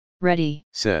Ready,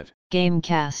 Set.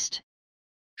 Gamecast.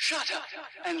 Shut up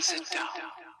and sit down.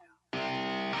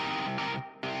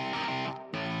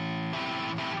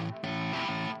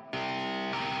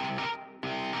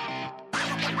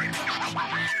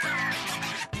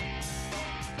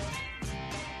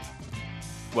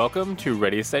 Welcome to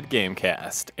Ready Set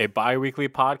Gamecast, a bi-weekly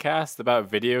podcast about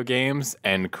video games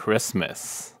and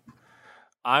Christmas.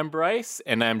 I'm Bryce,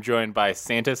 and I'm joined by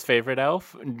Santa's favorite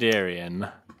elf, Darian,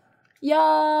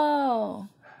 Yo!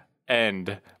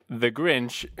 and the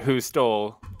Grinch who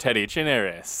stole Teddy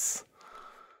Chinaris.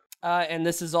 And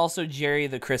this is also Jerry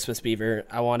the Christmas Beaver.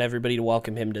 I want everybody to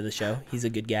welcome him to the show. He's a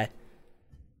good guy.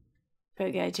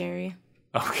 Good guy, Jerry.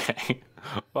 Okay,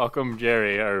 welcome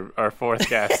Jerry, our fourth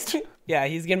guest. Yeah,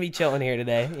 he's gonna be chilling here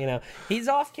today. You know, he's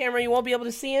off camera. You won't be able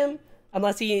to see him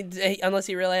unless he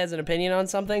really has an opinion on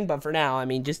something. But for now, I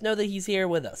mean, just know that he's here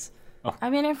with us.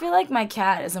 I mean, I feel like my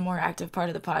cat is a more active part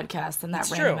of the podcast than that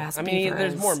It's random true. ass I mean, beaver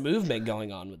there's is. more movement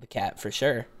going on with the cat for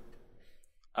sure.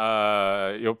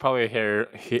 You'll probably hear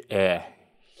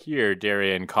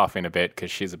Darian coughing a bit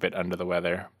because she's a bit under the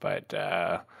weather, but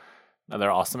another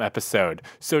awesome episode.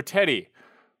 So, Teddy,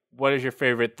 what is your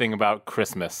favorite thing about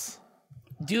Christmas?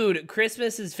 Dude,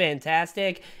 Christmas is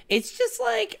fantastic. It's just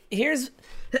like, here's...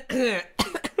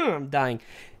 I'm dying.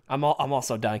 I'm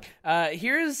also dying.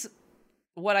 Here's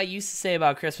what I used to say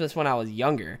about Christmas when I was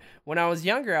younger. When I was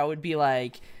younger, I would be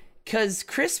like... Because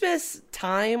Christmas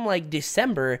time, like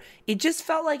December, it just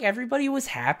felt like everybody was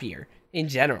happier in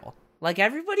general. Like,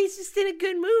 everybody's just in a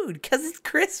good mood because it's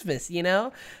Christmas, you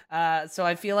know? So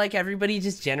I feel like everybody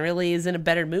just generally is in a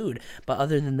better mood. But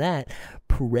other than that,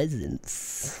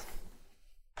 presents.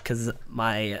 Because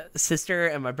my sister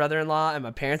and my brother-in-law and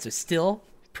my parents are still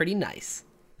pretty nice.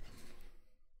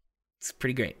 It's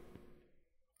pretty great.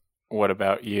 What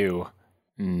about you,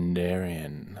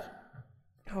 Darian?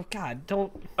 Oh, God,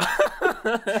 don't...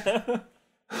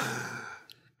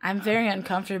 I'm very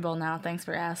uncomfortable now. Thanks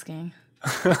for asking.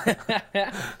 Well,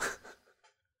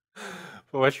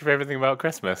 what's your favorite thing about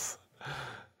Christmas?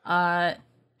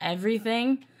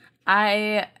 Everything.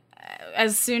 As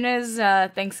soon as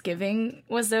Thanksgiving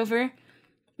was over,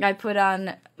 I put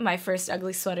on my first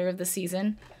ugly sweater of the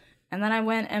season. And then I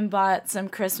went and bought some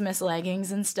Christmas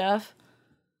leggings and stuff.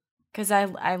 Because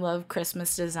I love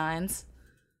Christmas designs.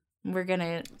 We're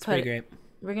gonna Pretty great.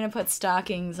 We're gonna put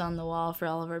stockings on the wall for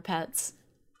all of our pets.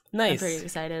 I'm Nice. pretty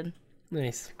excited.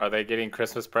 Nice. Are they getting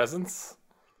Christmas presents?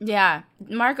 Yeah,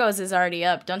 Marcos is already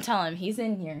up. Don't tell him. He's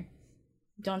in here.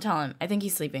 Don't tell him. I think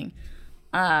he's sleeping.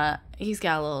 He's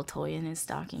got a little toy in his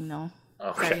stocking though.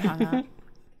 It's already Okay. hung up.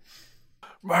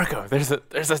 Marco, there's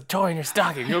a toy in your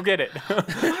stocking. Go get it.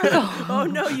 Oh,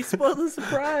 no, you spoiled the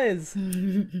surprise.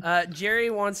 Jerry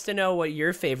wants to know what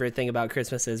your favorite thing about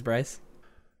Christmas is, Bryce.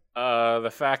 The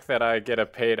fact that I get a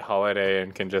paid holiday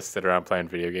and can just sit around playing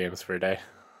video games for a day.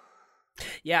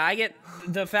 Yeah, I get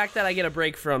the fact that I get a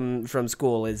break from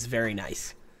school is very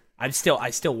nice. I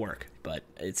still work, but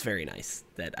it's very nice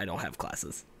that I don't have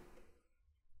classes.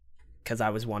 Because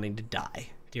I was wanting to die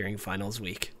during finals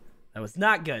week. That was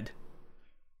not good.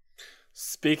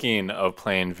 Speaking of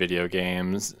playing video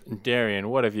games, Darian,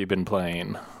 what have you been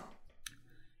playing?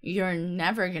 You're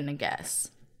never gonna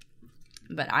guess,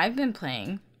 but I've been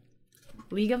playing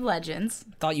League of Legends.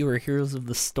 Thought you were Heroes of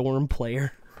the Storm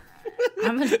player.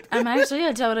 I'm actually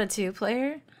a Dota 2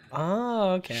 player.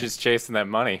 Oh, okay. She's chasing that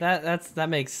money. That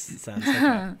makes sense.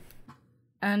 Okay.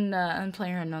 And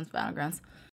PlayerUnknown's Battlegrounds.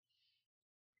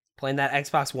 Playing that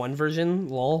Xbox One version,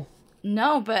 lol.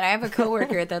 No, but I have a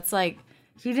coworker that's like,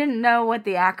 he didn't know what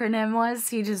the acronym was.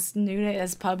 He just knew it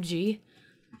as PUBG.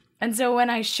 And so when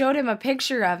I showed him a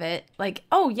picture of it, like,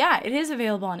 oh yeah, it is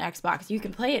available on Xbox. You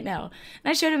can play it now.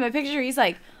 And I showed him a picture. He's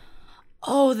like,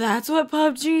 oh, that's what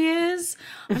PUBG is?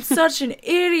 I'm such an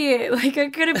idiot. Like, I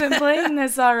could have been playing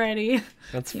this already.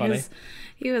 That's funny.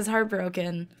 He was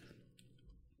heartbroken.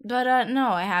 But no,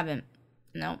 I haven't.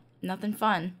 No, nothing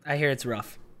fun. I hear it's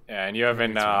rough. Yeah, and you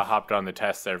haven't hopped on the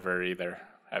test server either,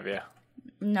 have you?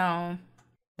 No.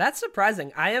 That's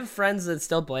surprising. I have friends that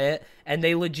still play it, and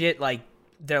they legit, like,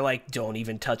 they're like, don't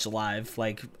even touch live.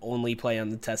 Like, only play on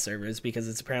the test servers because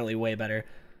it's apparently way better.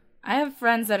 I have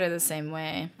friends that are the same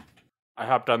way. I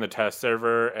hopped on the test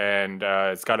server, and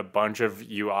it's got a bunch of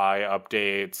UI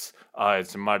updates.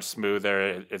 It's much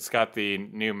smoother. It's got the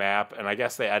new map, and I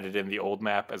guess they added in the old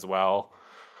map as well.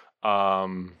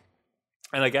 And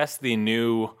I guess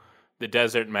the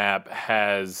desert map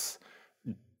has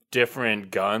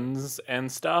different guns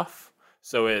and stuff.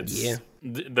 So it's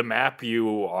the map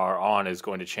you are on is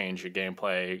going to change your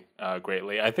gameplay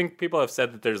greatly. I think people have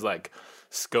said that there's like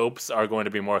scopes are going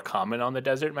to be more common on the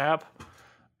desert map.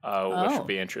 which would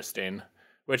be interesting.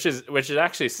 Which is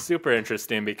actually super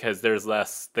interesting because there's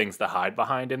less things to hide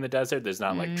behind in the desert. There's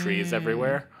not like trees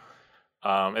everywhere.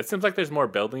 It seems like there's more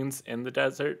buildings in the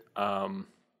desert,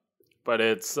 but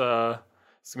it's gonna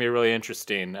be really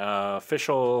interesting.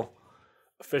 Official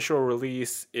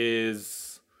release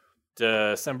is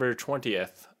December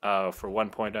 20th for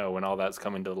 1.0 when all that's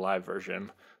coming to the live version.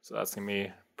 So that's gonna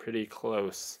be pretty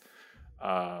close.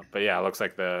 But yeah, it looks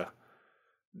like the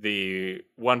 1.0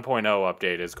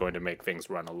 update is going to make things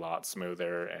run a lot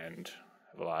smoother and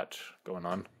have a lot going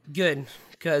on. Good,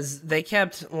 because they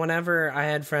kept, whenever I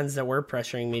had friends that were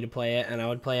pressuring me to play it, and I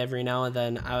would play every now and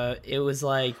then, it was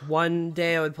like one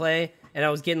day I would play, and I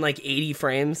was getting like 80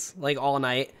 frames, like all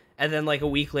night, and then like a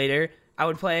week later, I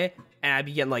would play, and I'd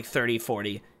be getting like 30,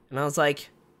 40. And I was like,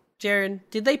 Jared,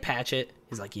 did they patch it?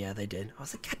 He's like, yeah, they did. I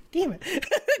was like, God damn it.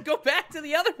 Go back to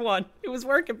the other one. It was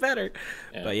working better.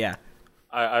 Yeah. But yeah.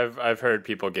 I've heard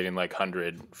people getting like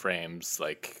 100 frames,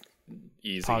 like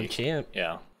easy. PogChamp.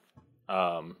 Yeah.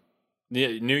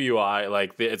 New UI,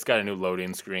 like it's got a new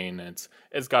loading screen.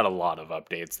 It's got a lot of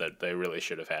updates that they really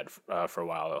should have had for a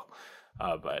while,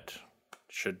 but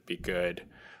should be good.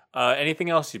 Anything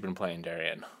else you've been playing,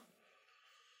 Darian?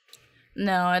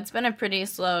 No, it's been a pretty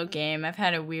slow game. I've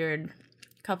had a weird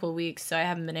couple weeks, so I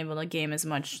haven't been able to game as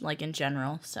much, like in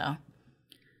general. So.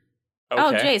 Okay.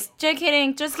 Oh, Jace,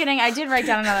 just kidding. I did write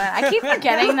down another one. I keep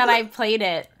forgetting that I played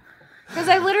it. Because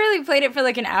I literally played it for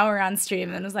like an hour on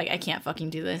stream and was like, I can't fucking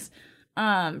do this.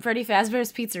 Freddy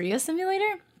Fazbear's Pizzeria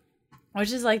Simulator,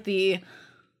 which is like the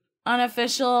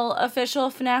unofficial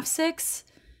FNAF 6.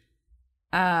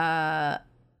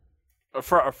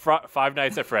 Five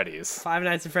Nights at Freddy's. Five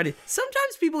Nights at Freddy's.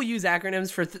 Sometimes people use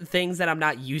acronyms for things that I'm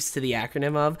not used to the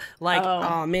acronym of. Like,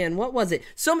 oh man, what was it?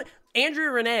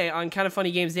 Andrew Renee on Kind of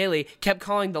Funny Games Daily kept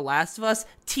calling The Last of Us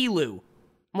TLU.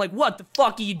 I'm like, what the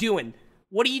fuck are you doing?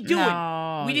 What are you doing?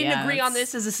 No, we didn't agree on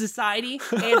this as a society,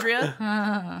 Andrea.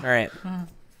 All right.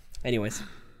 Anyways,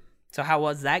 so how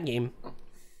was that game?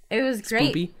 It was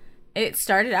great. Spoopy? It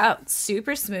started out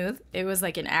super smooth. It was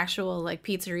like an actual like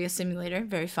pizzeria simulator,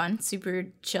 very fun, super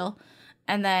chill.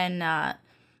 And then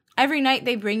every night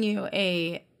they bring you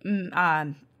an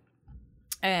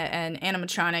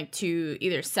animatronic to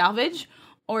either salvage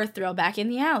or throw back in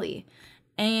the alley.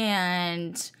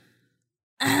 And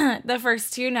the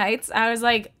first 2 nights, I was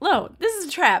like, "Lo, this is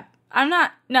a trap. I'm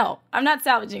not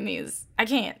salvaging these. I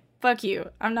can't. Fuck you.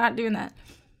 I'm not doing that."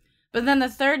 But then the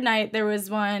third night, there was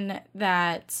one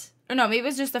that, or no, maybe it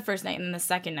was just the first night, and then the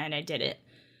second night I did it.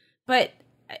 But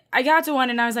I got to one,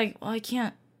 and I was like, well, I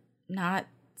can't not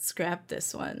scrap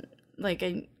this one. Like,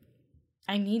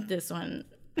 I need this one.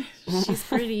 She's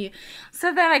pretty.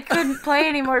 So then I couldn't play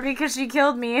anymore because she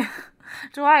killed me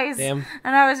twice. Damn.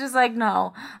 And I was just like,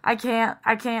 no, I can't.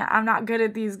 I'm not good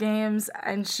at these games.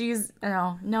 And she's,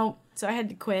 nope. So I had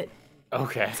to quit.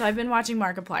 Okay. So I've been watching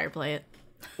Markiplier play it.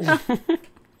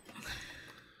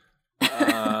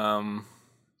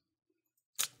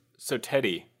 So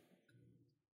Teddy,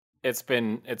 it's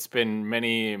been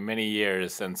many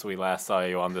years since we last saw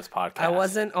you on this podcast. I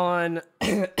wasn't on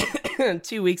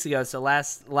 2 weeks ago, so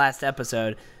last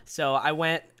episode. So I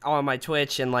went on my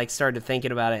Twitch and like started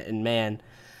thinking about it, and man,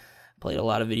 played a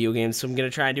lot of video games. So I'm gonna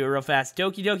try and do it real fast.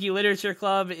 Doki Doki Literature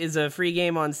Club is a free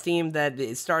game on Steam that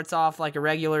it starts off like a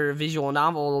regular visual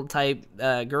novel type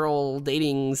girl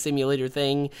dating simulator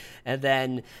thing, and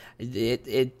then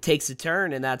it takes a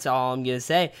turn, and that's all I'm gonna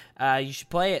say. You should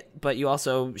play it, but you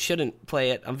also shouldn't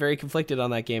play it. I'm very conflicted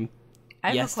on that game.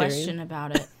 I have a question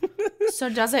about it. So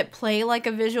does it play like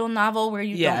a visual novel where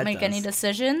you don't make any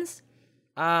decisions?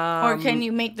 Or can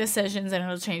you make decisions and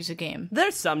it'll change the game?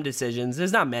 There's some decisions.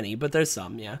 There's not many, but there's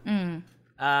some, yeah.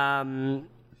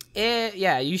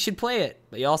 Yeah, you should play it,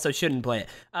 but you also shouldn't play it.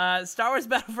 Star Wars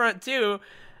Battlefront 2,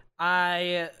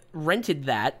 I rented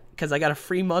that because I got a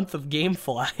free month of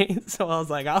GameFly. So I was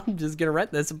like, I'm just going to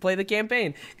rent this and play the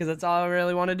campaign because that's all I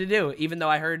really wanted to do, even though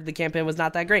I heard the campaign was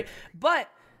not that great. But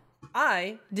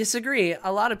I disagree.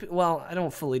 A lot of people, well, I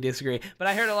don't fully disagree, but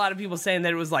I heard a lot of people saying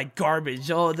that it was like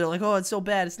garbage. Oh, they're like, oh, it's so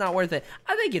bad, it's not worth it.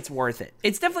 I think it's worth it.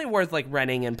 It's definitely worth like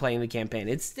renting and playing the campaign.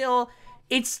 It still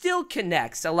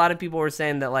connects. A lot of people were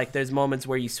saying that like there's moments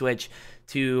where you switch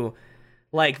to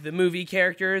like the movie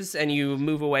characters and you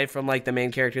move away from like the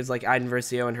main characters like Iden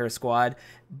Versio and her squad,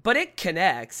 but it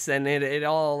connects and it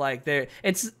all like there.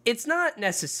 It's not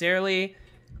necessarily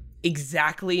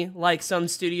exactly like some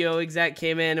studio exec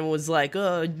came in and was like,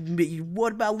 oh,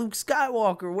 what about Luke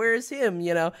Skywalker? Where's him?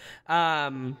 You know,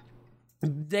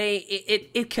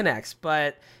 it connects,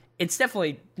 but it's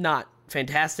definitely not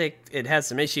fantastic. It has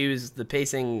some issues. The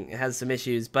pacing has some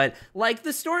issues, but like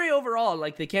the story overall,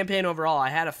 like the campaign overall, I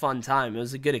had a fun time. It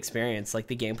was a good experience. Like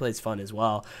the gameplay's fun as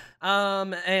well.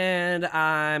 And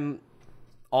I'm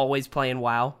always playing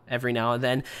WoW every now and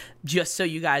then. Just so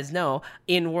you guys know,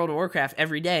 in World of Warcraft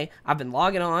every day, I've been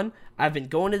logging on. I've been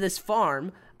going to this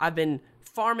farm. I've been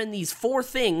farming these 4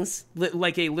 things,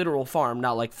 like a literal farm,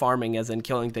 not like farming as in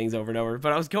killing things over and over,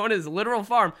 but I was going to this literal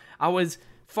farm. I was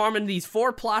farming these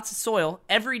 4 plots of soil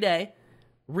every day,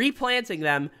 replanting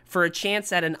them for a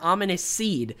chance at an ominous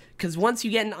seed, because once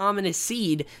you get an ominous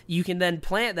seed, you can then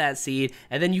plant that seed,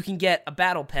 and then you can get a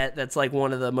battle pet that's like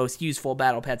one of the most useful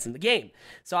battle pets in the game.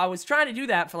 So I was trying to do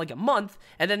that for like a month,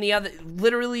 and then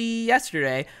literally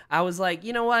yesterday, I was like,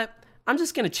 you know what? I'm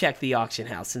just going to check the auction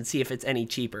house and see if it's any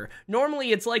cheaper.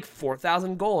 Normally, it's like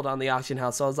 4,000 gold on the auction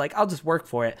house, so I was like, I'll just work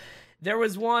for it. There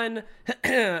was one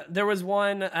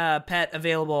pet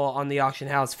available on the auction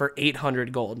house for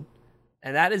 800 gold.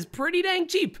 And that is pretty dang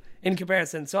cheap in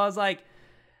comparison. So I was like,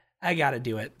 I got to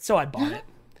do it. So I bought it.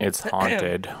 It's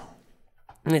haunted.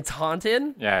 And it's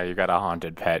haunted? Yeah, you got a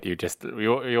haunted pet. You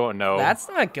won't know. That's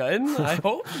not good. I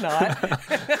hope not.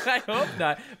 I hope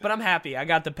not. But I'm happy. I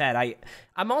got the pet.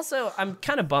 I'm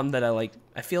kind of bummed that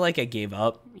I feel like I gave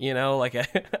up, you know, like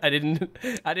I didn't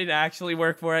actually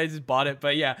work for it. I just bought it.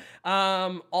 But yeah.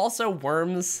 Also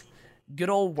Worms, good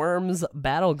old Worms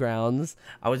Battlegrounds.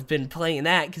 I was been playing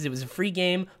that because it was a free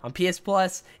game on PS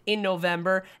Plus in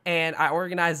November, and I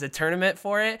organized a tournament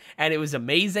for it, and it was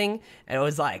amazing. And it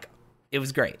was like, it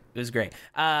was great. It was great.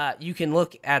 You can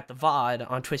look at the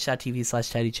VOD on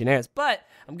twitch.tv/TeddyChinares, but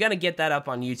I'm going to get that up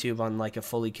on YouTube on like a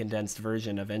fully condensed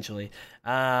version eventually.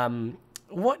 One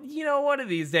of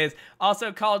these days.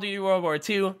 Also, Call of Duty World War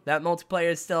II, that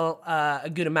multiplayer is still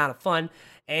a good amount of fun.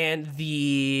 And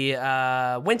the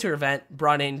winter event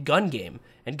brought in Gun Game.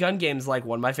 And Gun Game is like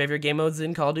one of my favorite game modes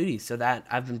in Call of Duty. So that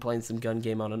I've been playing some Gun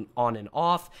Game on and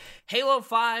off. Halo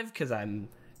 5, because I'm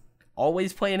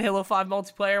always playing Halo 5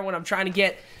 multiplayer when I'm trying to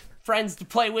get friends to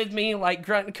play with me, like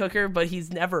Grunt and Cooker, but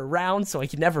he's never around, so I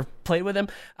can never play with him.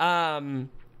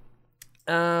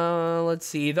 Let's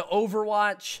see. The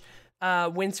Overwatch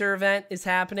winter event is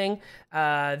happening.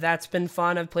 That's been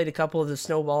fun. I've played a couple of the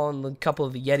Snowball and a couple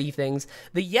of the Yeti things.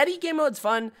 The Yeti game mode's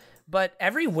fun, but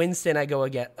every Winston I go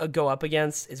up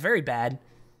against is very bad,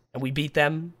 and we beat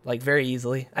them like very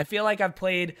easily. I feel like I've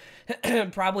played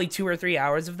probably 2 or 3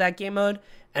 hours of that game mode,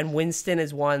 and Winston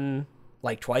has won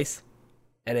like twice,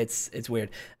 and it's weird.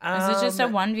 Is it just a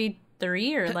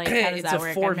 1v3 or like how does that work?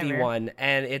 It's a 4v1,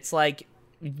 and it's like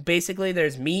basically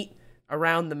there's meat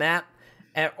around the map,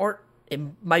 or it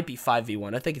might be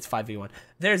 5v1. I think it's 5v1.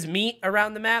 There's meat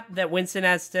around the map that Winston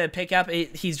has to pick up.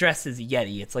 He's dressed as a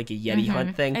Yeti. It's like a Yeti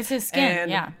hunt thing. It's his skin,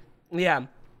 yeah. Yeah.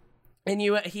 And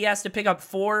he has to pick up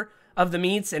 4 of the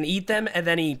meats and eat them, and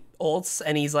then he ults,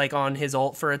 and he's like on his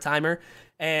ult for a timer.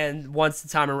 And once the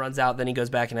timer runs out, then he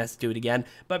goes back and has to do it again.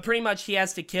 But pretty much he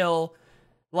has to kill,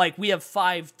 like, we have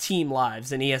 5 team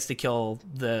lives, and he has to kill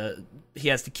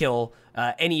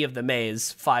any of the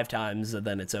Mays 5 times, and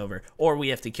then it's over. Or we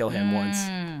have to kill him once.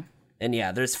 And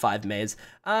yeah, there's 5 Mays.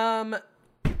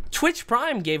 Twitch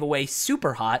Prime gave away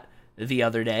Super Hot the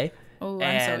other day. Oh,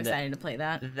 I'm so excited to play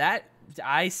that.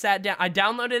 I sat down, I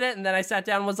downloaded it, and then I sat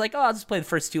down and was like, I'll just play the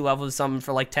first 2 levels of something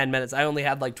for like 10 minutes. I only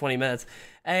had like 20 minutes.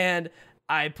 And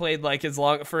I played like as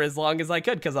long as I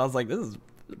could, because I was like, this is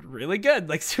really good.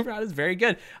 Like, Super Hot is very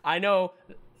good. I know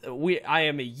I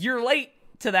am a year late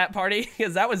to that party,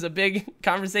 because that was a big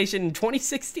conversation in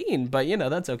 2016, but you know,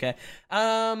 that's okay.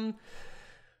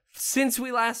 Since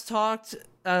we last talked,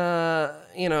 you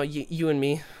and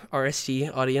me,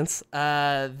 RSG audience,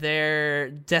 their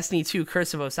Destiny 2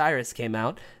 Curse of Osiris came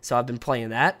out, so I've been playing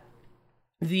that.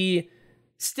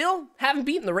 Still haven't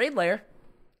beaten the raid layer,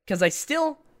 because I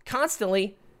still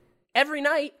constantly, every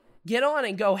night, get on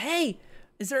and go, hey,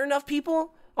 is there enough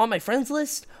people on my friends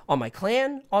list, on my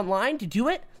clan, online to do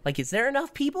it? Like, is there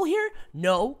enough people here?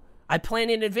 No. I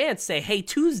plan in advance, say, hey,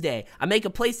 Tuesday, I make a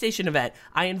PlayStation event.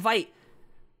 I invite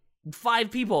 5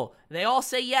 people. They all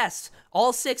say yes.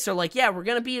 All 6 are like, yeah, we're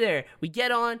going to be there. We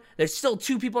get on. There's still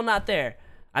 2 people not there.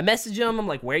 I message them. I'm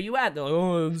like, where you at? They're like,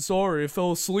 oh, I'm sorry, I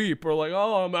fell asleep. Or like,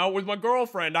 oh, I'm out with my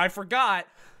girlfriend. I forgot.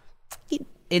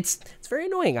 It's very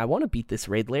annoying. I want to beat this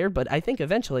raid layer, but I think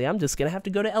eventually I'm just going to have to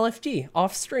go to LFG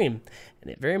off stream.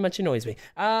 And it very much annoys me.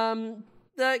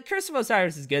 The Curse of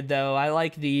Osiris is good, though. I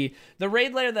like the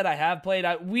raid layer that I have played.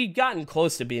 We've gotten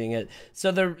close to beating it.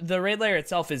 So the raid layer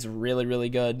itself is really, really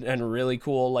good and really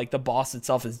cool. Like, the boss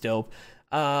itself is dope.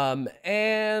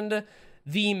 And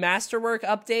the Masterwork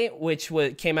update, which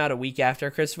came out a week after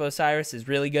Curse of Osiris, is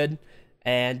really good.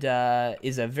 and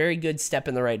is a very good step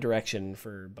in the right direction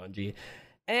for Bungie.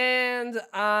 And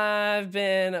I've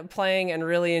been playing and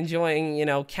really enjoying,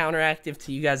 counteractive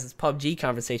to you guys' PUBG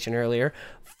conversation earlier,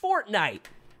 Fortnite.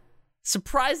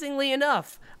 Surprisingly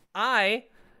enough, I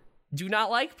do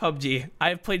not like PUBG. I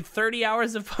have played 30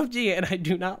 hours of PUBG and I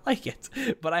do not like it.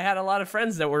 But I had a lot of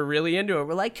friends that were really into it.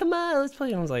 We're like, come on, let's play.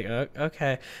 And I was like,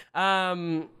 okay.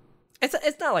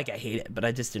 It's not like I hate it, but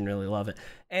I just didn't really love it.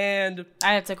 And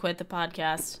I have to quit the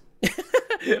podcast.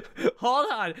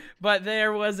 hold on. But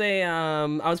there was I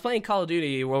was playing Call of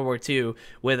Duty World War II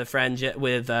with a friend,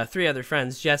 with 3 other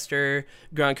friends, Jester,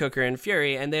 Grunt Cooker, and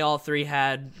Fury, and they all 3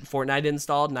 had Fortnite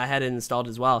installed, and I had it installed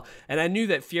as well. And I knew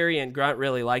that Fury and Grunt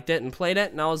really liked it and played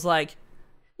it, and I was like,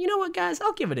 you know what, guys,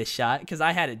 I'll give it a shot, because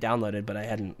I had it downloaded, but I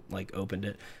hadn't, opened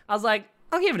it. I was like,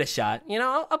 I'll give it a shot.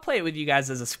 I'll play it with you guys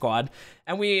as a squad.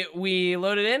 And we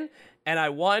loaded in,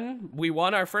 and we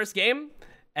won our first game,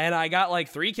 and I got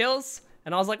 3 kills.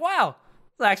 And I was like, wow,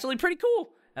 it's actually pretty cool.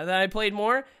 And then I played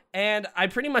more, and I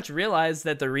pretty much realized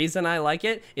that the reason I like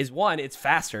it is, 1, it's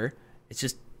faster. It's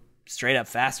just straight up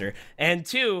faster. And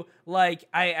 2, I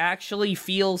actually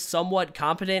feel somewhat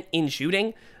competent in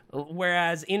shooting.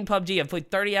 Whereas in PUBG, I've played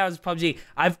 30 hours of PUBG.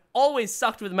 I've always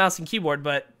sucked with mouse and keyboard,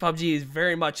 but PUBG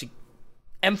very much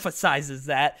emphasizes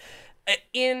that.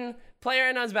 In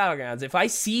PlayerUnknown's Battlegrounds, if I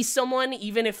see someone,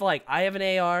 even if I have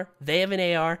an AR, they have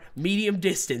an AR, medium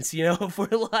distance, if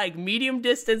we're medium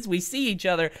distance, we see each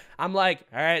other, I'm like,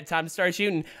 all right, time to start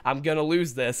shooting. I'm gonna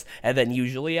lose this, and then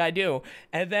usually I do.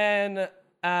 And then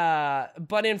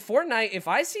but in Fortnite, if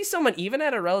I see someone even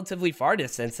at a relatively far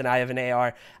distance and I have an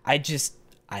AR, I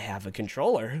have a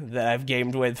controller that I've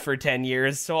gamed with for 10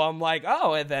 years, so I'm like,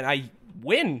 oh, and then I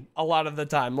win a lot of the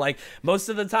time. Most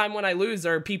of the time when I lose,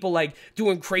 there are people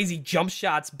doing crazy jump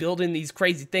shots, building these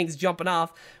crazy things, jumping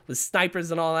off with snipers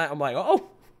and all that. I'm like, oh,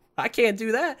 I can't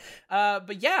do that.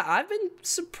 But yeah, I've been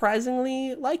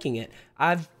surprisingly liking it.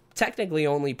 I've technically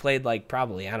only played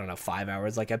probably, 5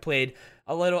 hours. I played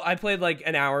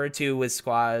an hour or 2 with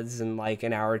squads and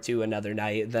an hour or 2 another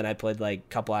night. Then I played a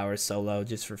couple hours solo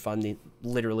just for fun,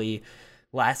 literally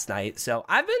last night. So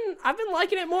I've been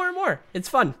liking it more and more. It's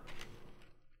fun.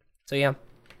 So yeah,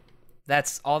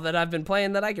 that's all that I've been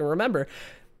playing that I can remember.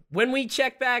 When we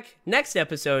check back next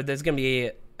episode, there's going to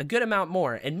be a good amount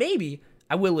more. And maybe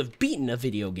I will have beaten a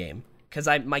video game. Because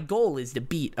my goal is to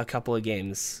beat a couple of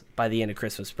games by the end of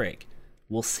Christmas break.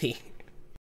 We'll see.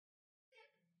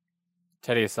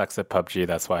 Teddy sucks at PUBG,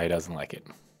 that's why he doesn't like it.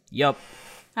 Yup.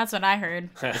 That's what I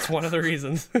heard. It's one of the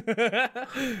reasons.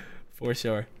 For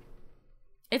sure.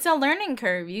 It's a learning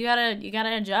curve. You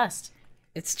gotta adjust.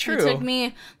 It's true. It took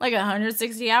me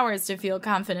 160 hours to feel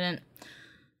confident.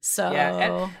 So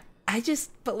yeah,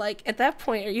 but at that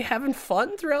point, are you having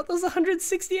fun throughout those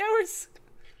 160 hours?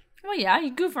 Well, yeah,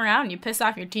 you goof around, you piss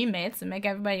off your teammates and make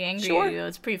everybody angry at you.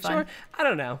 It's pretty fun. Sure. I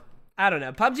don't know.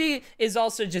 PUBG is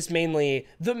also just mainly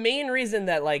the main reason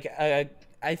that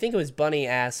I think it was Bunny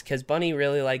asked, because Bunny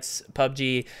really likes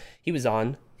PUBG. He was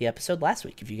on the episode last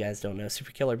week, if you guys don't know,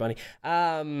 Super Killer Bunny,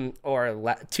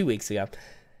 or 2 weeks ago.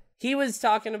 He was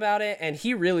talking about it, and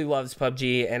he really loves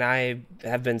PUBG, and I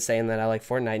have been saying that I like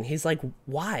Fortnite, and he's like,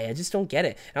 why? I just don't get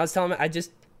it. And I was telling him,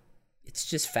 it's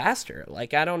just faster. I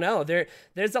don't know.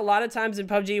 There's a lot of times in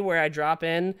PUBG where I drop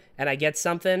in, and I get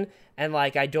something, and,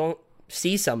 I don't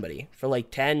see somebody for,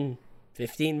 10,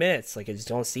 15 minutes. I just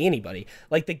don't see anybody.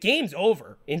 The game's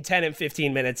over in 10 and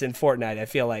 15 minutes in Fortnite, I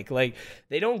feel like.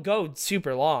 They don't go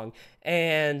super long.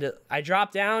 And I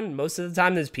drop down. Most of the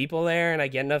time there's people there, and I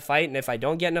get in a fight. And if I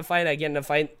don't get in a fight, I get in a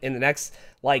fight in the next,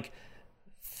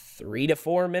 3 to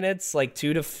 4 minutes,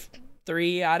 2 to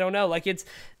 3. I don't know.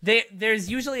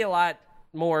 There's usually a lot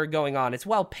more going on. It's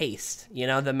well paced.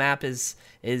 The map is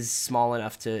small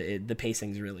enough the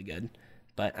pacing's really good.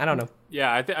 But I don't know.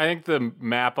 Yeah, I think the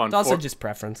map on... It's also just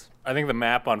preference. I think the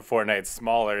map on Fortnite's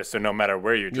smaller, so no matter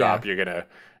where you drop, you're going to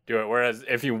do it. Whereas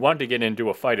if you want to get into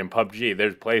a fight in PUBG,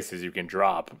 there's places you can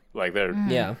drop.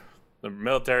 The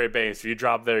military base, if you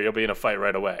drop there, you'll be in a fight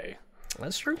right away.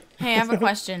 That's true. Hey, I have a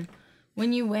question.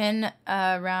 When you win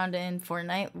a round in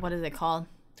Fortnite, what is it called?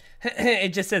 It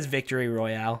just says Victory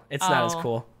Royale. It's not as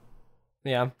cool.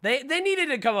 Yeah, they needed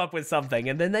to come up with something,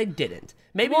 and then they didn't.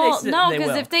 Maybe no,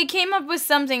 because if they came up with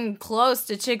something close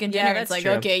to chicken dinner, it's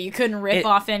true. Okay, you couldn't rip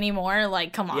off anymore.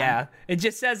 Come on. Yeah, it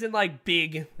just says in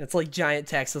big. It's giant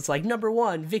text. It's number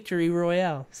 1 Victory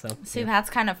Royale. So see, that's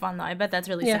kind of fun though. I bet that's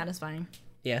really satisfying.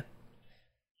 Yeah.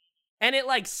 And it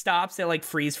stops at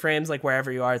freeze frames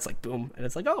wherever you are. It's boom, and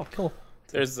it's oh cool.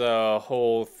 There's a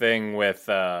whole thing with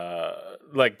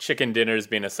like chicken dinners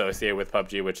being associated with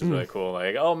PUBG, which is really cool.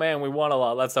 Like, oh man, we won a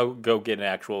lot. Let's go get an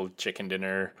actual chicken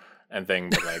dinner and thing.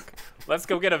 But like, let's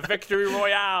go get a victory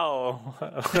royale.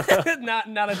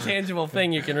 not a tangible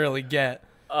thing you can really get.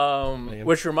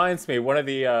 Which reminds me, one of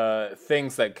the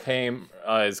things that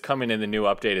is coming in the new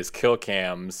update is kill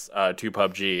cams to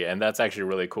PUBG, and that's actually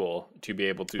really cool to be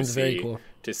able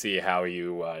to see how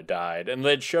you died, and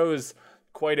it shows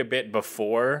quite a bit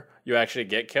before you actually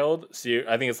get killed. So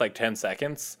I think it's like 10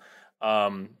 seconds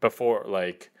before,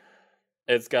 like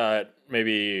it's got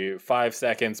maybe 5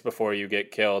 seconds before you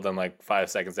get killed and like 5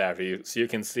 seconds after you, so you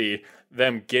can see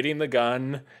them getting the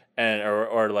gun and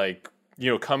or like,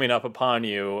 you know, coming up upon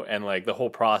you and like the whole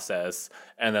process,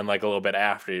 and then like a little bit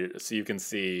after, so you can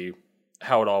see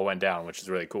how it all went down, which is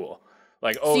really cool.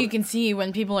 Like, so you can see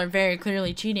when people are very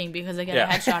clearly cheating because they get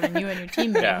a headshot on you and your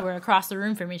teammate who are across the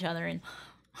room from each other. And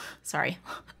sorry.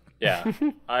 Yeah,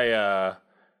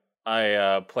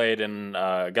 I played and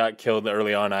got killed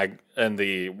early on.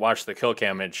 Watched the kill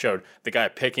cam, and it showed the guy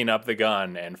picking up the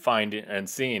gun and finding and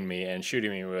seeing me and shooting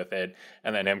me with it,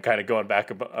 and then him kind of going back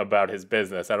about his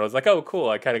business. And I was like, oh, cool!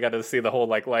 I kind of got to see the whole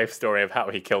like life story of how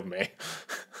he killed me.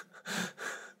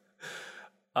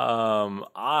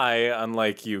 I,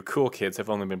 unlike you cool kids, have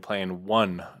only been playing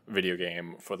one video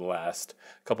game for the last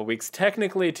couple weeks.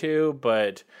 Technically two,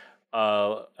 but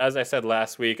as I said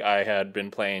last week, I had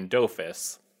been playing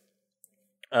Dofus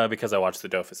because I watched the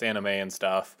Dofus anime and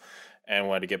stuff and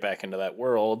wanted to get back into that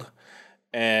world.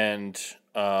 And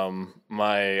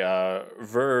my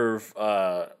Verve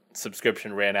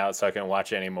subscription ran out, so I couldn't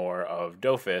watch any more of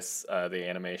Dofus, the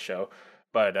anime show.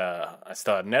 But I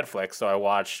still had Netflix, so I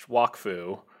watched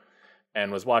Wakfu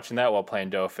and was watching that while playing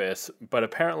Dofus. But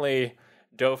apparently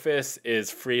Dofus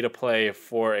is free to play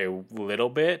for a little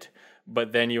bit,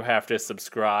 but then you have to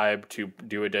subscribe to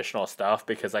do additional stuff,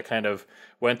 because I kind of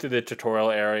went through the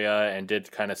tutorial area and did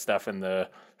kind of stuff in the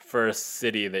first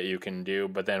city that you can do.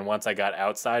 But then once I got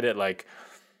outside it, like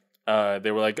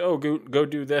they were like, oh, go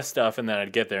do this stuff. And then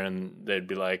I'd get there and they'd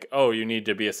be like, oh, you need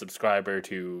to be a subscriber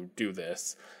to do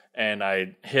this. And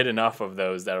I hit enough of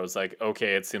those that I was like,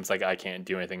 okay, it seems like I can't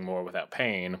do anything more without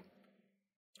paying.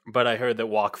 But I heard that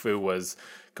Wakfu was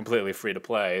completely free to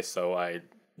play, so I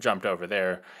jumped over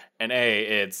there. And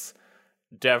it's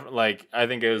like, I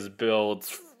think it was built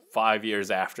 5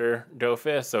 years after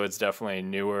Dofus, so it's definitely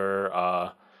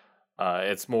newer.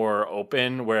 It's more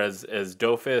open, whereas as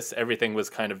Dofus, everything was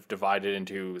kind of divided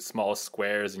into small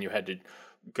squares, and you had to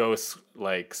go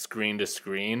like screen to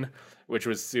screen, which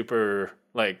was super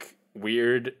like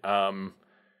weird,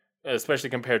 especially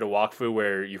compared to Wakfu,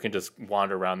 where you can just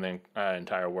wander around the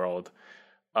entire world.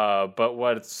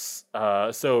 But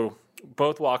so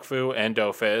both Wakfu and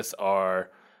Dofus are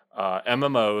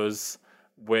MMOs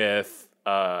with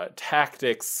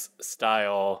tactics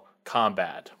style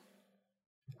combat.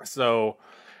 So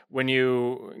when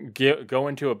you go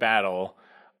into a battle,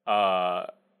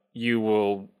 you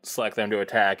will select them to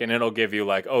attack, and it'll give you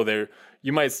like,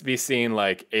 you might be seeing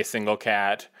like a single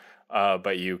cat,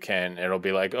 but it'll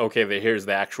be like, okay, here's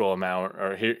the actual amount,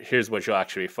 or here's what you'll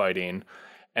actually be fighting.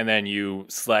 And then you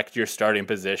select your starting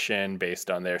position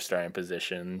based on their starting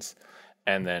positions.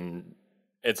 And then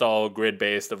it's all grid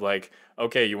based of like,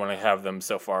 okay, you want to have them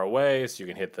so far away so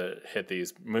you can hit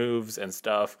these moves and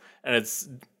stuff. And it's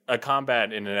a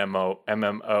combat in an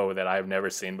MMO that I've never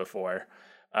seen before.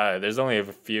 There's only a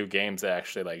few games that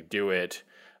actually like do it.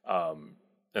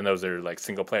 And those are like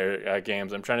single player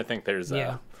games. I'm trying to think.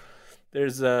 Isn't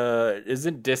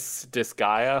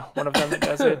Disgaea one of them that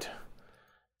does it?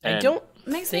 I don't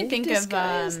makes me think of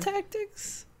of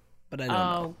Tactics, but I don't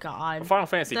know. Oh God, Final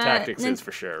Fantasy Tactics is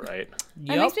for sure, right?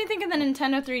 That makes me think of the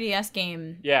Nintendo 3DS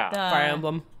game. Yeah, Fire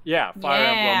Emblem. Yeah, Fire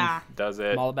Emblem does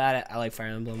it. I'm all about it. I like Fire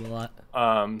Emblem a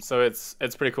lot. So it's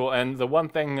pretty cool. And the one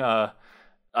thing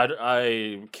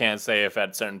I can't say if at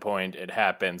a certain point it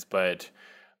happens, but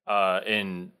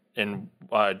in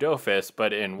Dofus,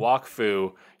 but in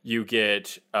Wakfu you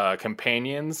get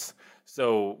companions.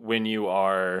 So when you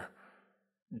are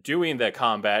doing the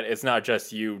combat, it's not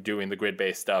just you doing the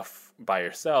grid-based stuff by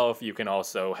yourself. You can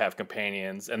also have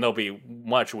companions, and they'll be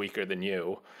much weaker than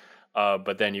you.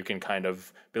 But then you can kind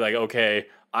of be like, okay,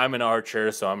 I'm an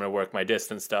archer, so I'm going to work my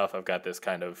distance stuff. I've got this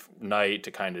kind of knight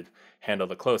to kind of handle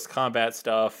the close combat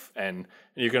stuff, and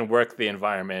you can work the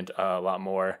environment a lot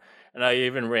more. And I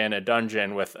even ran a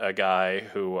dungeon with a guy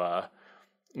who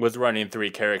was running 3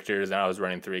 characters, and I was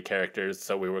running 3 characters,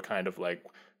 so we were kind of like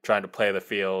trying to play the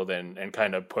field and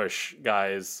kind of push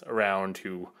guys around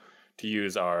to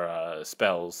use our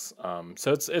spells.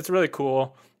 So it's really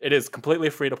cool. It is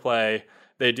completely free to play.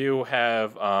 they do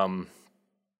have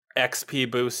XP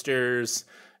boosters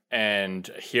and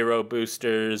hero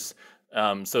boosters.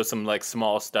 So some like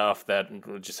small stuff that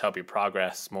will just help you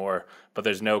progress more, but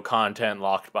there's no content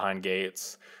locked behind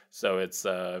gates. So it's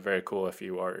very cool if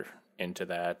you are into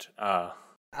that. I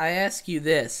ask you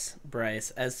this,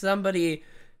 Bryce, as somebody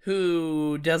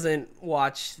who doesn't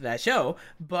watch that show,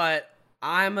 but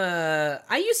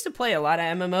I used to play a lot of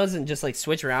MMOs and just like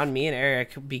switch around, me and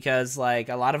Eric, because like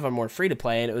a lot of them were free to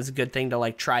play and it was a good thing to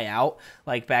like try out.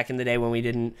 Like back in the day when we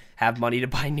didn't have money to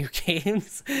buy new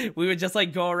games, we would just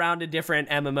like go around to different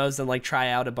MMOs and like try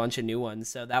out a bunch of new ones.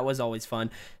 So that was always fun.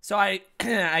 So I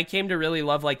I came to really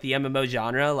love like the MMO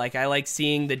genre. Like I like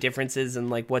seeing the differences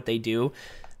and like what they do.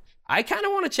 I kind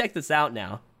of want to check this out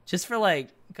now, just for like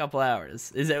a couple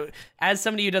hours. Is it, as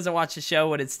somebody who doesn't watch the show,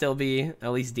 would it still be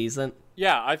at least decent?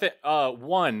 Yeah, I think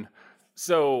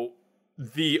so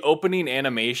the opening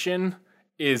animation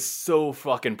is so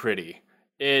fucking pretty.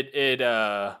 It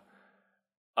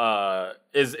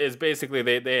is basically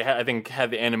they I think had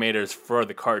the animators for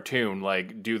the cartoon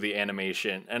like do the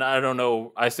animation, and I don't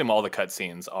know, I assume all the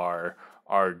cutscenes are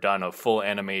done a full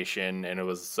animation, and it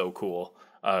was so cool.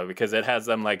 Because it has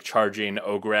them like charging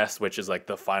Ogress, which is like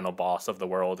the final boss of the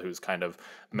world, who's kind of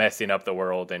messing up the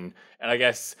world, and I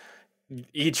guess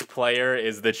each player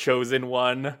is the chosen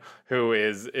one who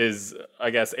is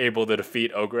I guess able to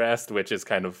defeat Ogress, which is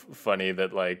kind of funny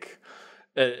that like,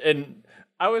 and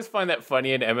I always find that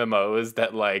funny in MMOs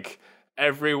that like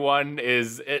everyone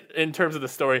is, in terms of the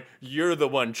story, you're the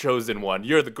one chosen one,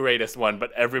 you're the greatest one,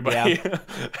 but everybody.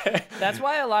 Yeah. That's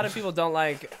why a lot of people don't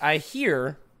like. I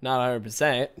hear. Not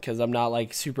 100%, because I'm not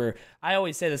like super. I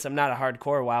always say this, I'm not a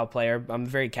hardcore WoW player. I'm a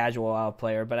very casual WoW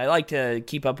player, but I like to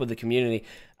keep up with the community.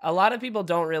 A lot of people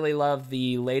don't really love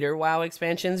the later WoW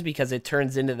expansions because it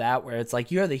turns into that where it's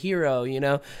like, you're the hero, you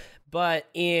know? But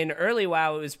in early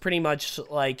WoW, it was pretty much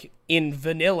like in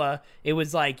vanilla, it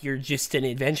was like you're just an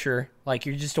adventurer. Like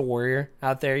you're just a warrior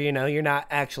out there, you know? You're not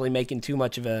actually making too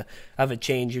much of a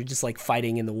change. You're just like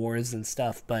fighting in the wars and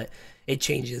stuff, but it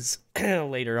changes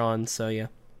later on, so yeah.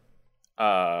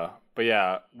 But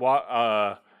yeah,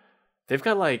 they've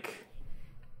got like,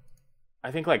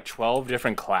 I think like 12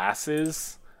 different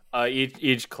classes.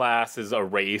 Each class is a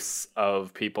race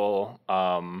of people.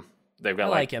 They've got I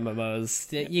like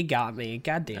MMOs. You got me.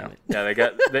 God damn it. Yeah,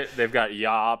 they've got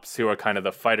Yops, who are kind of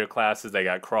the fighter classes. They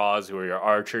got Craws, who are your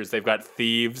archers. They've got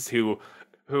Thieves, who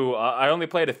I only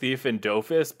played a Thief in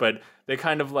Dofus, but they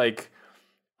kind of like,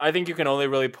 I think you can only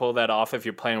really pull that off if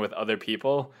you're playing with other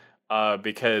people.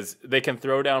 Because they can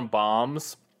throw down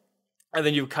bombs, and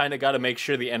then you kind of got to make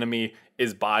sure the enemy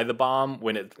is by the bomb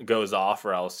when it goes off,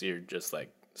 or else you're just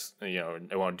like, you know,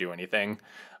 it won't do anything.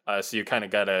 So you kind of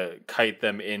got to kite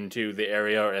them into the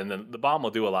area, and then the bomb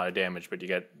will do a lot of damage, but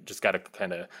you just got to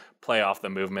kind of play off the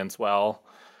movements well.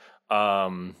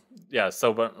 Yeah,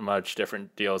 so much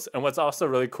different deals. And what's also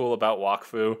really cool about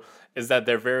Wakfu is that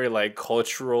they're very like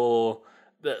cultural.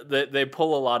 They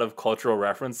pull a lot of cultural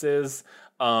references.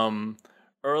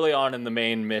 Early on in the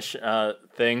main mission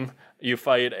thing, you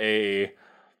fight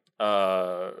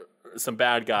some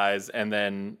bad guys, and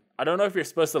then I don't know if you're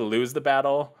supposed to lose the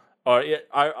battle, or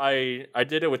I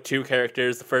did it with two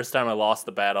characters. The first time I lost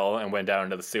the battle and went down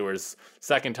into the sewers.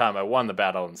 Second time I won the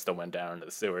battle and still went down into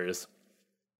the sewers.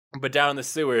 But down in the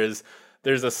sewers,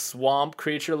 there's a swamp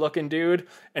creature looking dude,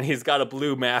 and he's got a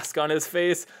blue mask on his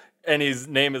face. And his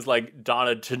name is like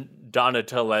Donatello,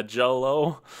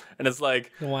 and it's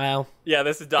like, wow, yeah,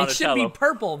 this is Donatello. It should be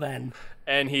purple then.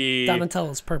 And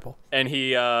Donatello's purple. And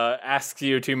he asks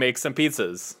you to make some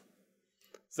pizzas.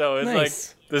 So it's nice.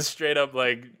 Like this straight up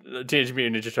like Teenage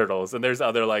Mutant Ninja Turtles, and there's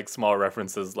other like small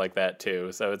references like that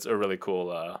too. So it's a really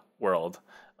cool world.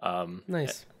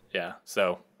 Nice. Yeah.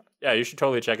 So yeah, you should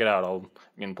totally check it out. You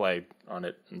can play on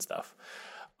it and stuff.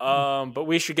 But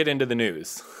we should get into the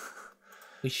news.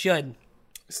 We should.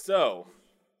 So,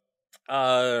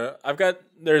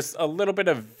 there's a little bit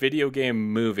of video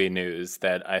game movie news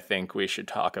that I think we should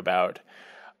talk about.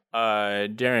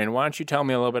 Darian, why don't you tell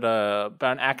me a little bit about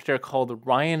an actor called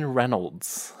Ryan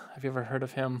Reynolds? Have you ever heard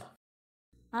of him?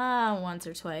 Once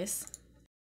or twice.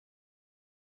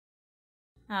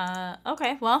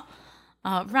 Okay, well,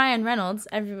 Ryan Reynolds,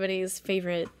 everybody's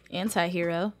favorite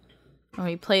anti-hero. Or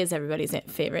he plays everybody's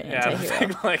favorite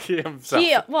anti-hero. Like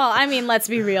himself. Well, I mean, let's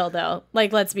be real though.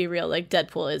 Like, let's be real. Like,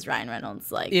 Deadpool is Ryan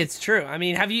Reynolds. Like, it's true. I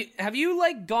mean, have you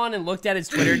like gone and looked at his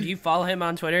Twitter? Do you follow him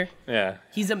on Twitter? Yeah,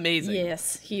 he's amazing.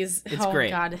 Yes, it's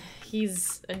great. God,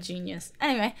 he's a genius.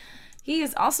 Anyway, he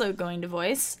is also going to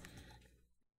voice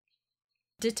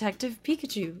Detective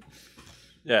Pikachu.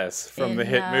 Yes, from the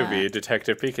hit movie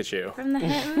Detective Pikachu. From the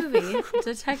hit movie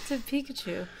Detective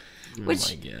Pikachu. Which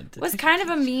my God. was kind of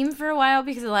a meme for a while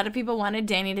because a lot of people wanted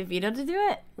Danny DeVito to do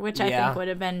it, which I think would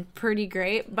have been pretty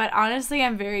great. But honestly,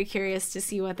 I'm very curious to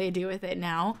see what they do with it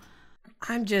now.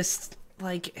 I'm just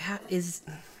like,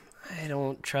 I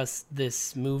don't trust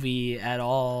this movie at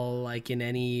all, like in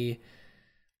any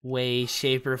way,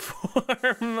 shape, or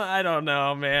form. I don't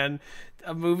know, man.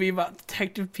 A movie about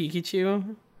Detective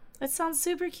Pikachu? That sounds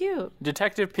super cute.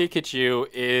 Detective Pikachu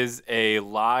is a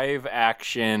live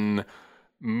action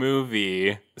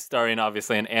movie starring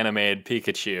obviously an animated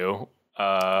Pikachu.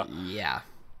 Yeah.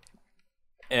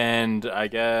 And I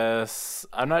guess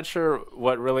I'm not sure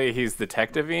what really he's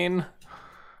detectiving.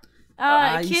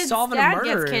 Kid's he's solving dad a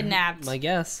murder, gets kidnapped. I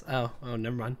guess. Oh,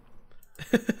 never mind.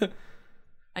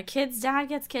 A kid's dad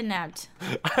gets kidnapped.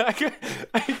 I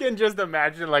can just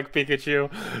imagine like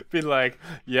Pikachu being like,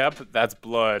 "Yep, that's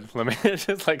blood." Let me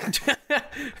just like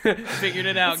Figured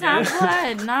it out, It's not guys.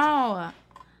 blood. No,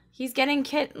 he's getting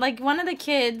like one of the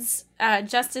kids,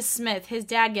 Justice Smith. His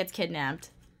dad gets kidnapped,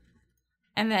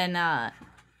 and then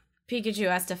Pikachu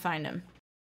has to find him.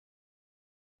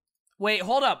 Wait,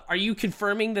 hold up. Are you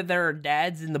confirming that there are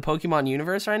dads in the Pokemon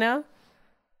universe right now?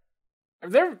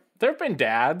 there have been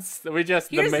dads. We just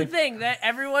Here's the thing, that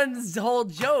everyone's whole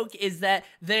joke is that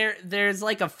there's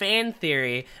like a fan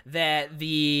theory that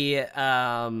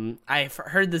I've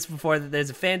heard this before, that there's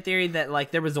a fan theory that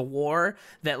like there was a war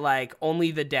that like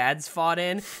only the dads fought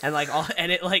in, and like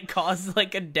and it like caused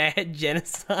like a dad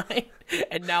genocide,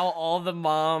 and now all the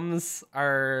moms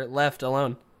are left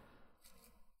alone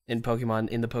in the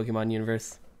Pokemon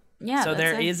universe. Yeah. So that's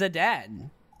there it. is a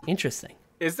dad. Interesting.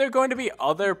 Is there going to be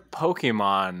other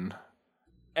Pokemon?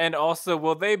 And also,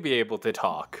 will they be able to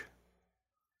talk?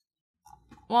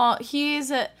 Well,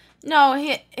 this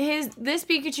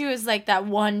Pikachu is like that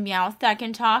one Meowth that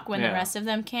can talk when the rest of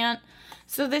them can't.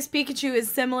 So this Pikachu is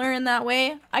similar in that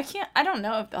way. I don't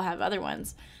know if they'll have other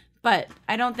ones, but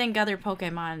I don't think other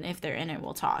Pokemon, if they're in it,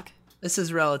 will talk. This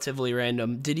is relatively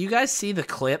random. Did you guys see the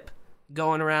clip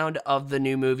going around of the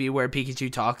new movie where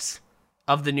Pikachu talks?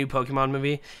 Of the new Pokemon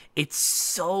movie? It's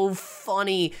so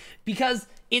funny because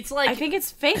it's like, I think it's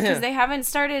fake because they haven't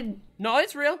started. no,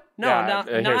 it's real. No, Yeah, not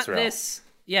it's real. this.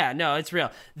 Yeah, no, it's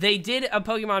real. They did a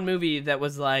Pokemon movie that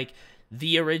was like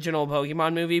the original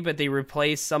Pokemon movie, but they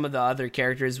replaced some of the other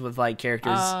characters with like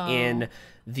characters in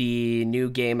the new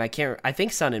game. I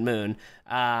think Sun and Moon.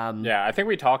 Yeah, I think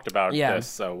we talked about Yeah.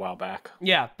 this a while back.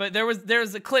 Yeah, but there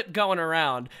was a clip going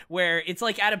around where it's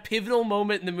like at a pivotal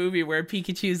moment in the movie where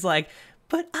Pikachu's like,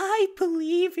 "But I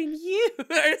believe in you,"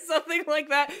 or something like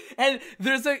that. And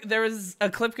there was a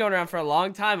clip going around for a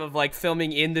long time of like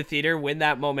filming in the theater when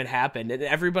that moment happened, and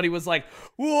everybody was like,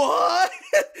 "What?"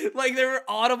 Like they were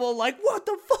audible, like, "What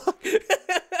the fuck?"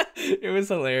 It was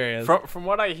hilarious. From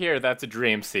what I hear, that's a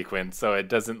dream sequence, so it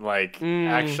doesn't like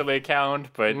actually count.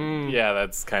 But yeah,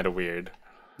 that's kind of weird.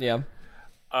 Yeah.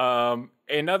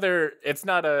 It's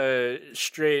not a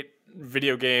straight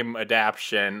video game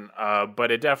adaptation, but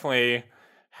it definitely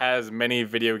has many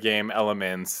video game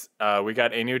elements. We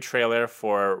got a new trailer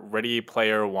for Ready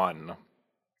Player One.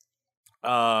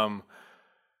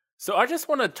 So I just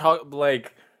want to talk,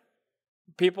 like,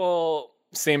 people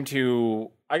seem to,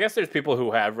 I guess there's people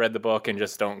who have read the book and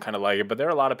just don't kind of like it, but there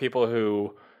are a lot of people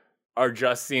who are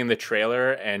just seeing the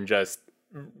trailer and just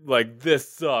like, this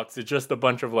sucks. It's just a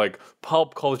bunch of like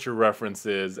pulp culture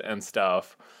references and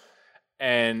stuff.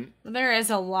 And There is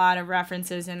a lot of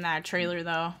references in that trailer,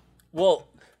 though. well,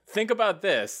 think about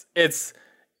this.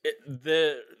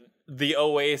 The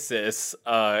Oasis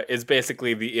is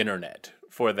basically the internet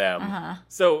for them.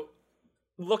 So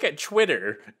look at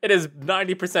Twitter. It is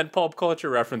 90% pulp culture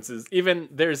references. Even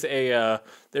there's a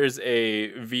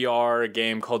VR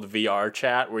game called VR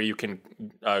Chat where you can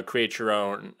create your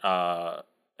own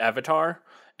avatar,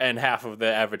 and half of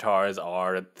the avatars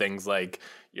are things like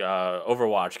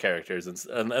Overwatch characters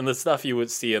and the stuff you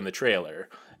would see in the trailer.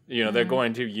 You know, they're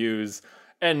going to use,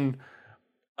 and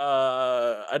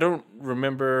I don't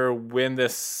remember when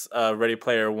this Ready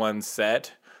Player One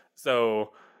set.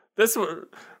 So this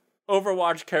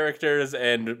Overwatch characters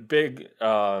and big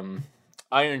Iron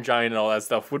Giant and all that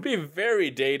stuff would be very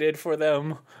dated for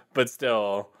them, but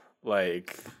still,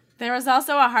 like... There was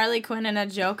also a Harley Quinn and a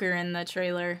Joker in the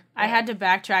trailer. I had to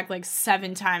backtrack like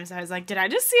 7 times. I was like, did I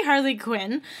just see Harley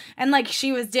Quinn? And like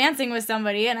she was dancing with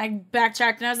somebody, and I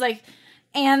backtracked and I was like,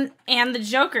 and the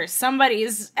Joker.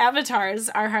 Somebody's avatars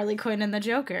are Harley Quinn and the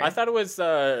Joker. I thought it was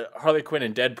Harley Quinn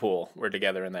and Deadpool were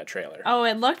together in that trailer. Oh,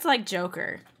 it looked like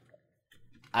Joker.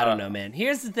 I don't know, man.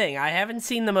 Here's the thing. I haven't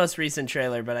seen the most recent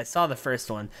trailer, but I saw the first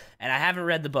one, and I haven't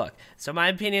read the book. So my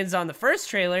opinions on the first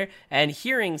trailer and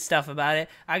hearing stuff about it,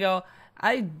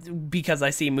 because I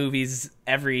see movies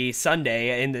every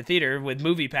Sunday in the theater with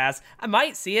Movie Pass, I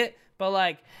might see it, but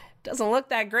like, doesn't look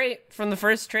that great from the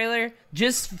first trailer.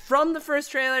 Just from the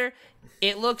first trailer,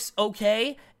 it looks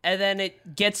okay, and then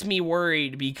it gets me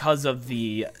worried because of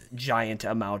the giant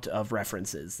amount of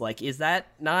references. Like, is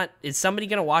somebody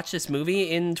gonna watch this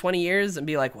movie in 20 years and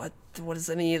be like, what is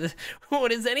any of this?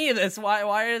 What is any of this? Why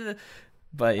are the?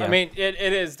 But yeah, I mean, it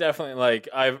is definitely like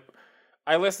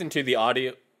I listened to the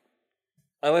audio.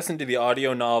 I listened to the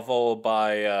audio novel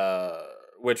by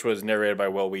which was narrated by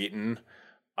Will Wheaton,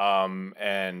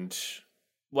 and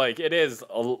like it is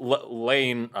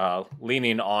leaning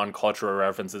on cultural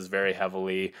references very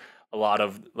heavily. A lot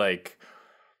of like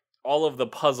all of the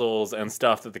puzzles and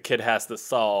stuff that the kid has to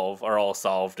solve are all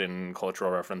solved in cultural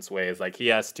reference ways. Like he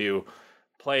has to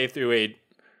play through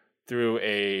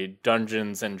a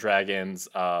Dungeons and Dragons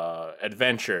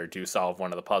adventure to solve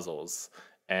one of the puzzles,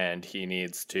 and he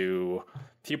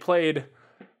played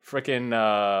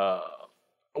freaking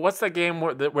what's that game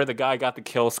where the guy got the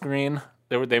kill screen?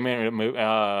 They made a movie,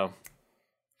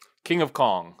 King of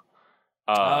Kong.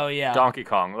 Oh yeah, Donkey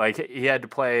Kong. Like he had to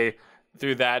play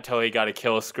through that till he got a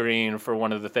kill screen for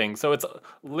one of the things. So it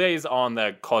lays on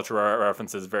the cultural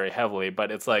references very heavily, but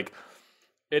it's like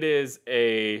it is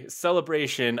a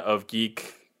celebration of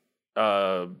geek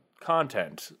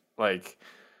content. Like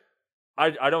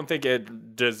I don't think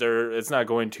it's not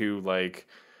going to like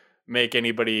make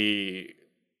anybody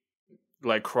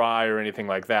like cry or anything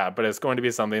like that, but it's going to be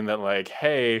something that like,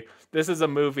 hey, this is a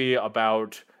movie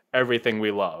about everything we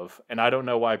love, and I don't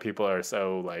know why people are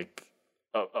so like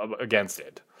against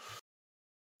it.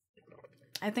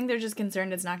 I think they're just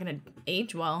concerned it's not going to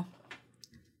age well.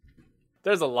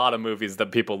 There's a lot of movies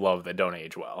that people love that don't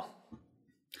age well.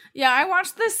 Yeah, I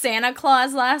watched the Santa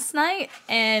Claus last night,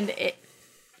 and it.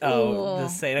 The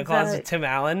Santa Claus with Tim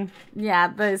Allen? Yeah,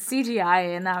 the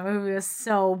CGI in that movie was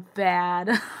so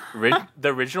bad. The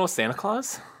original Santa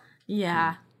Claus?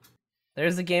 Yeah.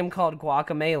 There's a game called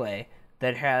Guacamelee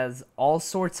that has all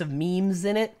sorts of memes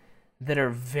in it that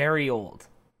are very old.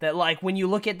 That, like, when you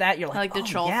look at that, you're like, the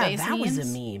troll face that memes? was a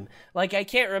meme. Like, I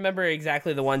can't remember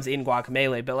exactly the ones in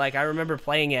Guacamelee, but, like, I remember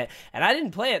playing it, and I didn't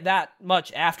play it that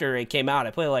much after it came out. I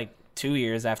played, like, 2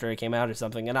 years after it came out or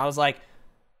something, and I was like,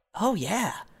 oh,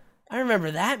 yeah. I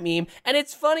remember that meme. And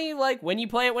it's funny, like, when you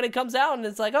play it when it comes out, and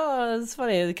it's like, oh, it's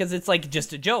funny, because it's, like,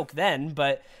 just a joke then,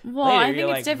 but well, later, I think it's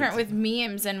like, different with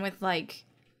memes and with, like,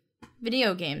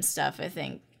 video game stuff, I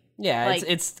think. Yeah, like,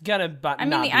 it's gonna but I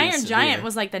mean, not the be Iron severe. Giant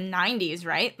was, like, the 90s,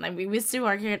 right? Like, we still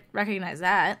recognize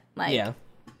that. Like, Yeah,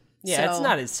 it's so-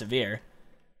 not as severe,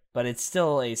 but it's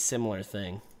still a similar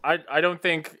thing. I don't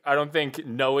think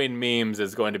knowing memes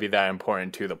is going to be that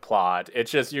important to the plot.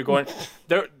 It's just you're going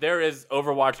there is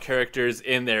Overwatch characters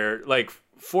in there, like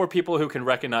for people who can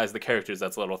recognize the characters.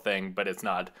 That's a little thing, but it's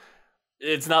not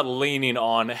leaning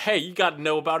on, hey, you got to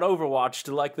know about Overwatch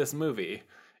to like this movie.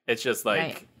 It's just like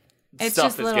Right. It's stuff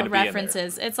just is little gonna be in there.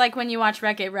 references. It's like when you watch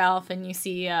Wreck-It Ralph and you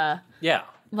see, Yeah.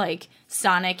 like,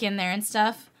 Sonic in there and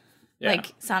stuff. Yeah.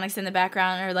 Like, Sonic's in the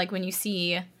background, or, like, when you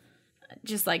see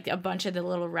just, like, a bunch of the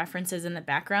little references in the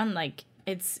background, like,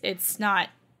 it's not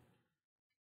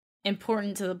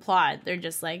important to the plot. They're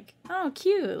just like, oh,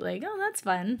 cute. Like, oh, that's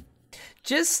fun.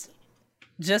 Just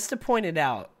to point it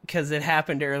out, because it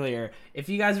happened earlier, if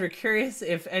you guys were curious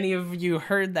if any of you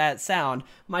heard that sound,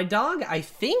 my dog, I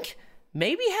think,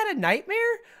 maybe had a nightmare,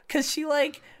 because she,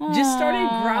 like, just started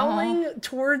growling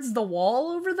towards the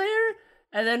wall over there,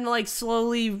 and then, like,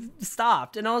 slowly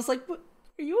stopped. And I was like, "What,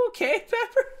 are you okay,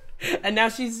 Pepper?" And now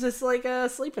she's just, like,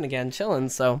 sleeping again, chilling,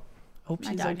 so hope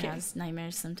My she's dog okay. has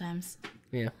nightmares sometimes.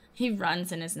 Yeah. He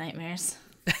runs in his nightmares.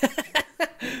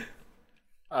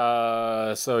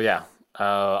 So yeah.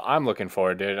 I'm looking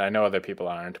forward to it. I know other people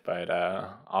aren't, but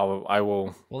I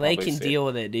will. Well, they probably can see deal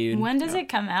with it, dude. When does it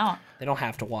come out? They don't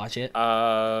have to watch it.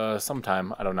 it.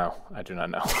 Sometime. I don't know. I do not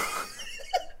know.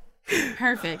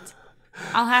 Perfect.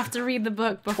 I'll have to read the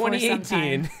book before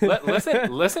 2018.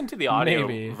 sometime. listen to the audio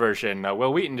Maybe. version.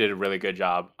 Will Wheaton did a really good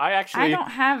job. I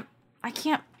can't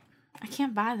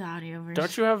buy the audio version.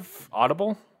 Don't you have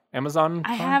Audible? Amazon?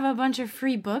 I Prime? have a bunch of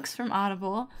free books from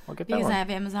Audible I'll get that because one. I have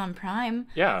Amazon Prime.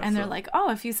 Yeah, And they're so- like,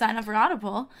 oh, if you sign up for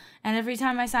Audible, and every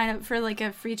time I sign up for like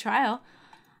a free trial,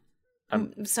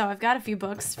 so I've got a few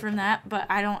books from that, but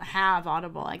I don't have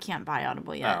Audible. I can't buy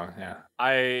Audible yet, Oh yeah.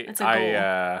 It's a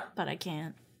goal. but I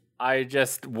can't. I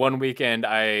just one weekend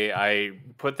I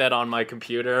put that on my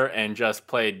computer and just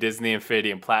played Disney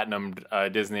Infinity and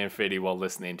platinumed Disney Infinity while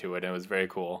listening to it. And it was very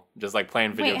cool, just like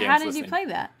playing video games. Wait, how did listening. you play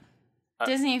that?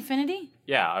 Disney Infinity?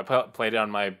 Yeah, I played it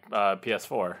on my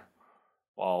PS4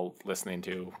 while listening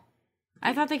to.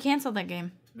 I thought they canceled that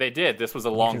game. They did. This was a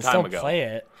You long can time still ago. play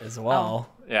it as well.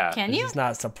 Yeah, Can It's you? just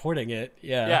not supporting it.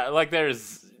 Yeah. yeah. Like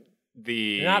there's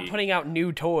the They're not putting out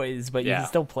new toys, but you Yeah. can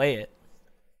still play it.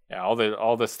 Yeah, all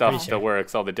the stuff Pretty still sure.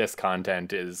 works. All the disc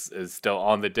content is still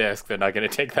on the disc. They're not going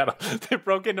to take that off. They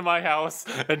broke into my house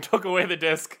and took away the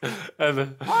disc. And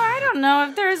Well, I don't know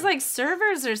if there's like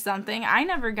servers or something. I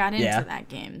never got into Yeah. that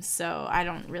game, so I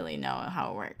don't really know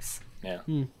how it works. yeah,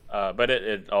 but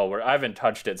it all works. I haven't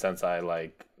touched it since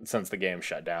since the game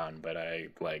shut down. But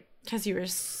Because you were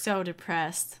so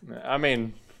depressed. I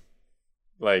mean,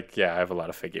 yeah, I have a lot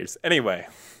of figures. Anyway,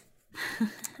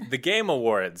 the Game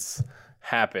Awards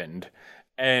happened,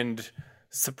 and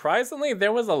surprisingly,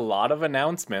 there was a lot of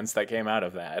announcements that came out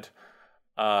of that.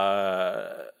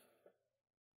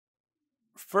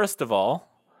 First of all,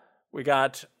 we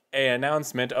got an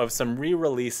announcement of some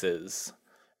re-releases.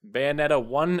 Bayonetta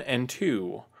 1 and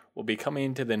 2 will be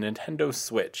coming to the Nintendo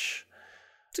Switch.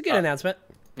 It's a good announcement.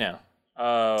 Yeah.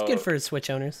 It's good for Switch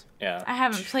owners. Yeah. I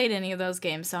haven't played any of those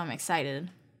games, so I'm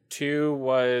excited. 2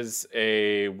 was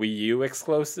a Wii U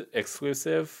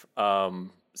exclusive.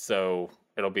 So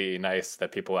it'll be nice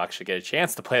that people actually get a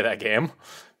chance to play that game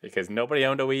because nobody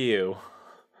owned a Wii U.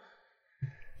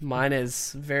 Mine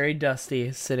is very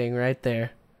dusty, sitting right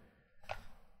there.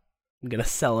 I'm gonna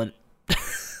sell it.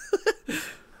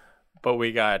 But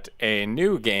we got a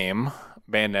new game,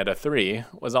 Bayonetta 3,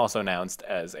 was also announced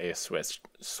as a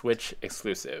Switch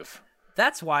exclusive.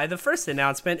 That's why the first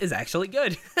announcement is actually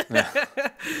good.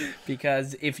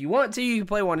 Because if you want to, you can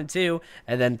play 1 and 2,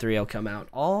 and then 3 will come out.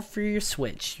 All for your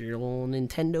Switch, your little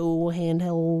Nintendo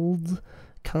handheld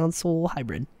console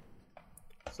hybrid.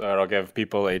 So it'll give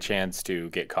people a chance to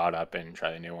get caught up and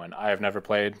try the new one. I have never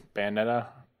played Bayonetta,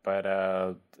 but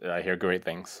I hear great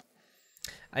things.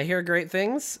 I hear great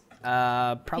things.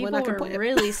 Probably People not gonna were play it.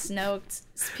 really stoked.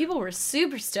 People were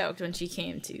super stoked when she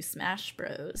came to Smash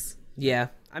Bros. Yeah,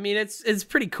 I mean it's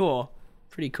pretty cool.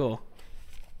 Pretty cool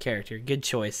character. Good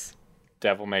choice.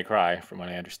 Devil May Cry, from what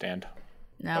I understand.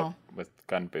 No. With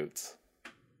gun boots.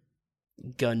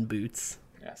 Gun boots.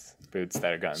 Yes, boots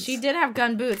that are guns. She did have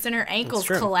gun boots and her ankles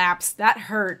true. collapsed. That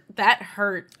hurt. That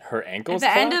hurt. Her ankles.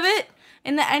 At the end of collapsed?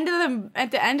 it,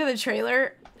 at the end of the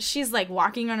trailer, she's like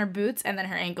walking on her boots and then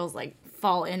her ankles like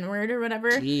fall inward or whatever.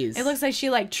 Jeez. It looks like she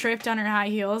like tripped on her high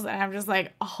heels and I'm just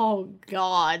like, oh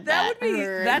god, that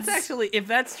hurts. That's actually, if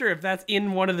that's true, if that's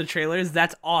in one of the trailers,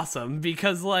 that's awesome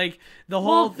because like the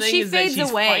whole Well, thing she is that fades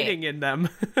she's away. fighting in them.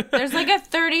 There's like a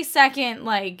 30-second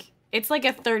it's like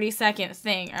a 30-second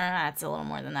thing, or it's a little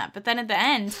more than that. But then at the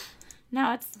end,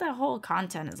 no, it's the whole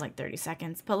content is like 30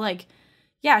 seconds. But like,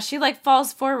 yeah, she like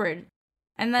falls forward,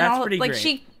 and then That's all pretty like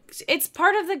great. it's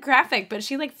part of the graphic, but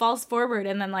she like falls forward,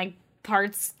 and then like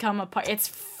parts come apart. It's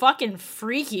fucking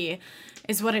freaky,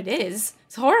 is what it is.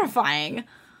 It's horrifying.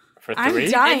 For I'm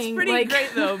 3? dying. It's pretty like,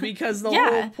 great though because the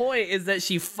Yeah. whole point is that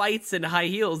she fights in high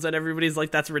heels and everybody's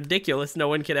like, that's ridiculous. No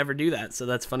one could ever do that. So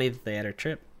that's funny that they had her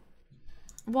trip.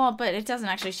 Well, but it doesn't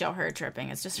actually show her tripping.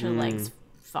 It's just her legs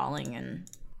falling, and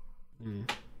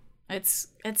it's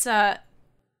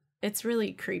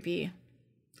really creepy.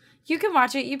 You can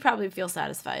watch it. You probably feel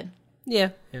satisfied. Yeah.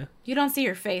 You don't see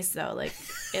her face though. Like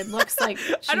it looks like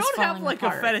she's I don't have falling like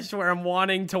apart. a fetish where I'm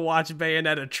wanting to watch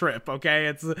Bayonetta trip. Okay,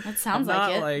 it sounds I'm like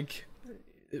not it. like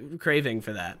craving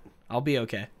for that. I'll be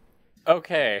okay.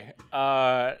 Okay,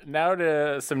 now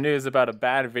to some news about a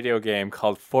bad video game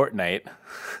called Fortnite.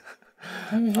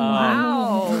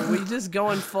 Wow, we just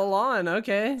going full on.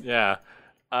 Okay. Yeah,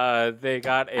 they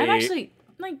got a. I'm actually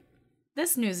like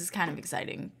this news is kind of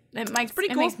exciting. It pretty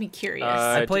it cool. makes me curious.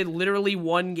 I played literally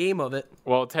one game of it.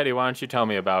 Well, Teddy, why don't you tell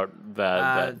me about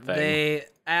that thing? They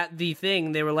at the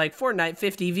thing they were like Fortnite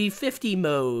 50v50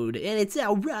 mode, and it's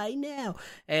out right now.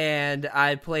 And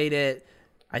I played it.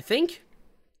 I think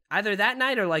either that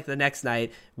night or like the next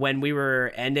night when we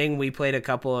were ending. We played a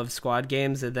couple of squad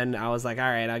games, and then I was like, all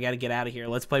right, I got to get out of here.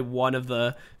 Let's play one of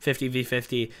the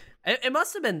 50v50. It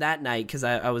must have been that night because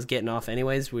I was getting off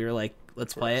anyways. We were like,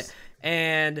 let's play it,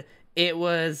 and it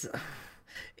was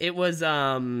pretty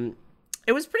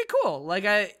cool. Like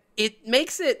it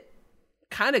makes it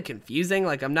kind of confusing.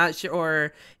 Like I'm not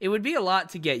sure, it would be a lot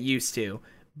to get used to,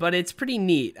 but it's pretty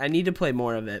neat. I need to play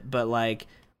more of it, but like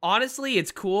honestly,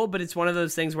 it's cool, but it's one of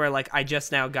those things where like I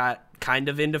just now got kind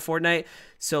of into Fortnite,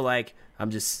 so like I'm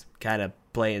just kind of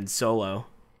playing solo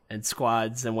and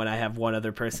squads, and when I have one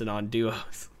other person on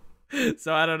duos.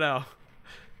 So I don't know.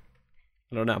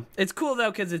 It's cool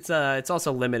though because it's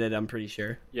also limited. I'm pretty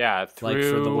sure. Yeah, through Like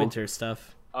for the winter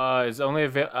stuff. Is only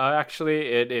actually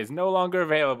it is no longer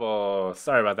available.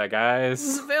 Sorry about that, guys. It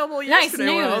was available Nice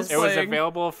yesterday when I was news. It was playing.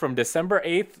 available from December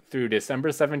 8th through December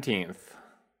 17th.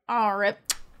 Oh, rip.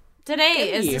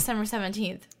 Today is Hey. December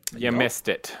 17th. You missed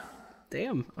it.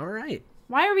 Damn. All right.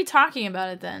 Why are we talking about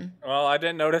it then? Well, I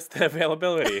didn't notice the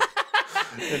availability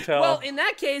until. Well, in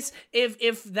that case,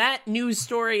 if that news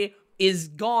story is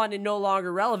gone and no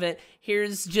longer relevant,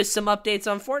 here's just some updates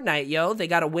on Fortnite, yo. They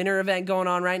got a winter event going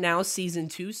on right now. Season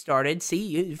 2 started. See,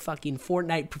 you fucking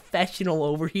Fortnite professional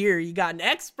over here. You got an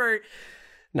expert.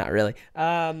 Not really.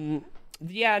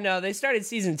 Yeah, no, they started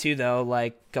season 2 though,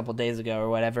 like a couple days ago or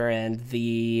whatever, and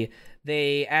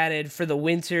they added for the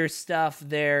winter stuff.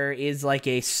 There is like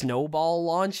a snowball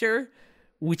launcher,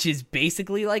 which is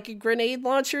basically like a grenade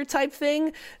launcher type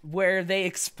thing where they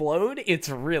explode. It's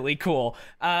really cool.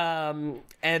 And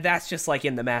that's just like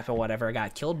in the map and whatever. I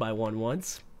got killed by one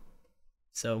once.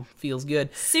 So feels good.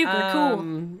 Super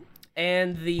cool.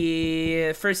 And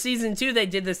for season 2, they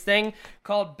did this thing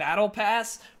called Battle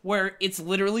Pass where it's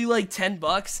literally like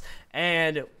 $10,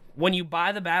 and when you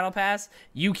buy the Battle Pass,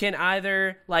 you can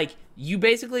either, like, you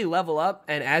basically level up,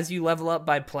 and as you level up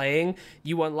by playing,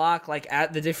 you unlock, like,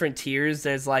 at the different tiers,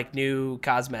 there's, like, new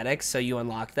cosmetics, so you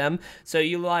unlock them. So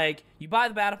you buy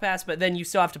the Battle Pass, but then you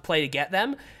still have to play to get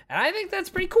them, and I think that's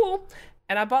pretty cool,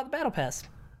 and I bought the Battle Pass.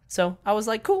 So I was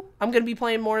like, cool, I'm gonna be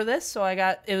playing more of this, so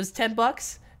it was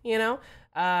 $10, you know?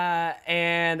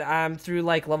 And I'm through,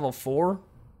 like, level 4,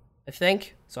 I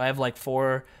think. So I have, like,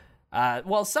 4...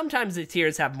 well, sometimes the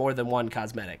tiers have more than one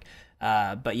cosmetic.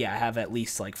 But yeah, I have at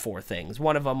least like 4 things.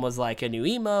 One of them was like a new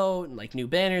emote and like new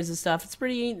banners and stuff. It's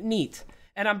pretty neat.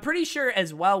 And I'm pretty sure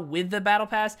as well with the Battle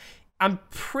Pass, I'm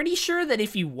pretty sure that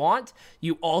if you want,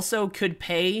 you also could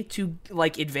pay to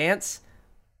like advance.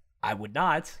 I would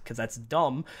not, because that's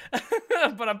dumb.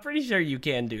 But I'm pretty sure you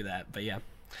can do that. But yeah,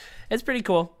 it's pretty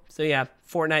cool. So yeah,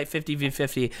 Fortnite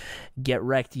 50v50. Get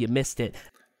wrecked, you missed it.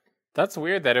 That's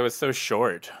weird that it was so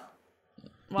short.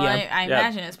 Well, Yeah. I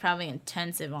imagine it's probably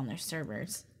intensive on their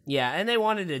servers. Yeah, and they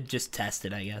wanted to just test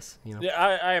it, I guess. You know? Yeah,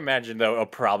 I imagine though it'll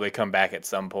probably come back at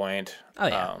some point. Oh,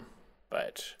 yeah.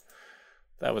 But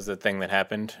that was the thing that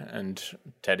happened, and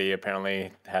Teddy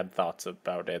apparently had thoughts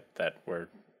about it that were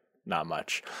not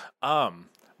much.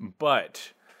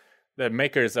 But the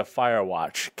makers of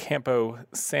Firewatch, Campo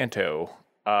Santo,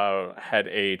 had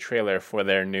a trailer for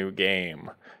their new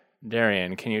game.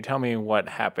 Darian, can you tell me what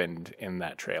happened in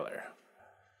that trailer?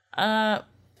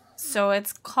 So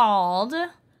it's called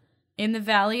In the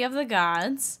Valley of the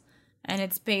Gods, and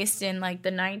it's based in like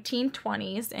the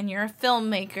 1920s, and you're a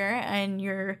filmmaker, and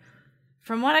you're,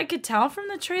 from what I could tell from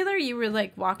the trailer, you were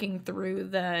like walking through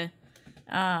the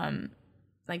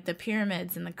like the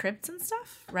pyramids and the crypts and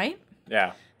stuff, right?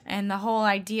 Yeah. And the whole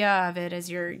idea of it is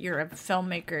you're a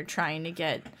filmmaker trying to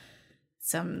get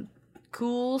some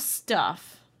cool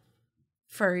stuff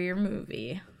for your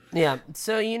movie. Yeah,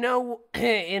 so in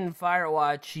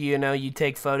Firewatch, you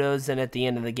take photos, and at the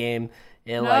end of the game,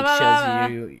 it shows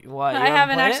you what. I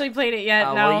haven't actually played it yet.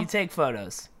 No. Well, you take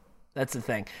photos. That's the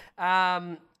thing.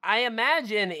 I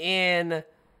imagine in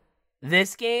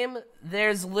this game,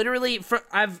 there's literally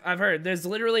I've heard there's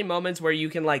literally moments where you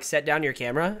can like set down your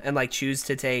camera and like choose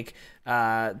to take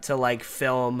to like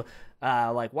film.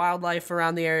 Like wildlife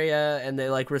around the area, and they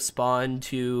like respond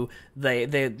to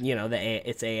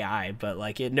it's AI, but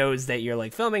like it knows that you're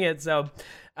like filming it. So,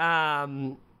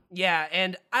 yeah,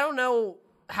 and I don't know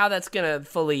how that's gonna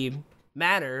fully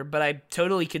matter, but I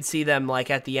totally could see them like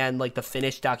at the end, like the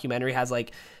finished documentary has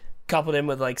like coupled in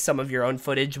with like some of your own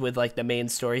footage with like the main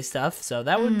story stuff. So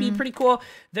that would be pretty cool.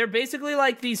 They're basically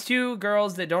like these 2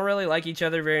 girls that don't really like each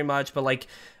other very much, but like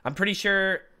I'm pretty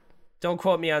sure. Don't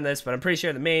quote me on this, but I'm pretty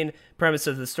sure the main premise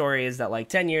of the story is that like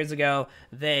 10 years ago,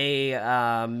 they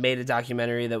made a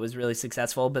documentary that was really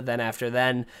successful. But then after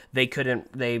then, they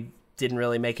didn't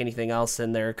really make anything else.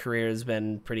 And their career has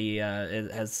been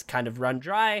it has kind of run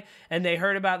dry. And they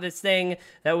heard about this thing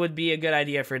that would be a good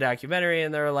idea for a documentary.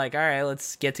 And they were like, all right,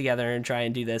 let's get together and try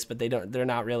and do this. But they're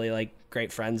not really like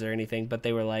great friends or anything. But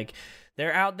they were like,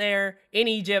 they're out there in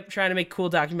Egypt trying to make a cool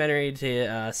documentary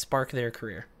to spark their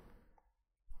career.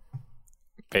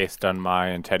 Based on my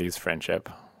and Teddy's friendship.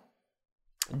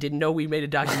 Didn't know we made a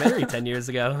documentary 10 years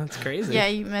ago. That's crazy. Yeah,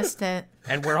 you missed it.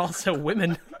 And we're also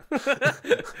women.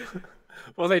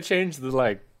 Well, they changed the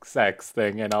like sex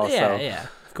thing, and also yeah,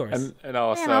 of course. and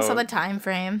also And also the time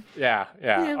frame. yeah.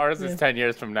 Ours is 10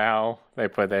 years from now. They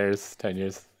put theirs 10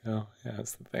 years. Oh, yeah,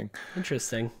 that's the thing.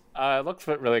 Interesting. It looks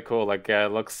really cool. Like,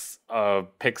 it looks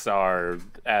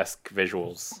Pixar-esque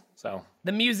visuals. So,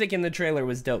 The music in the trailer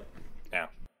was dope. yeah.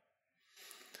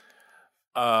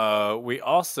 We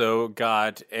also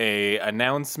got a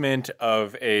announcement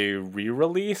of a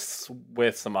re-release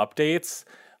with some updates.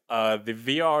 The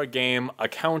VR game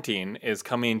Accounting is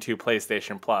coming to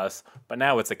PlayStation Plus, but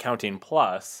now it's Accounting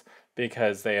Plus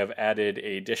because they have added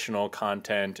additional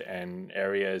content and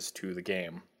areas to the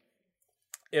game.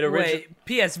 Wait,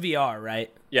 PSVR, right?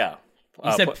 Yeah.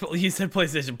 You said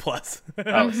PlayStation Plus.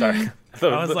 Oh, sorry.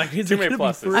 I was like, is too it many gonna be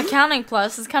pluses. Accounting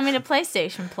Plus is coming to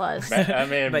PlayStation Plus. I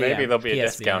mean, But maybe yeah, there'll be a PSVR.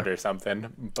 discount or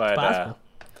something. But possible.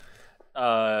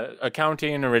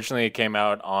 Accounting originally came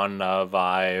out on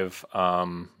Vive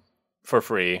for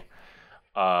free.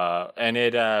 And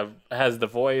it has the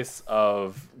voice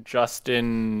of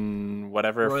Justin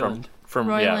whatever Roiland. from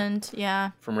Roiland,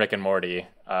 yeah. from Rick and Morty.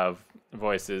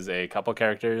 Voices a couple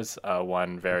characters.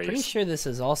 One very I'm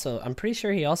pretty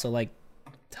sure he also like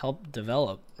helped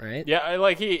develop, right? yeah,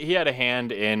 like he had a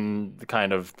hand in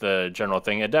kind of the general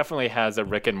thing. It definitely has a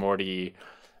Rick and Morty.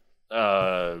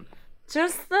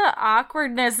 Just the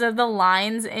awkwardness of the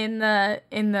lines in the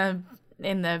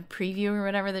preview or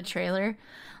whatever, the trailer.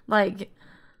 Like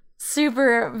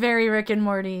super very Rick and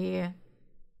Morty.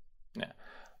 Yeah,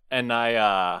 and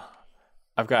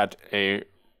I've got a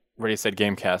Ready Set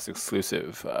Gamecast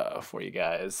exclusive for you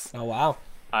guys. Oh wow.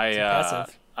 I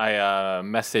impressive.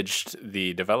 messaged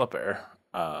the developer,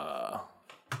 not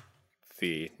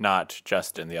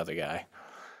Justin, the other guy,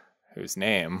 whose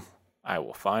name I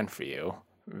will find for you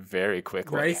very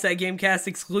quickly. Ready Set Gamecast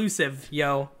exclusive,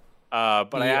 yo.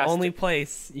 But I The asked only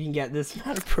place you can get this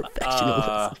amount of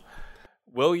professionalism.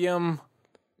 William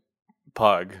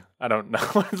Pug. I don't know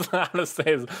how to say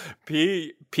it.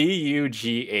 Pugh.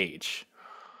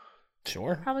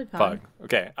 Sure. Probably Pug.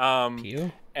 Okay.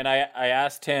 You? And I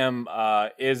asked him,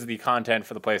 is the content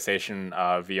for the PlayStation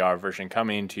VR version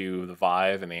coming to the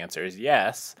Vive? And the answer is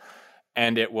yes.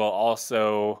 And it will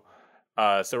also...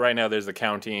 so right now there's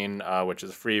Accounting, which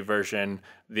is a free version.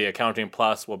 The Accounting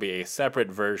Plus will be a separate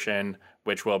version,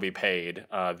 which will be paid.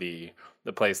 The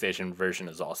PlayStation version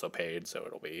is also paid, so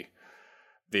it'll be...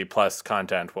 The Plus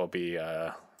content will be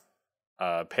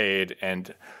paid.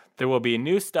 And there will be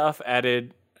new stuff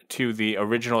added to the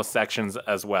original sections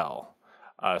as well.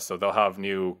 So they'll have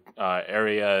new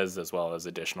areas as well as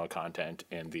additional content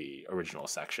in the original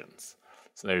sections.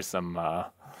 So there's some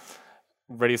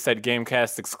Ready Set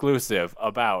Gamecast exclusive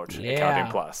about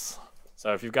Accounting Plus.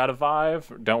 So if you've got a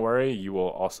Vive, don't worry, you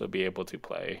will also be able to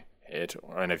play it.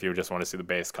 And if you just want to see the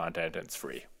base content, it's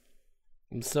free.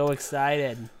 I'm so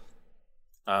excited.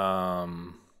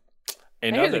 Another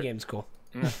The game's cool.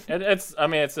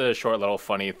 it's a short little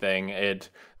funny thing.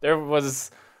 There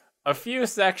was a few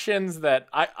sections that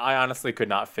I honestly could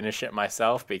not finish it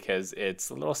myself because it's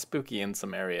a little spooky in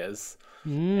some areas.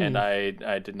 And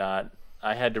I did not.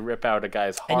 I had to rip out a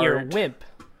guy's heart. And you're a wimp.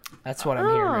 That's what I'm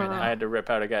hearing right now. I had to rip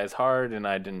out a guy's heart, and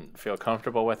I didn't feel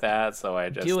comfortable with that, so I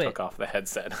just took off the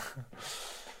headset.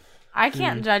 I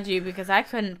can't judge you because I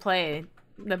couldn't play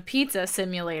the pizza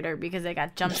simulator because I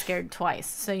got jump scared twice.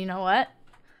 So you know what?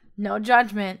 No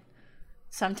judgment.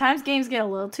 Sometimes games get a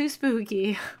little too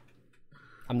spooky.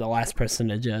 I'm the last person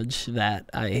to judge that.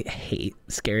 I hate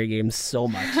scary games so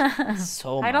much.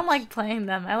 I don't like playing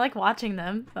them. I like watching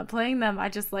them. But playing them, I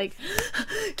just like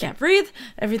can't breathe.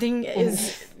 Everything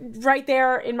is right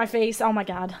there in my face. Oh my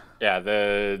god. Yeah,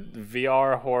 the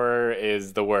VR horror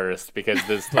is the worst because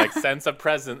this like sense of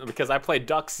presence. Because I played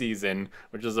Duck Season,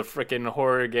 which is a freaking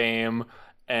horror game,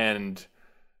 and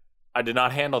I did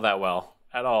not handle that well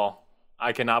at all.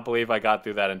 I cannot believe I got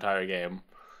through that entire game.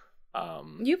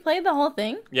 You played the whole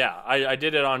thing? Yeah, I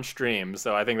did it on stream,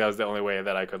 so I think that was the only way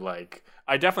that I could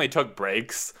I definitely took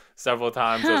breaks several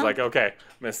times. I was like, okay,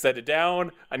 I'm gonna set it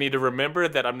down. I need to remember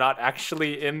that I'm not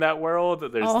actually in that world.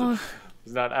 That there's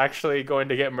not actually going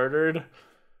to get murdered.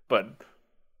 But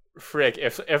frick,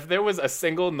 if there was a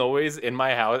single noise in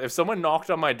my house, if someone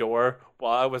knocked on my door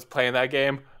while I was playing that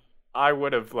game, I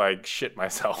would have shit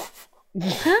myself.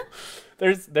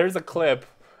 There's a clip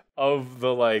of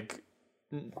the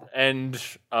and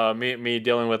me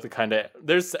dealing with the kind of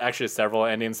there's actually several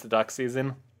endings to Duck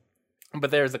Season,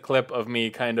 but there's a clip of me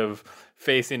kind of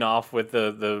facing off with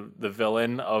the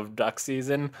villain of Duck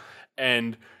Season,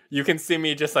 and you can see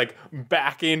me just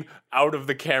backing out of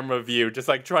the camera view, just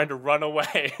trying to run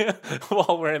away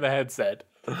while wearing the headset.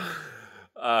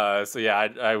 So yeah,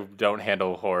 I don't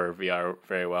handle horror VR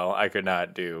very well. I could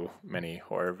not do many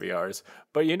horror VRs.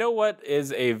 But you know what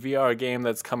is a VR game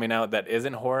that's coming out that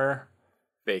isn't horror?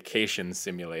 Vacation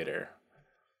Simulator.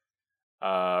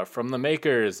 from the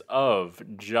makers of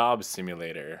Job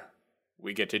Simulator.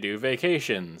 We get to do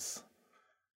vacations.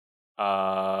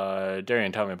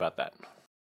 Darian, tell me about that.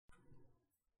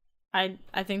 I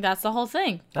think that's the whole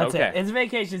thing. That's Okay. it. It's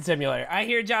Vacation Simulator. I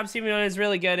hear Job Simulator is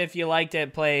really good. If you liked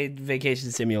it, play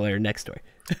Vacation Simulator next door.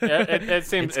 It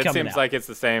seems It's coming out. like it's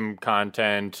the same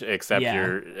content, except Yeah.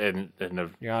 you're in a.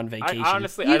 You're on vacation. I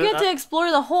honestly, You I don't, get to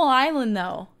explore the whole island,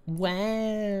 though.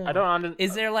 Wow. I don't.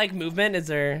 Is there like movement? Is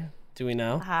there? Do we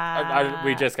know?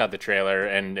 We just got the trailer,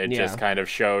 and it just Yeah. kind of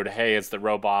showed, hey, it's the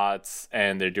robots,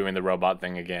 and they're doing the robot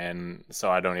thing again. So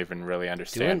I don't even really Doing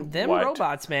understand them what.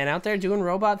 robots, man, out there doing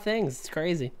robot things. It's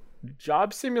crazy.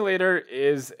 Job Simulator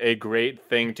is a great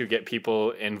thing to get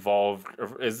people involved.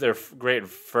 Is their great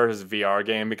first VR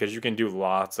game because you can do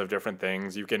lots of different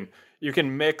things. You can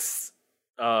mix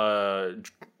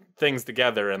things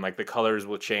together, and like the colors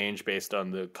will change based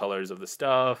on the colors of the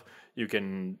stuff. You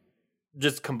can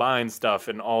just combine stuff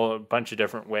in a bunch of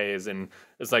different ways, and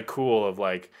it's like cool of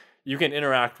like you can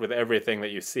interact with everything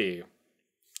that you see,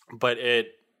 but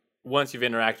once you've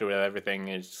interacted with everything,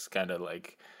 it's just kind of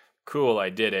like cool, I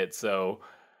did it. So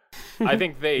I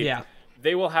think they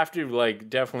will have to like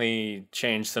definitely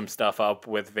change some stuff up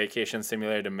with Vacation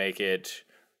Simulator to make it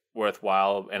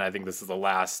worthwhile, and I think this is the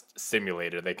last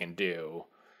simulator they can do.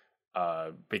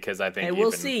 Because I think Hey,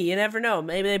 we'll see. You never know.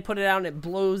 Maybe they put it out and it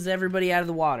blows everybody out of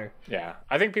the water. Yeah,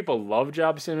 I think people love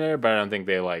Job Simulator, but I don't think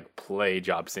they like play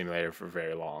Job Simulator for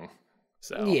very long.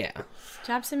 So Yeah.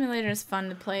 Job Simulator is fun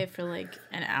to play for like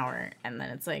an hour, and then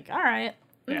it's like, all right,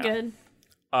 I'm good.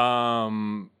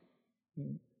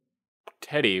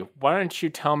 Teddy, why don't you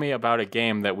tell me about a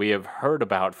game that we have heard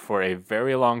about for a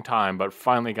very long time, but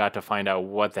finally got to find out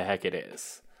what the heck it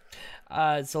is?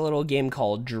 It's a little game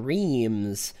called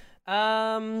Dreams.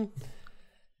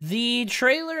 The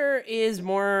trailer is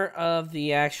more of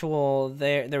the actual.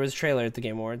 There was a trailer at the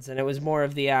Game Awards, and it was more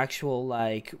of the actual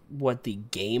like what the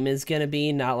game is gonna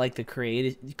be, not like the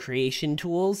creation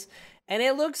tools. And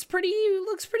it looks pretty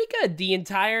good.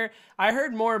 I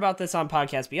heard more about this on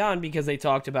Podcast Beyond because they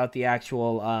talked about the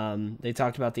actual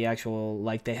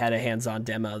like they had a hands-on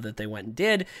demo that they went and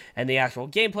did, and the actual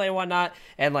gameplay and whatnot,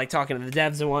 and like talking to the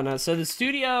devs and whatnot. So the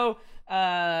studio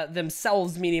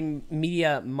themselves,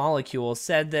 Media Molecule,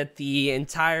 said that the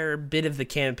entire bit of the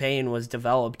campaign was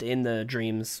developed in the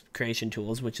Dreams creation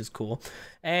tools, which is cool.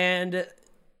 And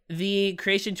the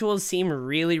creation tools seem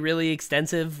really, really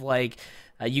extensive. Like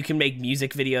you can make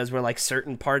music videos where like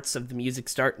certain parts of the music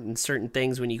start and certain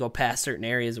things when you go past certain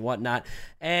areas and whatnot.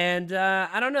 And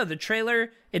I don't know, the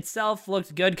trailer itself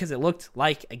looked good because it looked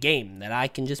like a game that I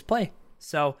can just play.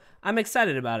 So I'm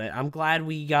excited about it. I'm glad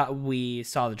we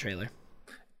saw the trailer.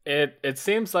 It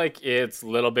seems like it's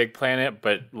Little Big Planet,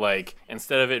 but like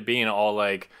instead of it being all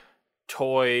like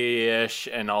toy-ish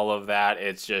and all of that,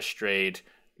 it's just straight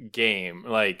game.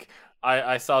 Like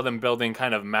I saw them building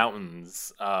kind of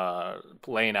mountains,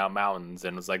 laying out mountains,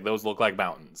 and it was like, those look like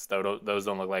mountains. Those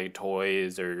don't look like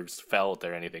toys or felt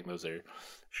or anything. Those are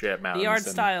straight mountains. The art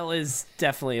style is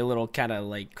definitely a little kind of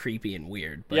like creepy and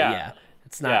weird, but yeah.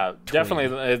 It's not. Yeah, definitely.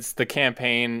 It's the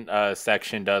campaign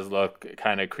section does look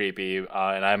kind of creepy, and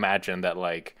I imagine that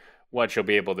like what you'll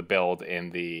be able to build in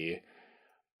the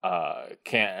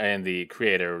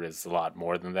creator is a lot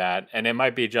more than that. And it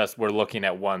might be just we're looking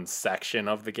at one section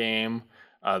of the game.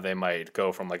 They might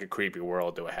go from like a creepy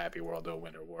world to a happy world to a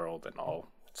winter world and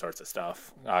all sorts of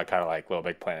stuff, kind of like Little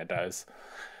Big Planet does.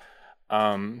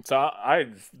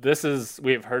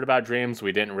 We've heard about Dreams.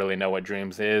 We didn't really know what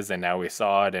Dreams is, and now we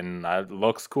saw it, and it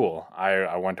looks cool.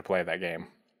 I want to play that game.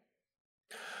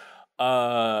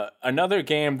 Another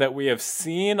game that we have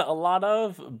seen a lot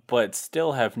of, but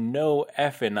still have no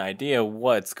effing idea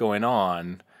what's going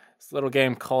on. It's a little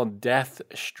game called Death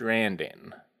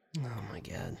Stranding. Oh my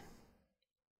god.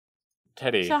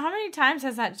 Teddy. So how many times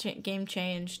has that game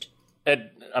changed?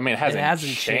 It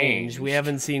hasn't changed. We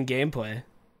haven't seen gameplay.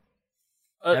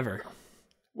 Ever.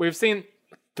 We've seen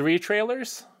 3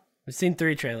 trailers. We've seen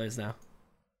 3 trailers now.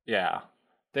 Yeah.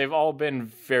 They've all been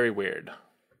very weird.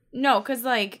 No, because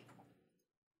like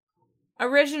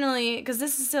originally, because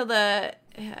this is still the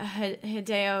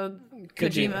Hideo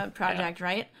Kojima project,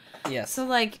 right? Yes. So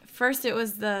like first it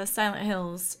was the Silent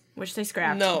Hills, which they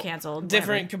scrapped and canceled.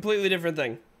 Different, completely different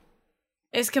thing.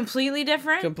 It's completely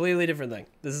different? Completely different thing.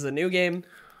 This is a new game.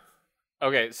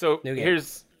 Okay, so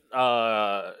here's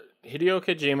Hideo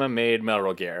Kojima made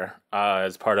Metal Gear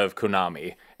as part of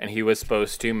Konami, and he was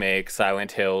supposed to make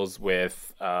Silent Hills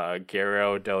with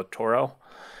Guillermo del Toro,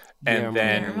 and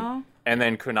then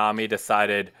Konami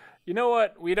decided, you know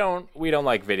what, we don't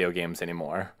like video games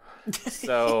anymore,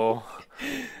 so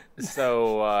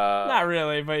So Not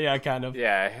really, but yeah, kind of.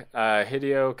 yeah,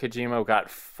 Hideo Kojima got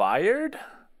fired.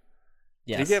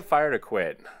 Yes. Did he get fired or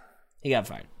quit? He got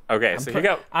fired. Okay, so he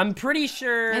got. I'm pretty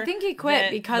sure. I think he quit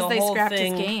that because the they whole scrapped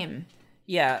thing- his game.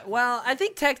 Yeah, well, I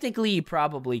think technically he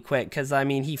probably quit because I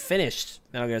mean he finished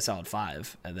Metal Gear Solid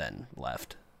 5 and then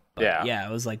left. But Yeah.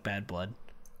 it was like bad blood.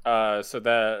 So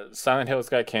the Silent Hills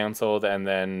got canceled, and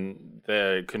then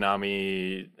the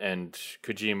Konami and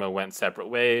Kojima went separate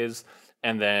ways,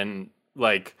 and then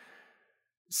like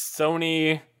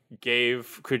Sony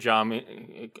gave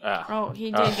Kojima. Oh, he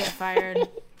did get fired.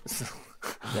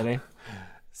 Did he?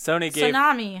 Sony gave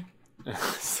Tsunami.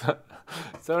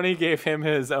 Sony gave him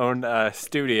his own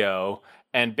studio,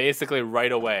 and basically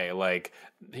right away, like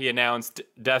he announced,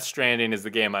 Death Stranding is the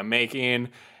game I'm making,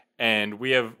 and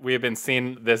we have been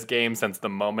seeing this game since the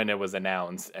moment it was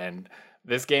announced, and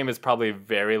this game is probably a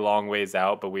very long ways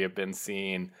out, but we have been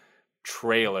seeing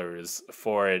trailers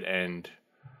for it, and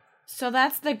So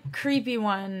that's the creepy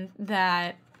one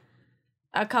that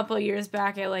a couple of years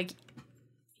back at like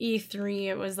E3,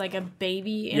 it was like a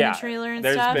baby in the trailer and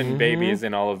there's stuff. been babies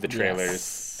in all of the trailers,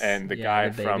 Yes. and the Yeah, guy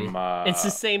the baby. from It's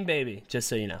the same baby, just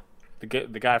so you know. the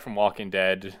guy from Walking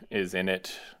Dead is in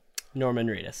it. Norman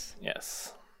Reedus.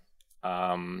 Yes.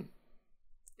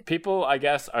 People, I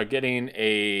guess, are getting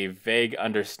a vague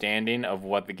understanding of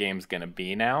what the game's going to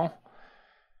be now.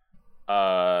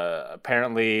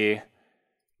 Apparently,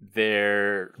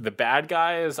 the bad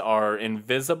guys are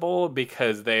invisible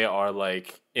because they are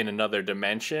like in another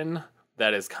dimension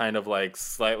that is kind of like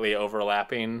slightly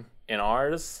overlapping in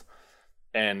ours.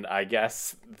 And I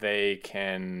guess they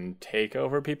can take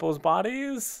over people's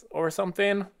bodies or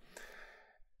something.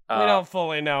 We don't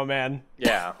fully know, man.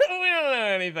 Yeah. We don't know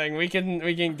anything. We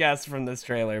can guess from this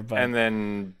trailer, but And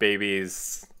then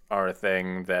babies are a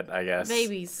thing that I guess.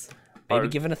 Babies. maybe or-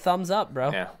 giving a thumbs up,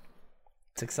 bro. Yeah.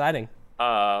 It's exciting.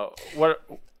 What? All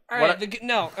right,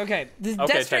 okay. This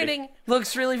Okay, Death Stranding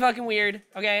looks really fucking weird.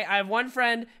 Okay, I have one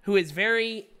friend who is who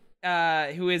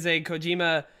is a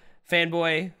Kojima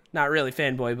fanboy. Not really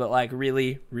fanboy, but like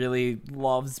really, really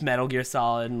loves Metal Gear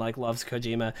Solid and like loves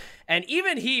Kojima. And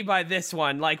even he, by this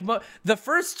one, like the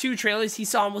first two trailers he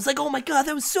saw and was like, "Oh my god,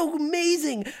 that was so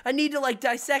amazing! I need to like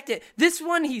dissect it." This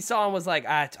one he saw and was like,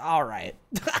 "It's all right."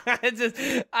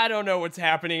 I don't know what's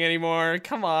happening anymore.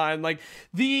 Come on, like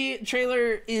the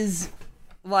trailer is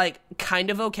like kind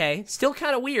of okay, still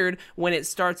kind of weird when it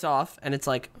starts off, and it's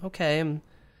like, okay, I'm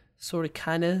sort of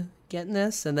kind of getting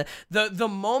this, and the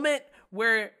moment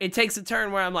where it takes a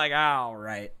turn where I'm like, all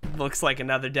right, looks like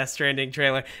another Death Stranding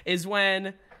trailer, is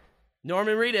when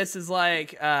Norman Reedus is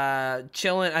like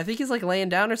chilling. I think he's like laying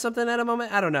down or something at a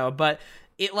moment. I don't know, but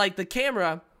it like the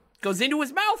camera goes into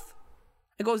his mouth,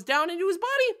 it goes down into his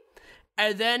body,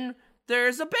 and then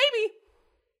there's a baby,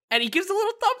 and he gives a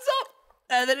little thumbs up,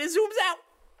 and then it zooms out.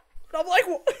 And I'm like,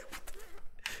 what?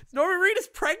 Is Norman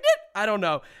Reedus pregnant? I don't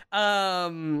know.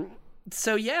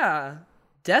 So yeah.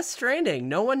 Death Stranding.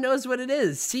 No one knows what it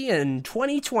is. See you in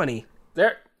 2020.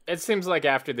 It seems like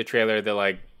after the trailer, they're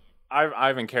like, I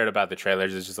haven't cared about the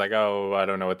trailers. It's just like, oh, I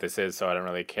don't know what this is, so I don't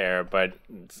really care. But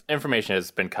information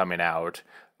has been coming out,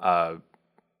 and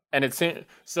it's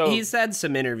so He's had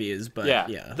some interviews, but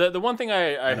yeah. The one thing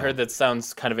I heard that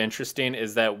sounds kind of interesting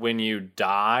is that when you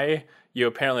die, you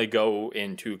apparently go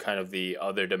into kind of the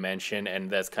other dimension, and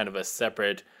that's kind of a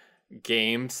separate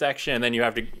game section, and then you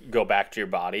have to go back to your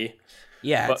body.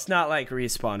 Yeah, But- it's not like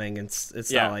respawning.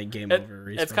 It's not like game over.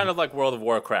 Respawn. It's kind of like World of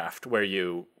Warcraft, where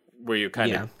you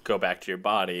kind of go back to your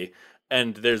body,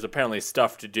 and there's apparently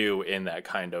stuff to do in that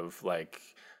kind of like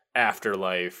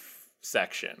afterlife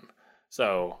section.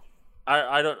 So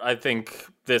I think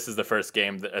this is the first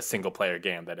game, a single player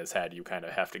game, that has had you kind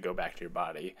of have to go back to your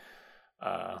body.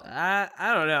 I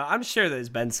don't know. I'm sure there's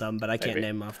been some, but I can't Maybe.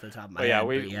 name them off the top of my But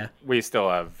head. yeah, we still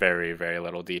have very, very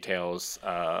little details.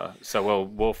 So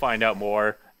we'll find out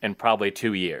more in probably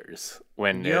 2 years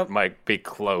when Yep. it might be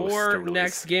close to Or release.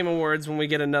 next Game Awards when we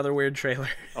get another weird trailer.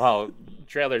 Well,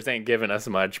 trailers ain't giving us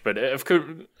much, but if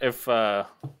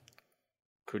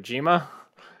Kojima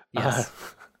Yes.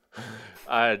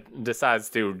 decides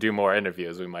to do more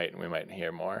interviews, we might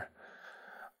hear more.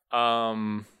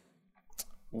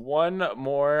 One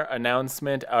more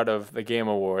announcement out of the Game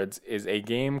Awards is a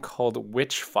game called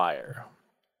Witchfire,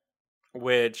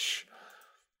 which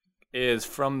is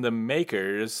from the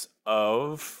makers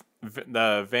of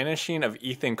The Vanishing of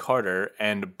Ethan Carter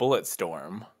and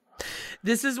Bulletstorm.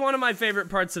 This is one of my favorite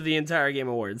parts of the entire Game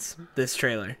Awards, this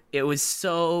trailer. It was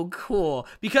so cool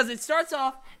because it starts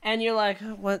off and you're like,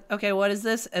 what? Okay, what is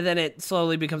this? And then it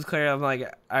slowly becomes clear. I'm like,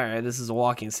 all right, this is a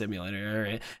walking simulator. All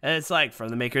right. And it's like from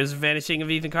the makers of Vanishing of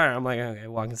Ethan Carter. I'm like, okay,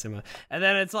 walking simulator. And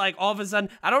then it's like all of a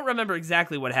sudden, I don't remember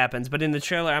exactly what happens, but in the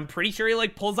trailer, I'm pretty sure he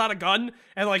like pulls out a gun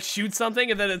and like shoots something.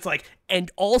 And then it's like,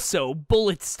 and also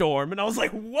Bulletstorm. And I was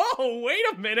like, whoa, wait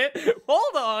a minute.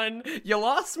 Hold on. You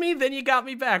lost me, then you got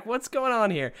me back. What's going on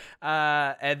here?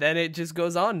 And then it just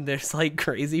goes on. There's like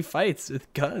crazy fights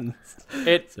with guns.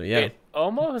 It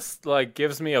almost like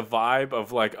gives me a vibe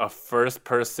of like a first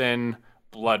person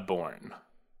Bloodborne.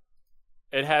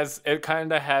 It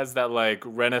kind of has that like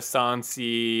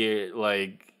Renaissance-y,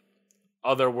 like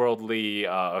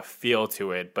otherworldly feel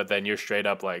to it, but then you're straight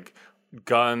up like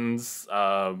guns,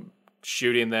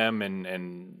 shooting them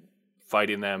and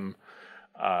fighting them.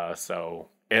 So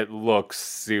it looks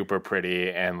super pretty,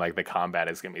 and like the combat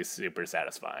is gonna be super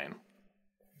satisfying.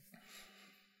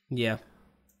 Yeah.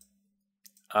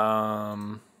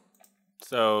 So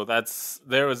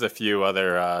there was a few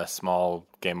other small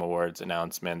Game Awards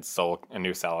announcements. A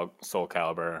new Soul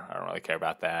Calibur. I don't really care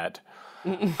about that.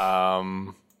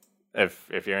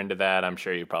 If you're into that, I'm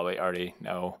sure you probably already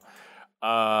know.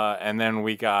 And then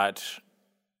we got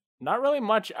not really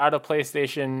much out of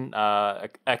PlayStation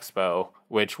Expo,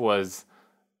 which was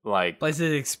like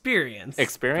PlayStation Experience.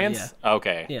 Experience? Yeah.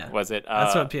 Okay. Yeah. Was it?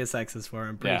 That's what PSX is for,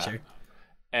 I'm pretty sure.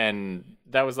 And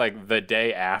that was like the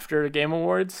day after Game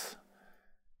Awards.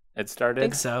 It started. I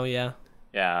think so, yeah.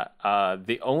 Yeah.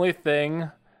 The only thing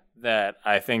that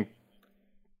I think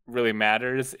really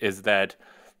matters is that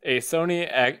a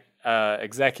Sony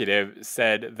executive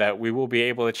said that we will be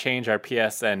able to change our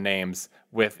PSN names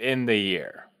within the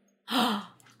year.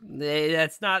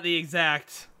 That's not the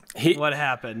exact what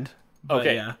happened.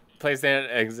 Okay. Yeah. PlayStation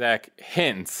exec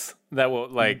hints that will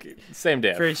like same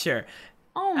diff. For sure.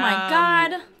 Oh my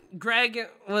god. Greg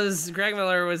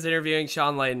Miller was interviewing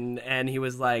Sean Layton, and he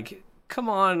was like, come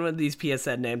on with these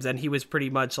PSN names. And he was pretty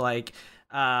much like,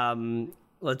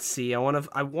 let's see, I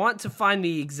want to find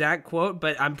the exact quote,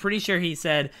 but I'm pretty sure he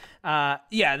said,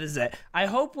 yeah, this is it. I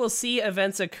hope we'll see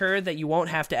events occur that you won't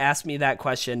have to ask me that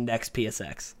question next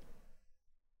PSX.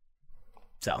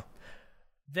 So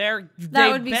they've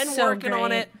been so working on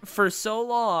great. it for so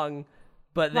long,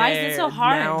 but Why is it so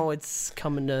hard? Now it's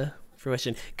coming to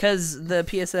fruition because the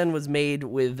PSN was made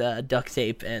with duct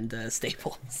tape and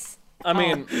staples. I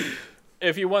mean,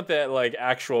 if you want that like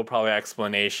actual probably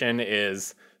explanation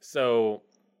is so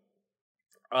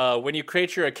when you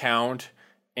create your account,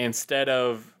 instead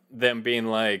of them being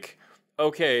like,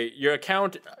 okay, your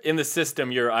account in the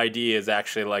system, your ID is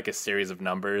actually like a series of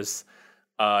numbers,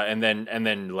 and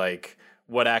then like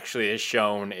what actually is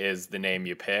shown is the name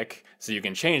you pick. So you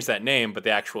can change that name, but the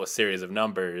actual series of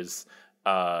numbers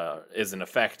isn't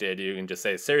affected. You can just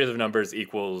say series of numbers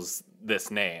equals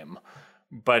this name.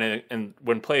 But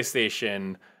when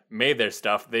PlayStation made their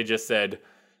stuff, they just said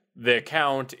the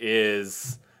account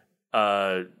is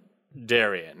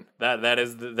Darian. That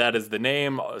is the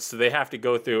name. So they have to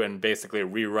go through and basically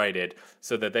rewrite it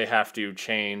so that they have to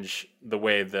change the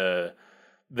way the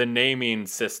naming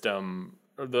system,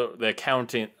 or the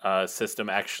accounting system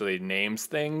actually names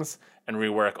things, and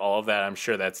rework all of that. I'm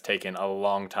sure that's taken a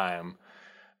long time.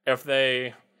 If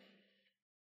they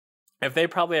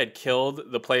probably had killed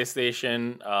the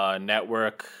PlayStation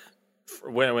network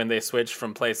when they switched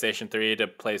from PlayStation 3 to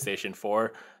PlayStation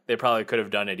 4, they probably could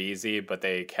have done it easy, but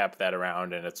they kept that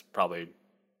around, and it's probably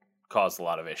caused a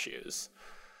lot of issues.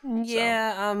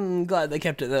 Yeah, so. I'm glad they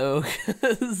kept it, though,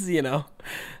 because,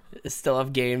 still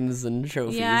have games and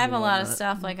trophies. Yeah, I have a lot whatnot. of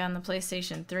stuff, like, on the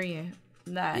PlayStation 3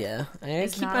 that I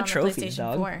is keep not my on trophies, the PlayStation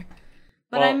dog. 4.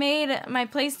 But I made my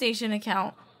PlayStation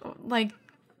account, like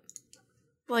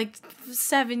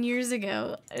 7 years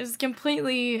ago. It's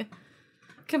completely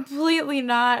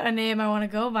not a name I want to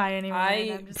go by anymore.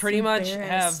 I pretty much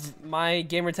have my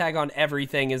gamer tag on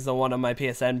everything is the one on my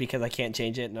PSN because I can't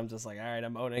change it, and I'm just like, all right,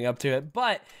 I'm owning up to it.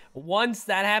 But once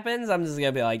that happens, I'm just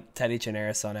gonna be like Teddy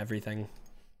Chinaris on everything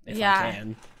if I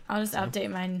can. I'll just update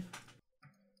mine.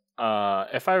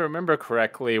 If I remember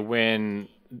correctly, when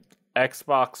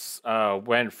Xbox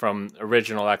went from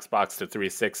original Xbox to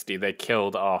 360, they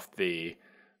killed off the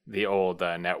old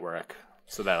network.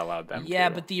 So that allowed them Yeah,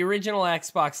 to. but the original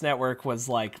Xbox network was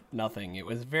like nothing. It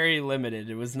was very limited.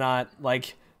 It was not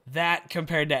like that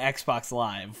compared to Xbox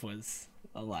Live was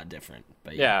a lot different.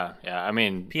 But yeah. I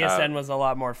mean, PSN was a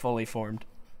lot more fully formed.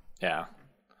 Yeah.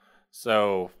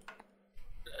 So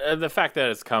the fact that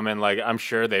it's coming, like, I'm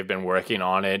sure they've been working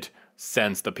on it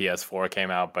since the PS4 came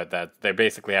out, but that they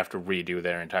basically have to redo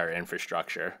their entire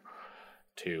infrastructure.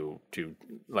 to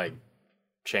like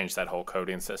change that whole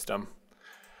coding system.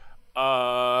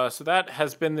 So that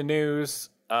has been the news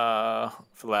for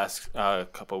the last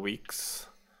couple weeks.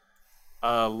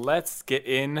 Let's get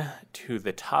into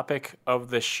the topic of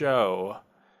the show,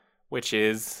 which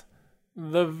is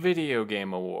the Video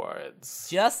Game Awards.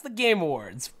 Just the Game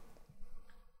Awards.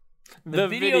 The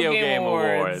Video Game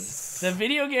Awards. The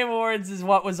Video Game Awards is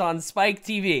what was on Spike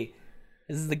TV.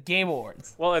 This is the Game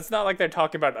Awards. Well, it's not like they're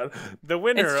talking about the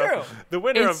winner. It's true. The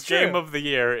winner It's of true. Game of the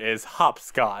Year is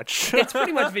Hopscotch. It's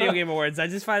pretty much Video Game Awards. I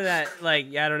just find that, like,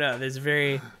 I don't know.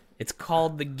 It's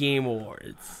called the Game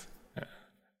Awards.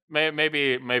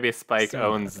 Maybe Spike So-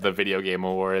 owns the Video Game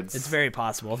Awards. It's very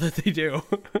possible that they do.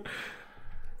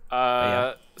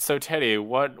 So Teddy,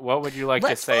 what would you like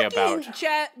to say about?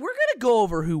 Chat. We're gonna go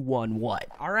over who won what.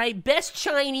 All right, best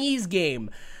Chinese game.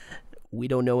 We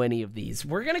don't know any of these.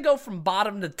 We're gonna go from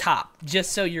bottom to top,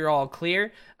 just so you're all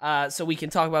clear. So we can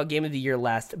talk about Game of the Year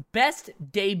last. Best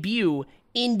debut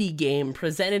indie game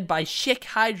presented by Chic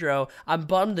Hydro. I'm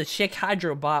bummed the Chic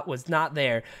Hydro bot was not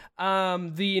there.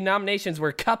 The nominations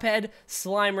were Cuphead,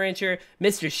 Slime Rancher,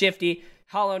 Mr. Shifty,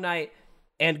 Hollow Knight,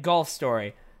 and Golf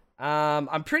Story.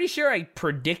 I'm pretty sure I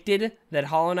predicted that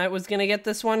Hollow Knight was going to get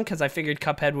this one because I figured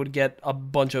Cuphead would get a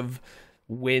bunch of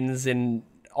wins in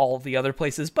all the other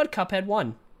places, but Cuphead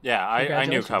won. Yeah, I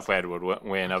knew Congratulations. Cuphead would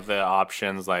win. Of the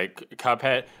options, like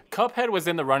Cuphead was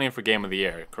in the running for Game of the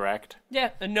Year, correct? Yeah,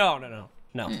 no.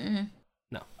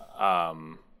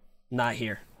 Not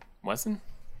here. Wasn't?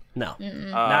 No,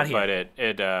 not here.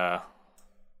 But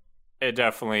it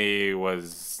definitely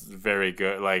was very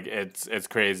good. Like it's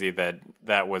crazy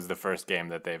that was the first game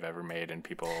that they've ever made, and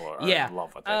people are in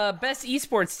love with it. Best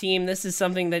esports team. This is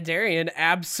something that Darian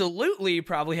absolutely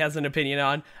probably has an opinion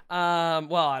on.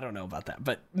 Well, I don't know about that,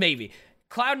 but maybe.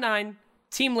 Cloud9,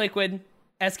 Team Liquid,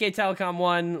 SK Telecom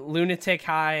won, Lunatic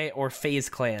High, or FaZe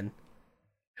Clan.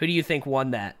 Who do you think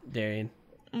won that, Darian?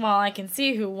 Well, I can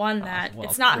see who won that. well,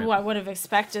 It's not rip. who I would have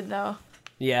expected, though.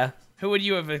 Yeah. Who would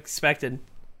you have expected?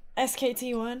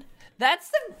 SKT won.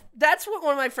 That's what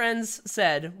one of my friends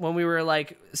said when we were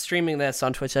like streaming this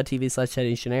on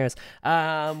twitch.tv/TeddyShenares.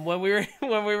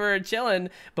 When we were chilling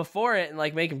before it and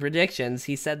like making predictions,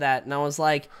 he said that, and I was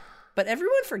like, but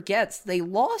everyone forgets they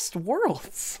lost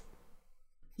Worlds.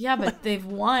 Yeah, but they've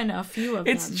won a few of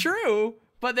them. It's true,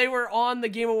 but they were on the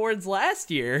Game Awards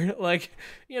last year. Like,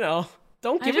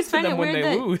 don't give it just to find them it when weird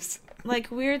they that- lose.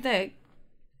 Like, weird that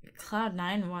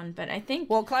Cloud9 won, but I think...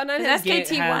 Well, Cloud9 because has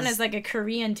SKT1 is like a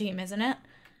Korean team, isn't it?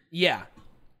 Yeah.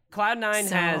 Cloud9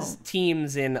 So- has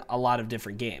teams in a lot of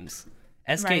different games.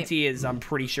 SKT is, I'm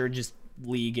pretty sure, just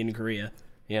League in Korea,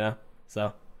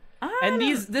 So, and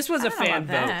this was I a don't know fan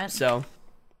about vote, that. so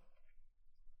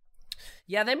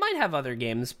yeah, they might have other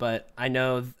games, but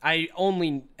I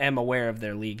only am aware of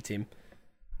their League team.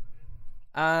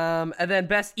 And then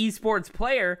best esports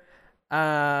player,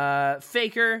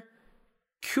 Faker,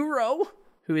 Kuro,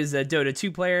 who is a Dota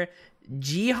 2 player,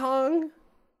 Jihong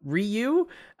Ryu,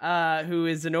 who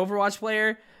is an Overwatch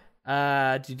player,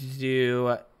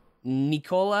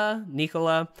 Nicola,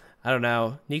 I don't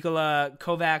know, Nikola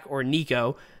Kovac or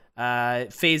Nico,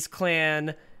 FaZe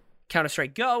Clan,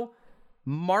 Counter-Strike Go,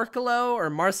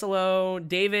 Marcelo,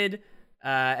 David,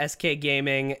 SK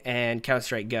Gaming, and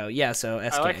Counter-Strike Go. Yeah, so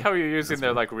SK. I like how you're using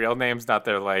their like real names, not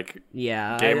their like.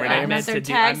 Yeah, gamer I names. meant Their to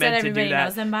do. tags I meant that to do everybody that.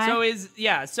 knows them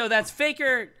by. So that's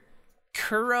Faker,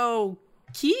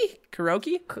 Kuroki,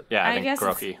 Yeah, I I think guess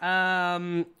it's-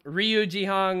 Kuroki. Ryu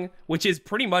Jihong, which is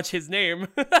pretty much his name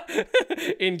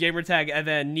in gamertag, and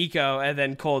then Nico, and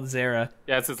then Cold Zera.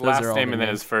 Yeah, it's his Those are last all name the and then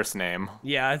names. his first name.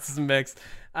 Yeah, it's mixed.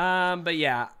 But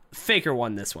yeah, Faker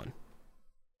won this one.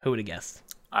 Who would have guessed?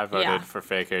 I voted Yeah. for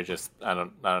Faker. Just I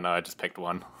don't know. I just picked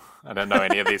one. I don't know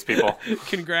any of these people.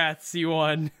 Congrats, you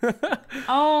won.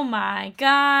 Oh my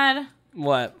god.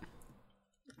 What?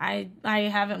 I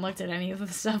haven't looked at any of the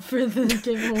stuff for the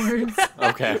Game Awards.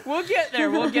 Okay. We'll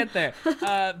get there.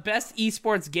 Best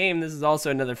esports game. This is also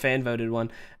another fan voted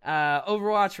one.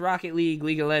 Overwatch, Rocket League,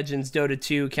 League of Legends, Dota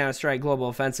 2, Counter-Strike, Global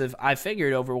Offensive. I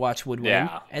figured Overwatch would win,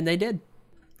 Yeah. and they did.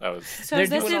 That was. So They're is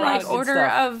this doing in a lot like of good order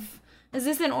stuff. of... Is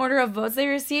this in order of votes they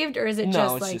received, or is it No,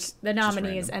 just it's like just- the just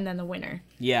nominees random. and then the winner?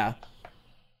 Yeah,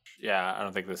 Yeah, I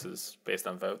don't think this is based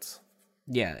on votes.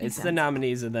 yeah. It's the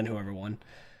nominees and then whoever won.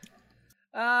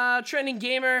 Trending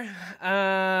gamer,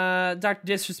 Dr.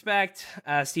 Disrespect,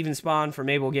 Steven Spawn from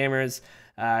Able Gamers,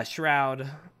 Shroud,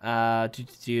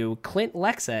 Clint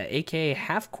Lexa, aka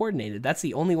Half Coordinated. That's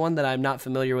the only one that I'm not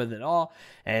familiar with at all.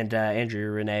 And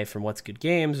Andrew Renee from What's Good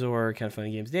Games or Kind of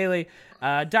Funny Games Daily.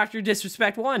 Dr.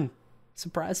 Disrespect won.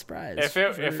 Surprise, surprise. If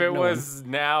it for no one. was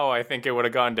now, I think it would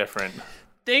have gone different.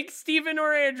 think Steven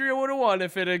or Andrea would have won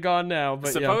if it had gone now.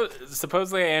 But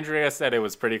Supposedly Andrea said it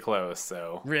was pretty close.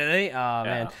 So really, oh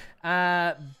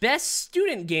man. Best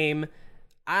student game.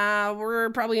 We're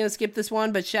probably gonna skip this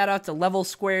one, but shout out to Level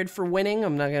Squared for winning.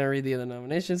 I'm not gonna read the other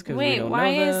nominations because we don't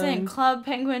why know them. isn't Club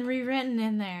Penguin rewritten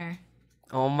in there?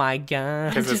 Oh my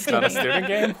god! because it's not a student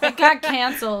game. It got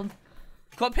canceled.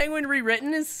 Club Penguin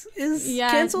rewritten is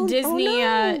Yeah, canceled. Disney.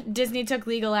 Oh, no. Disney took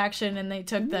legal action and they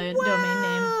took the domain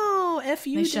name. Oh, F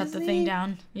you, They shut the thing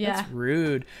down. Yeah, That's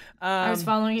rude. I was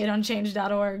following it on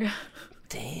Change.org.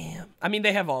 Damn. I mean,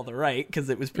 they have all the right because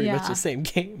it was pretty much Yeah. the same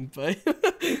game, but.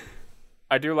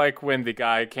 I do like when the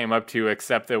guy came up to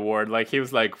accept the award. Like, he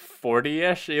was like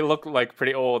 40-ish. He looked like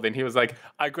pretty old, and he was like,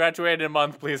 "I graduated in a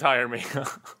month. Please hire me."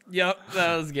 Yep,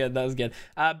 that was good. That was good.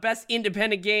 Best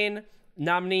independent game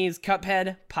nominees: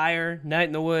 Cuphead, Pyre, Night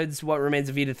in the Woods, What Remains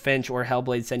of Edith Finch, or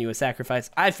Hellblade: Senua's Sacrifice.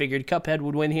 I figured Cuphead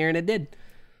would win here, and it did.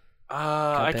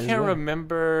 I as can't well.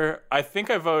 remember. I think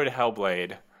I voted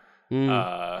Hellblade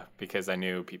because I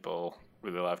knew people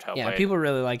really loved Hellblade. Yeah, people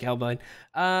really like Hellblade.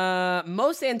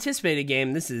 Most anticipated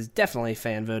game. This is definitely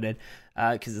fan voted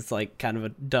because it's like kind of a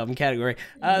dumb category.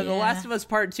 The Last of Us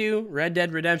Part 2, Red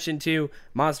Dead Redemption 2,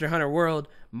 Monster Hunter World,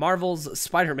 Marvel's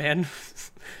Spider-Man.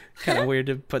 Kind of weird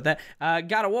to put that.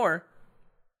 God of War.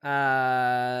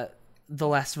 The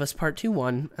Last of Us Part 2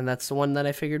 won, and that's the one that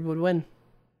I figured would win.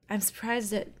 I'm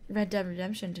surprised that Red Dead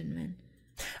Redemption didn't win.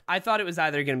 I thought it was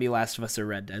either going to be Last of Us or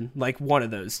Red Dead, like one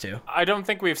of those two. I don't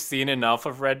think we've seen enough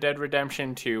of Red Dead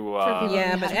Redemption to people Yeah,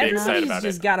 Yeah, but to be excited everybody's about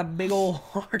just it. got a big old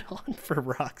hard on for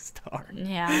Rockstar,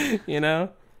 Yeah. you know?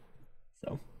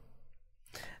 So,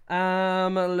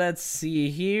 let's see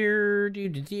here.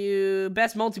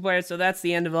 Best multiplayer. So that's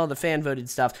the end of all the fan voted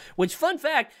stuff. Which, fun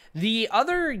fact, the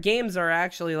other games are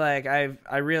actually like I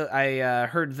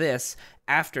heard this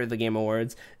after the Game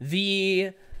Awards.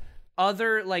 The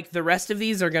other, like, the rest of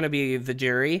these are going to be the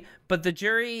jury, but the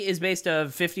jury is based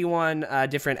of 51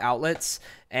 different outlets,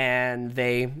 and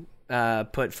they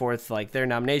put forth like their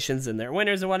nominations and their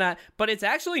winners and whatnot, but it's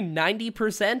actually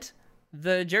 90%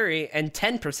 the jury and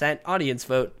 10% audience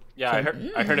vote. Yeah,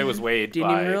 I heard it was weighed Didn't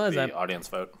by even realize the that. audience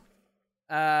vote.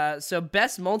 So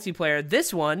best multiplayer,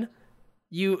 this one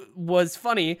was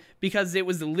funny because it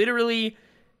was literally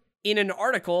in an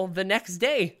article the next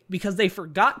day because they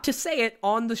forgot to say it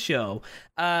on the show.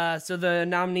 So the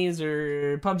nominees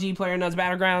are PUBG, PlayerUnknown's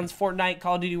Battlegrounds, Fortnite,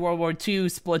 Call of Duty World War II,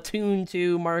 Splatoon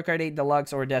 2, Mario Kart 8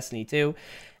 Deluxe, or Destiny 2,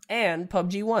 and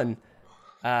PUBG won.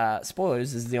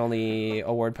 Spoilers, is the only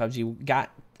award PUBG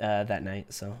got that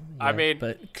night. So yeah, I mean,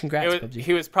 but congrats, PUBG.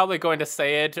 he was probably going to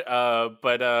say it,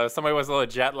 but somebody was a little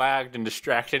jet lagged and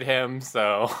distracted him.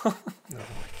 So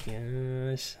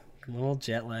Gosh, a little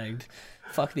jet lagged.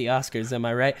 Fuck the Oscars, am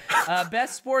I right?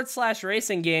 Best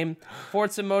sports/racing game: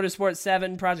 Forza Motorsport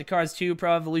 7, Project Cars 2,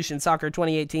 Pro Evolution Soccer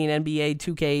 2018, NBA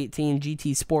 2K18,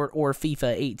 GT Sport, or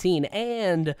FIFA 18,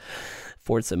 and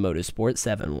Forza Motorsport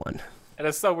 7 won. and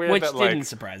it's so weird Which that didn't like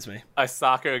surprise me. a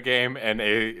soccer game and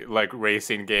a like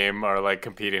racing game are like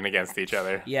competing against each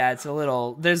other. Yeah, it's a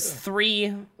little. There's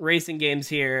 3 racing games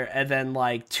here, and then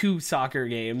like 2 soccer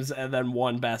games, and then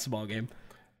 1 basketball game.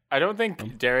 I don't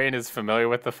think Darian is familiar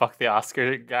with the "fuck the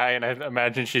Oscar" guy, and I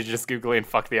imagine she's just googling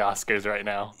 "fuck the Oscars" right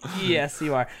now. Yes,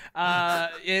 you are.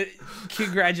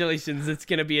 Congratulations. It's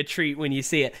going to be a treat when you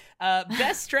see it.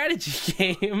 Best strategy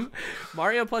game: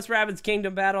 Mario plus Rabbids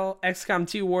Kingdom Battle, XCOM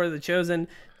 2 War of the Chosen,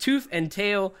 Tooth and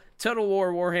Tail, Total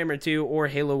War Warhammer 2, or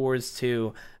Halo Wars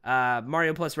 2.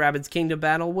 Mario plus Rabbids Kingdom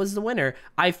Battle was the winner.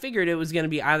 I figured it was going to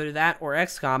be either that or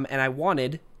XCOM, and I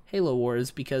wanted Halo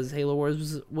Wars because Halo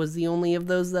Wars was the only of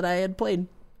those that I had played,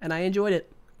 and I enjoyed it.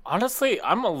 Honestly,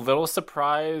 I'm a little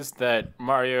surprised that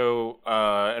Mario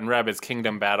and Rabbids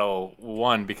Kingdom Battle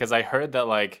won because I heard that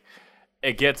like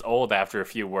it gets old after a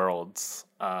few worlds.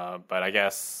 But I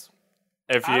guess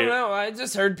if you, I don't know. I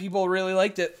just heard people really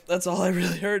liked it. That's all I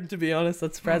really heard, to be honest.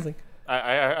 That's surprising.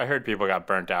 I heard people got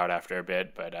burnt out after a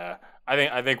bit, but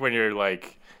I think when you're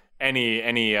like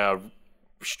any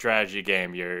strategy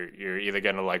game, you're either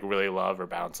gonna like really love or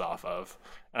bounce off of.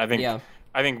 And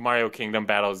I think Mario Kingdom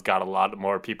Battle's got a lot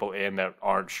more people in that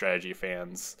aren't strategy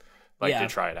fans to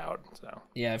try it out. So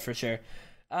Yeah, for sure.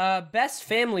 Best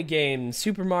family game: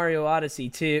 Super Mario Odyssey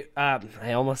 2.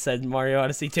 I almost said Mario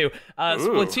Odyssey 2.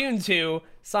 Splatoon 2,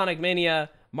 Sonic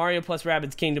Mania, Mario plus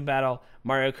Rabbids Kingdom Battle,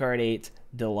 Mario Kart 8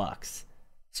 Deluxe.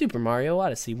 Super Mario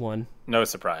Odyssey won. no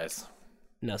surprise.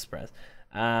 No surprise.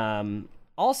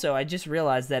 Also, I just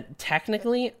realized that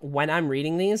technically, when I'm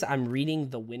reading these, I'm reading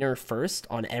the winner first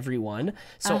on every one.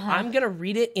 So I'm going to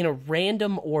read it in a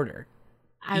random order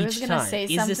I was each gonna time. say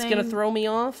Is something. this going to throw me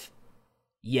off?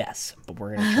 Yes, but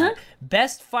we're gonna try.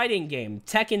 Best fighting game: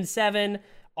 Tekken 7,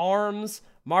 ARMS,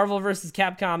 Marvel vs.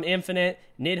 Capcom Infinite,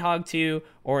 Nidhogg 2,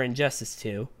 or Injustice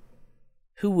 2.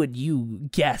 Who would you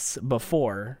guess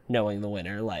before knowing the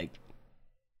winner? Like,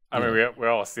 I mean, we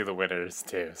all see the winners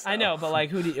too. So. I know, but like,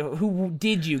 who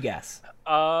did you guess?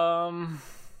 I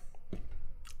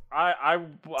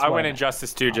went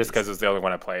Injustice 2 just because it was the only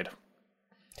one I played.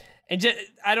 And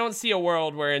I don't see a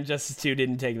world where Injustice 2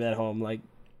 didn't take that home. Like,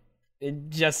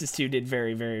 Injustice 2 did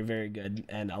very, very, very good,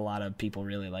 and a lot of people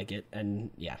really like it.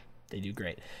 And yeah, they do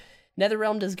great.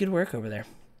 NetherRealm does good work over there.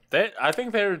 I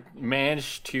think they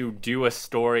managed to do a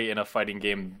story in a fighting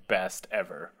game best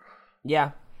ever.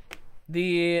 Yeah.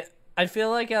 I feel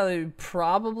like I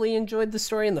probably enjoyed the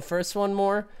story in the first one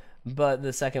more, but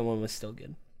the second one was still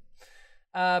good.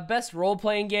 Best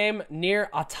role-playing game, Nier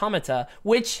Automata,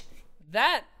 which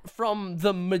that from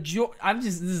the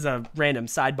this is a random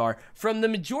sidebar. From the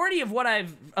majority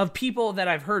of people that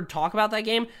I've heard talk about that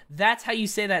game, that's how you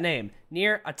say that name,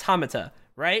 Nier Automata,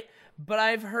 right? But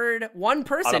I've heard one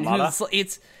person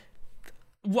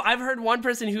I've heard one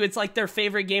person who it's like their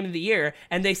favorite game of the year,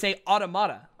 and they say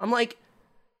Automata. I'm like,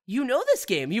 you know this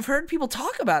game. You've heard people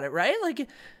talk about it, right? Like,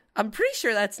 I'm pretty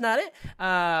sure that's not it.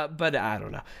 But I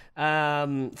don't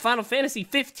know. Final Fantasy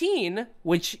 15,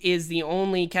 which is the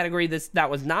only category that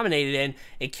was nominated in,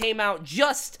 it came out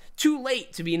just too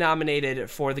late to be nominated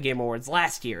for the Game Awards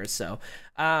last year. So,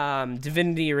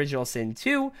 Divinity Original Sin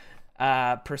 2,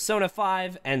 Persona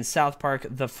 5, and South Park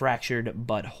The Fractured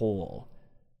But Whole.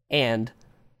 And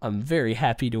I'm very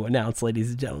happy to announce,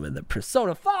 ladies and gentlemen, that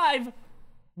Persona 5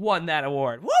 won that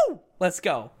award. Woo! Let's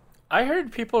go. I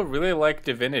heard people really like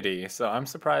Divinity, so I'm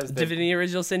surprised. Divinity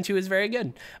Original Sin 2 is very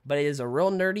good, but it is a real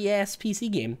nerdy-ass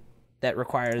PC game that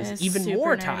requires even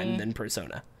more time than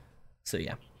Persona. So,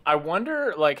 yeah. I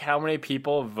wonder, like, how many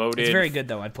people voted... It's very good,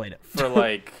 though. I'd played it. For,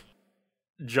 like,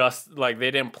 just, like,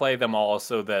 they didn't play them all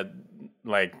so that,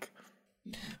 like...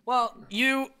 Well,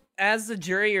 you, as the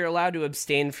jury, you're allowed to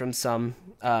abstain from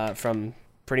from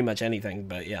pretty much anything,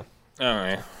 but yeah. Oh,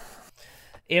 yeah.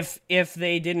 If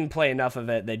they didn't play enough of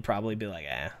it, they'd probably be like,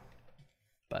 eh.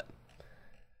 But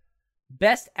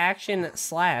best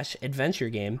action/adventure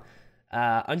game: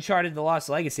 Uncharted: The Lost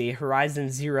Legacy, Horizon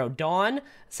Zero Dawn,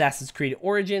 Assassin's Creed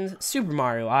Origins, Super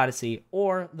Mario Odyssey,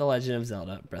 or The Legend of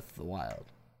Zelda: Breath of the Wild.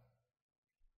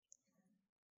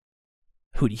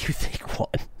 Who do you think won?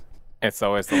 It's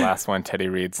always the last one Teddy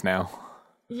reads now.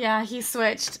 Yeah, he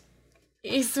switched.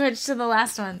 He switched to the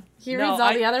last one. He reads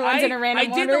all the other ones in a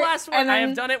random order. I did the last one. And then... I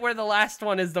have done it where the last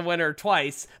one is the winner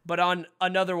twice, but on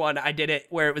another one, I did it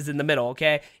where it was in the middle,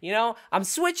 okay? You know, I'm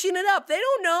switching it up. They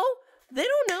don't know. This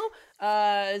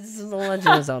is The Legend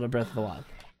of Zelda Breath of the Wild.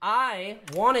 I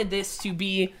wanted this to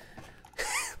be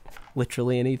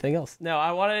literally anything else. No,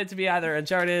 I wanted it to be either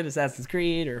Uncharted, Assassin's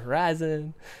Creed, or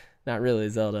Horizon. Not really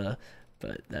Zelda,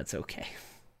 but that's okay.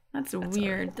 That's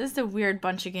weird. Right. This is a weird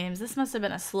bunch of games. This must have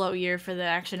been a slow year for the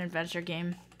action-adventure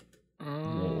game.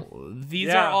 These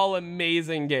are all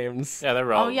amazing games. Yeah, they're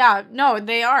wrong. Oh, yeah. No,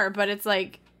 they are, but it's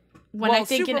like, when I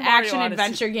think Super an Mario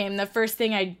action-adventure game, the first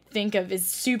thing I think of is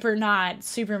Super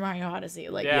Mario Odyssey.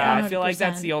 Like, yeah, I feel like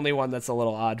that's the only one that's a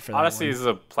little odd for that Odyssey one. is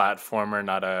a platformer,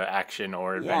 not a action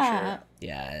or adventure.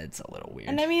 Yeah, it's a little weird.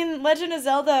 And I mean, Legend of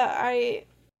Zelda,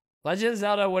 Legend of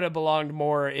Zelda would have belonged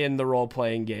more in the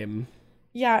role-playing game.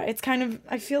 Yeah, it's kind of...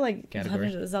 I feel like category.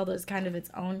 Legend of Zelda is kind of its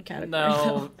own category.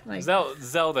 No, like,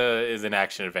 Zelda is an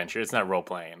action-adventure. It's not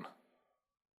role-playing.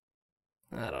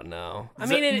 I don't know. I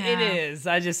mean, it is.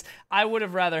 I would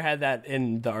have rather had that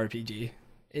in the RPG.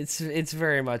 It's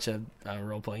very much a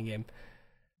role-playing game.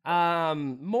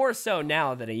 More so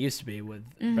now than it used to be with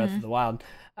Breath of the Wild.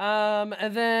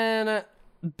 And then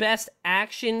best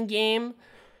action game: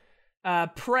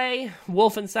 Prey,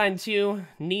 Wolfenstein 2,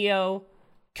 Neo,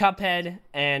 Cuphead,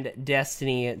 and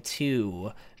Destiny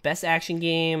 2. Best action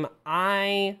game,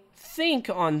 I think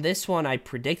on this one I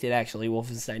predicted actually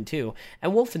Wolfenstein 2,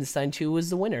 and Wolfenstein 2 was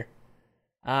the winner.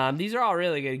 These are all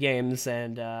really good games,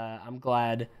 and I'm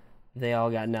glad they all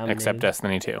got nominated. Except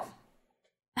Destiny 2.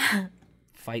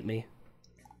 Fight me.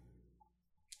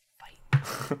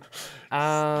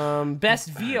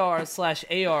 Best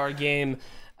VR/AR game.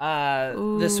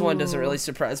 This one doesn't really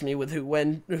surprise me with who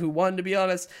won, to be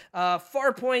honest.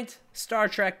 Farpoint, Star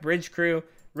Trek Bridge Crew,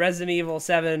 Resident Evil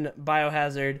 7,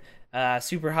 Biohazard,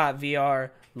 Super Hot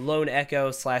VR, Lone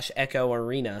Echo/Echo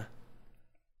Arena.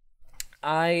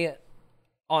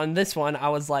 On this one, I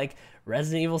was like,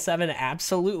 Resident Evil 7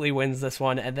 absolutely wins this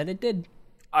one, and then it did.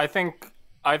 I think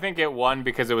it won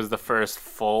because it was the first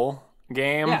full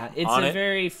game. Yeah, it's on a it.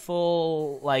 very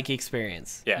full like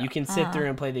experience. Yeah. You can sit through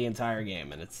and play the entire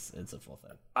game, and it's a full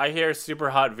thing. I hear Super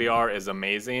Hot VR is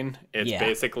amazing. It's Yeah.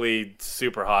 basically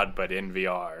Super Hot but in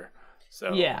VR.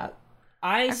 So Yeah,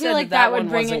 I I said feel like that that would one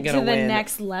bring wasn't it to gonna the win.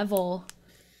 next level.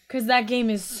 Because that game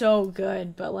is so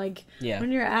good, but like Yeah.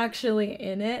 when you're actually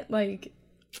in it, like,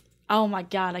 oh my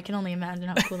god, I can only imagine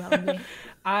how cool that would be.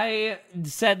 I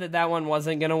said that one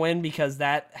wasn't gonna win because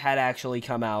that had actually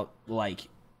come out like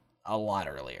a lot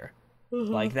earlier.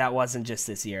 Like that wasn't just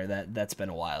this year. That's been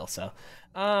a while. So,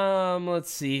 let's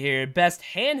see here. Best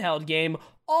handheld game: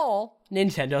 all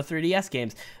Nintendo 3DS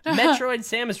games. Metroid: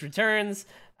 Samus Returns,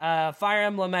 Fire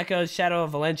Emblem Echoes: Shadow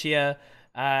of Valentia,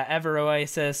 Ever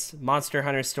Oasis, Monster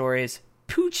Hunter Stories,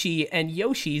 Poochie and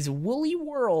Yoshi's Woolly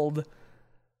World.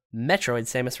 Metroid: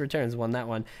 Samus Returns won that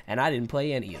one, and I didn't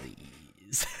play any of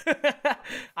these.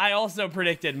 I also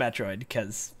predicted Metroid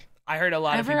because I heard a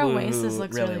lot Ever of people Oasis who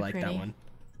looks really really like that pretty. one.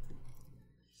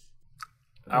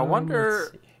 I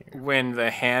wonder when the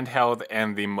handheld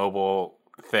and the mobile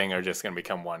thing are just going to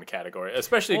become one category,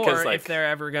 especially Or because like if they're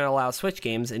ever going to allow Switch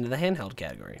games into the handheld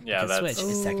category. Yeah, because that's-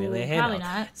 Switch is technically a Ooh, probably handheld.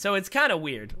 not. So it's kind of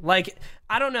weird. Like,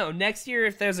 I don't know. Next year,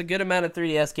 if there's a good amount of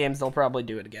 3DS games, they'll probably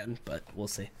do it again, but we'll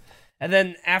see. And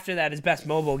then after that is Best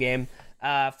Mobile Game.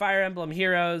 Fire Emblem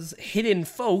Heroes, Hidden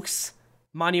Folks,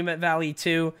 Monument Valley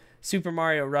 2, Super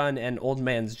Mario Run, and Old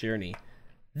Man's Journey.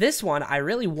 This one, I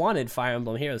really wanted Fire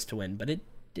Emblem Heroes to win, but it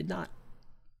did not.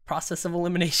 Process of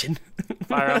elimination.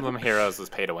 Fire Emblem Heroes was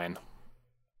pay to win.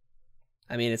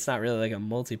 I mean, it's not really like a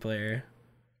multiplayer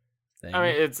thing.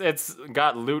 I mean, it's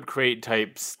got loot crate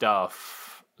type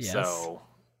stuff. Yes. So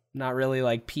Not really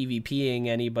like PvPing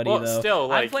anybody Well, though. still,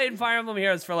 like- I've played Fire Emblem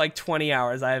Heroes for like 20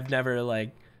 hours. I've never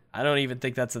like I don't even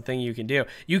think that's a thing you can do.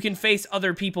 You can face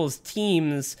other people's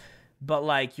teams, but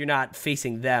like you're not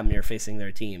facing them, you're facing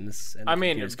their teams. And I the mean,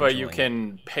 computer's but you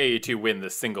controlling can pay to win the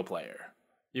single player.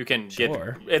 You can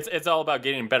Sure. get it's all about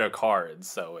getting better cards.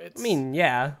 So it's it. I mean,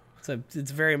 yeah.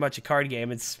 It's very much a card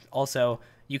game. It's also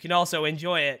you can also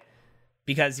enjoy it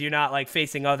because you're not like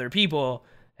facing other people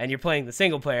and you're playing the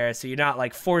single player, so you're not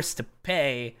like forced to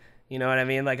pay. You know what I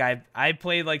mean? Like I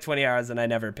played like 20 hours and I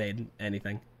never paid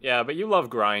anything. yeah, but you love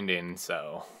grinding,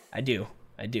 so I do.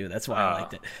 That's why I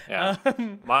liked it. yeah.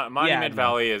 Monument yeah, no.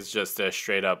 Valley is just a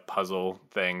straight up puzzle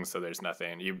thing, so there's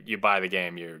nothing. You buy the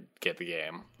game, you get the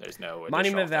game. There's no additional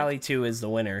Monument thing. Valley 2 is the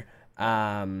winner.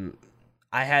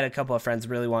 I had a couple of friends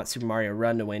really want Super Mario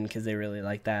Run to win because they really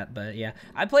like that. But yeah,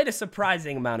 I played a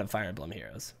surprising amount of Fire Emblem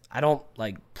Heroes. I don't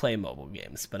like play mobile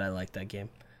games, but I like that game.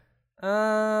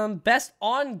 Best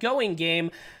ongoing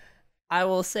game. I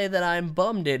will say that I'm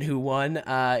bummed at who won.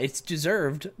 It's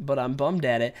deserved, but I'm bummed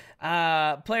at it.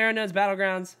 PlayerUnknown's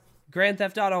Battlegrounds, Grand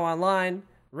Theft Auto Online,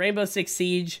 Rainbow Six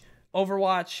Siege,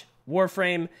 Overwatch,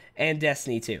 Warframe, and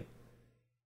Destiny 2.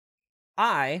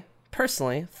 I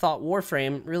personally thought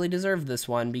Warframe really deserved this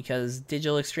one because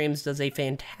Digital Extremes does a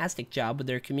fantastic job with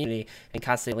their community and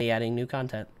constantly adding new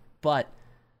content, but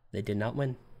they did not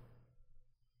win.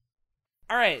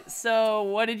 All right, so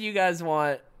what did you guys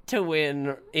want to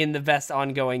win in the best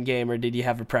ongoing game, or did you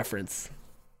have a preference?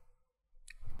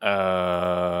 Well,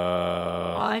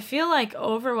 I feel like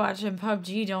Overwatch and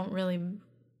PUBG don't really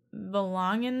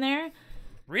belong in there.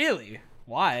 Really?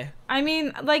 Why? I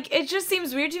mean, like, it just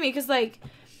seems weird to me because, like,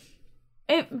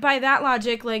 by that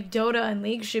logic, like, Dota and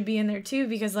League should be in there too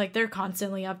because, like, they're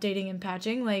constantly updating and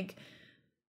patching. Like,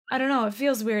 I don't know. It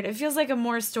feels weird. It feels like a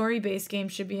more story-based game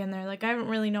should be in there. Like, I don't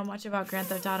really know much about Grand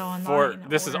Theft Auto Online.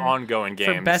 This is or- ongoing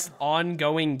games. For best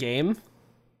ongoing game?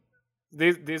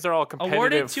 These are all competitive.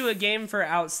 Awarded to a game for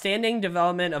outstanding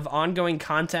development of ongoing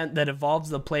content that evolves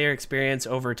the player experience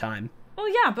over time. Well,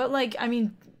 yeah, but, like, I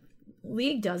mean,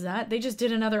 League does that. They just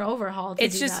did another overhaul to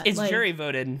It's do just, that. it's Like, jury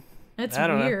voted. It's I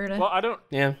don't know. weird. Well, I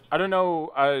Yeah. don't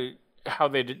know how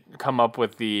they did come up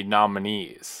with the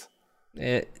nominees.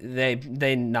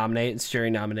 They nominate. It's jury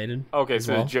nominated. Okay, as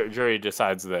so well. the jury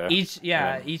decides the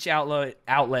Each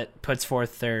outlet puts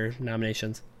forth their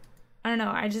nominations. I don't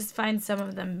know. I just find some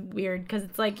of them weird because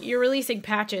it's like you're releasing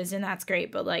patches and that's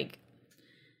great, but like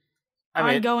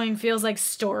ongoing feels like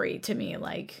story to me,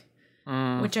 like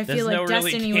which I There's feel like no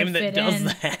really Destiny game would that fit does in.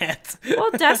 that.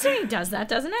 Well, Destiny does that,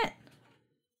 doesn't it?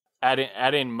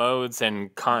 adding modes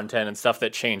and content and stuff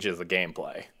that changes the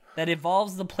gameplay. That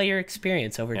evolves the player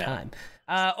experience over time.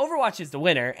 Overwatch is the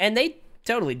winner, and they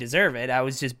totally deserve it. I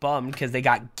was just bummed because they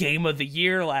got Game of the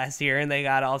Year last year, and they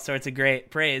got all sorts of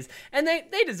great praise, and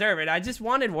they deserve it. I just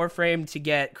wanted Warframe to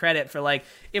get credit for, like,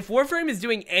 if Warframe is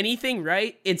doing anything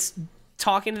right, it's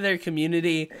talking to their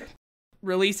community,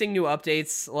 releasing new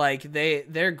updates. Like,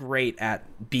 they're great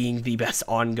at being the best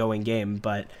ongoing game,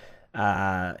 but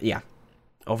Yeah,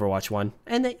 Overwatch 1.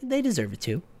 And they deserve it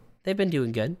too. They've been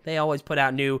doing good. They always put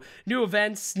out new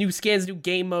events, new skins, new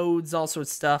game modes, all sorts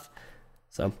of stuff.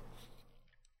 So,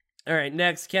 all right,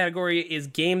 next category is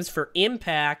games for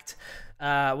impact.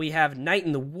 We have Night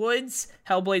in the Woods,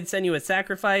 Hellblade: Senua's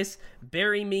Sacrifice,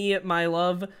 Bury Me, My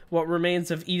Love, What Remains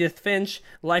of Edith Finch,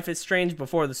 Life is Strange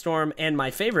Before the Storm, and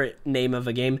my favorite name of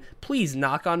a game, Please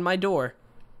Knock on My Door.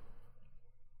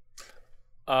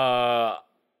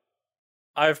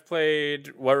 I've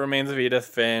played What Remains of Edith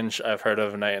Finch. I've heard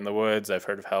of Night in the Woods. I've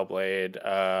heard of Hellblade.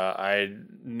 I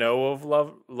know of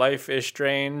Life is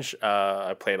Strange.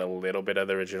 I played a little bit of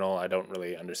the original. I don't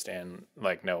really understand,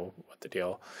 know what the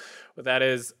deal with that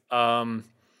is.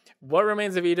 What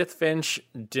Remains of Edith Finch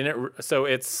so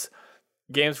it's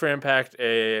Games for Impact,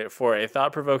 for a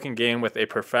thought-provoking game with a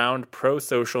profound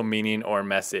pro-social meaning or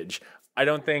message. I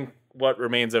don't think What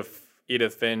Remains of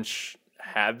Edith Finch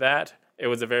had that. It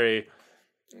was a very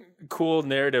cool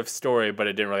narrative story, but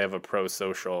it didn't really have a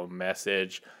pro-social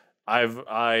message.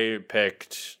 I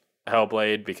picked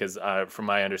Hellblade because from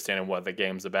my understanding what the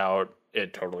game's about,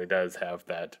 it totally does have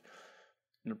that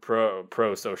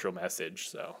pro-social message.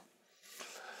 So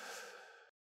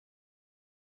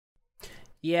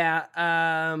yeah,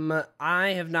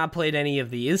 I have not played any of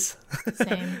these.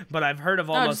 Same. But I've heard of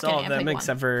almost all of them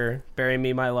except for Bury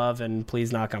Me, My Love, and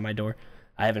Please Knock on My Door.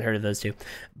 I haven't heard of those two.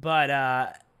 But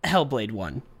Hellblade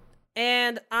 1.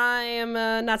 And I am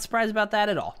not surprised about that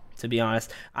at all, to be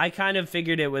honest. I kind of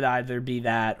figured it would either be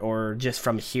that or just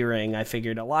from hearing. I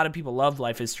figured a lot of people love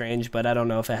Life is Strange, but I don't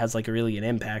know if it has really an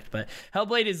impact. But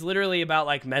Hellblade is literally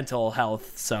about mental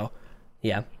health, so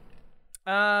yeah.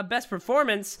 Best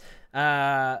performance.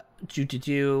 Let's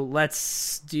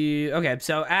do. Okay,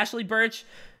 so Ashley Birch,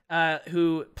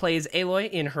 who plays Aloy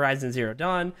in Horizon Zero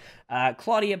Dawn.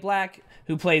 Claudia Black,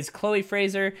 who plays Chloe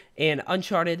Fraser in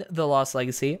Uncharted: The Lost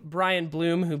Legacy. Brian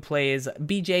Bloom, who plays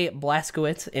BJ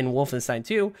Blazkowicz in Wolfenstein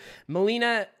 2.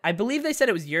 Melina, I believe they said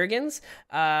it was Jurgens,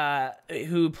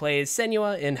 who plays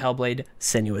Senua in Hellblade: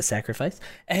 Senua's Sacrifice.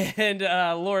 And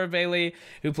Laura Bailey,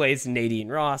 who plays Nadine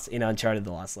Ross in Uncharted: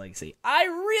 The Lost Legacy. I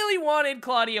really wanted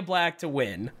Claudia Black to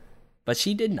win, but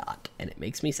she did not, and it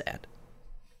makes me sad.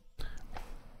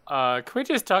 Can we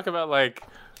just talk about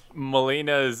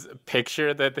Melina's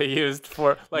picture that they used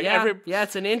for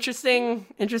it's an interesting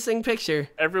picture.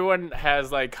 Everyone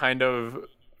has kind of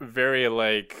very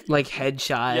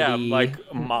headshot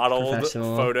modeled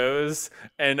photos,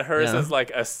 and hers is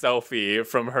a selfie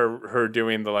from her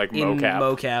doing the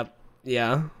mocap.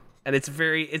 Yeah, and it's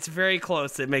very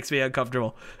close. It makes me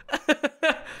uncomfortable.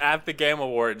 At the Game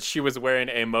Awards, she was wearing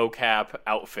a mocap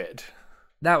outfit.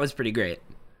 That was pretty great.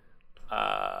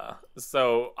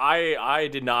 So I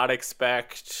did not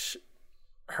expect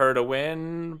her to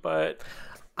win, but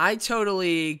I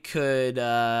totally could.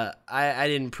 I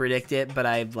didn't predict it, but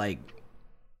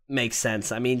makes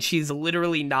sense. I mean, she's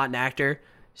literally not an actor.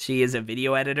 She is a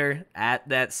video editor at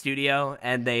that studio,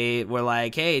 and they were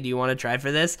like, hey, do you want to try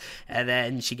for this? And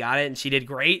then she got it, and she did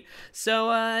great. So,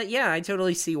 I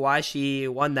totally see why she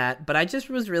won that. But I just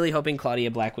was really hoping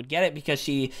Claudia Black would get it because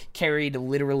she carried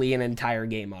literally an entire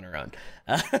game on her own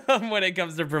when it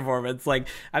comes to performance.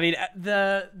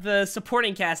 The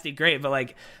supporting cast did great,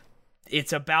 but,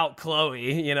 it's about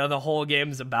Chloe. The whole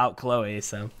game's about Chloe,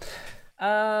 so.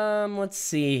 Let's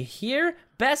see here.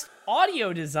 Best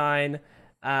audio design.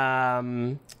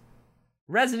 Resident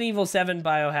Evil 7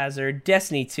 Biohazard,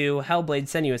 Destiny 2, Hellblade: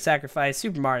 Senua's Sacrifice,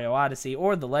 Super Mario Odyssey,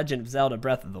 or The Legend of Zelda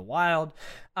Breath of the Wild.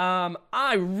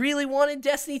 I really wanted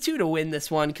Destiny 2 to win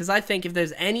this one because I think if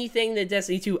there's anything that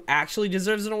Destiny 2 actually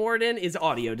deserves an award in is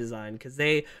audio design because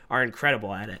they are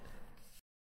incredible at it.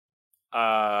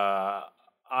 I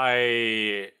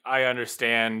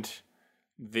understand.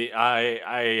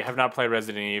 I have not played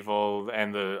Resident Evil,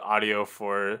 and the audio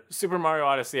for Super Mario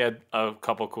Odyssey had a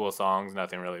couple cool songs.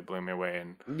 Nothing really blew me away.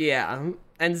 Yeah,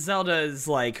 and Zelda is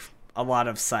a lot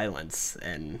of silence,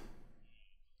 and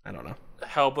I don't know.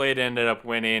 Hellblade ended up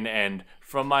winning, and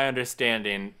from my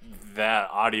understanding, that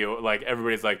audio,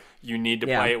 everybody's you need to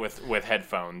play it with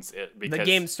headphones. Because the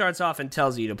game starts off and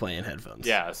tells you to play in headphones.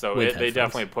 Yeah, so they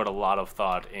definitely put a lot of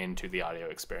thought into the audio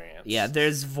experience. Yeah,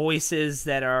 there's voices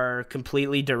that are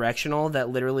completely directional that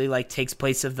literally takes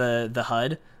place of the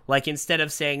HUD. Instead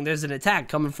of saying there's an attack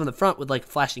coming from the front with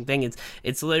flashing thing,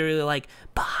 it's literally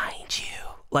behind you.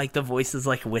 The voice is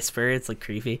whisper. It's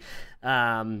creepy. So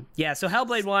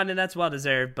Hellblade won, and that's well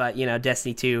deserved. But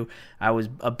Destiny 2, I was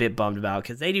a bit bummed about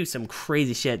because they do some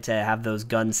crazy shit to have those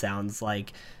gun sounds.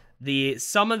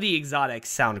 Some of the exotics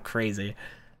sound crazy.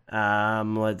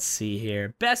 Let's see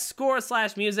here. Best score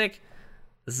 / music.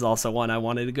 This is also one I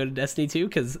wanted to go to Destiny 2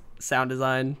 because sound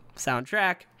design,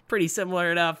 soundtrack, pretty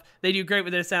similar enough. They do great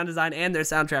with their sound design, and their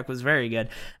soundtrack was very good.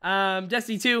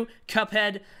 Destiny 2,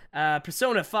 Cuphead,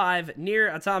 Persona 5,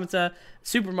 Nier Automata,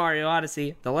 Super Mario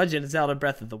Odyssey, The Legend of Zelda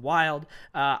Breath of the Wild.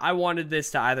 I wanted this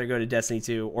to either go to Destiny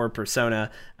 2 or Persona,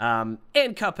 and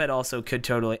Cuphead also could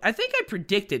totally. I think I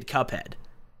predicted Cuphead.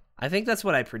 I think that's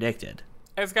what I predicted.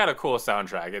 It's got a cool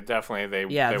soundtrack. It definitely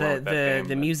they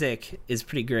the music is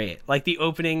pretty great. Like the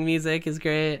opening music is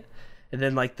great, and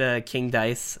then like the King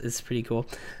Dice is pretty cool.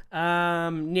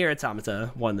 Nier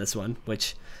Automata won this one,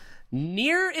 which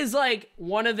Nier is like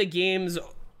one of the games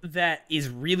that is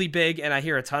really big and I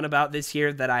hear a ton about this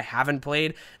year that I haven't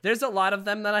played. There's a lot of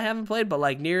them that I haven't played, but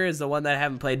like Nier is the one that I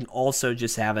haven't played and also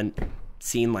just haven't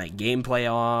seen like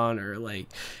gameplay on, or like,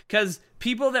 because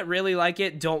people that really like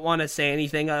it don't want to say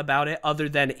anything about it other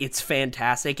than it's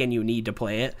fantastic and you need to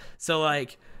play it. So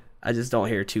like I just don't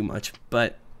hear too much,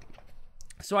 but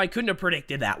so I couldn't have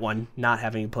predicted that one not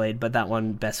having played, but that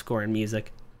one best score in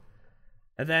music.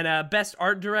 And then best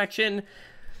art direction,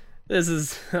 this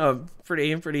is a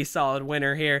pretty solid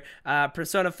winner here.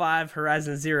 Persona 5,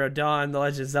 Horizon Zero Dawn, The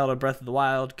Legend of Zelda Breath of the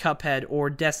Wild, Cuphead, or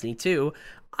Destiny 2.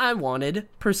 I wanted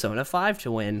Persona 5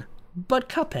 to win, but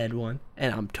Cuphead won,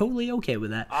 and I'm totally okay with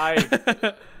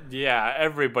that. Yeah,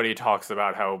 everybody talks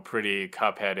about how pretty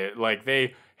Cuphead is. Like,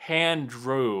 they hand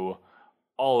drew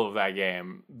all of that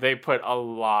game. They put a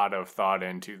lot of thought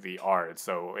into the art,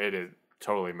 so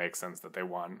totally makes sense that they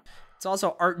won. It's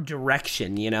also art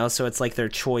direction, you know, so it's like their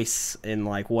choice in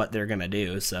like what they're gonna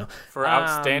do. So for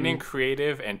outstanding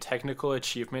creative and technical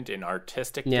achievement in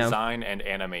artistic design and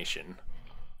animation.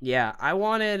 Yeah, I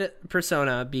wanted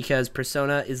Persona because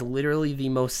Persona is literally the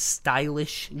most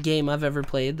stylish game I've ever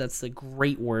played. That's a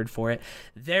great word for it.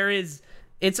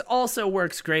 It also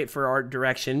works great for art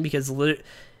direction because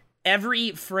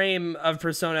every frame of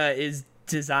Persona is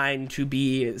designed to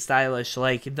be stylish.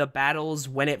 Like the battles,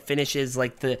 when it finishes,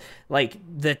 like the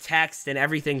text and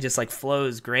everything just like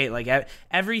flows great. Like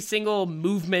every single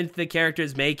movement the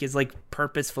characters make is like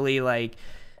purposefully like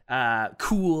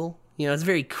cool. You know, it's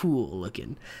very cool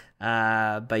looking.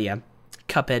 But yeah,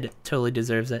 Cuphead totally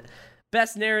deserves it.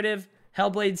 Best narrative,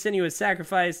 Hellblade Senua's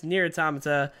Sacrifice, Nier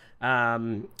Automata,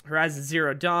 Horizon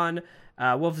Zero Dawn,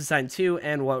 Wolfenstein 2,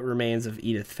 and What Remains of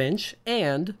Edith Finch.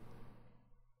 And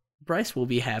Bryce will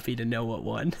be happy to know what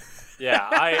won. Yeah,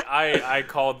 I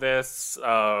called this.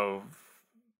 I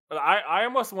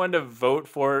almost wanted to vote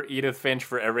for Edith Finch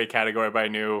for every category, but I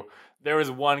knew there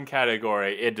was one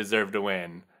category it deserved to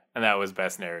win, and that was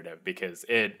best narrative, because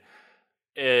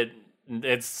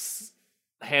it's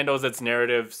handles its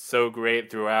narrative so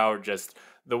great throughout. Just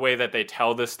the way that they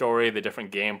tell the story, the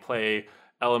different gameplay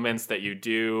elements that you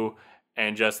do,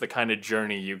 and just the kind of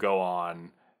journey you go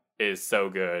on is so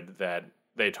good that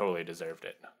they totally deserved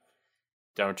it.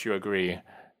 Don't you agree,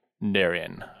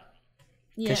 Darian?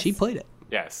 Because she played it.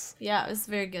 Yes. Yeah, it was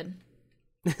very good.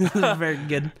 Very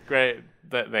good. Great.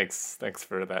 Thanks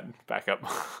for that backup.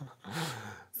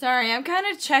 Sorry, I'm kind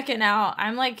of checking out.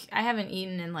 I haven't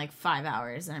eaten in like 5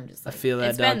 hours, and I'm just like, I feel that,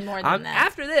 it's been more than that.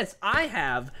 After this, I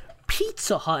have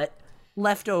Pizza Hut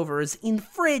leftovers in the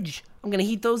fridge. I'm going to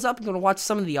heat those up. I'm going to watch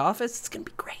some of The Office. It's going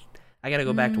to be great. I got to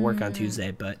go back to work on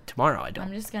Tuesday, but tomorrow I don't.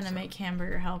 I'm just going to make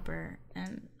Hamburger Helper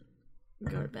and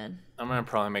go to bed. I'm going to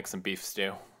probably make some beef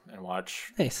stew and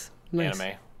watch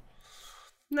anime.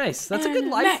 Nice. That's a good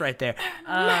life right there.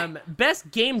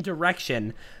 Best game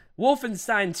direction,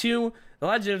 Wolfenstein 2, The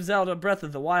Legend of Zelda Breath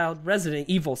of the Wild, Resident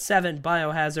Evil 7,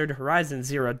 Biohazard, Horizon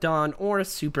Zero Dawn, or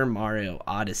Super Mario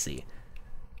Odyssey.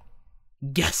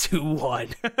 Guess who won?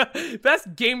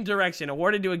 Best game direction,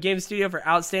 awarded to a game studio for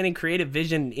outstanding creative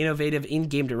vision and innovative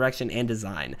in-game direction and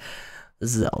design.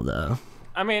 Zelda.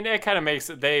 I mean, it kind of makes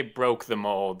it, they broke the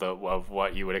mold of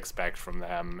what you would expect from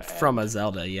them. From a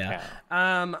Zelda, yeah.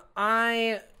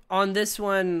 On this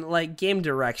one, like, game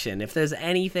direction, if there's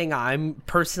anything I'm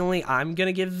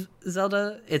gonna give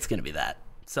Zelda, it's gonna be that.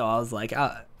 So I was like,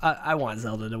 I want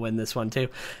Zelda to win this one too.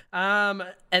 And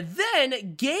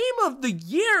then game of the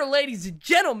year, ladies and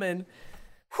gentlemen.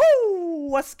 Whoo!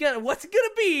 What's gonna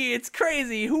be? It's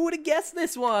crazy. Who would have guessed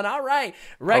this one? All right,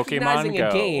 recognizing Pokemon a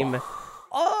Go. game.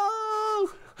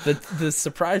 Oh, the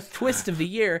surprise twist of the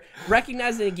year,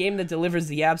 recognizing a game that delivers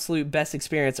the absolute best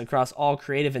experience across all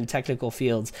creative and technical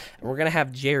fields. And we're gonna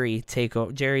have Jerry take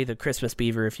over. Jerry, the Christmas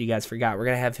Beaver, if you guys forgot, we're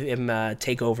gonna have him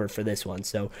take over for this one.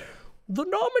 So the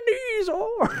nominees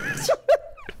are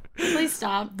Please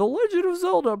stop. The Legend of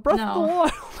Zelda Breath of the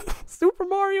Wild, Super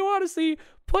Mario Odyssey,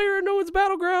 PlayerUnknown's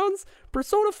Battlegrounds,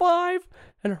 Persona 5,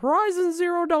 and Horizon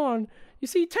Zero Dawn. You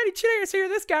see Teddy Chairs here,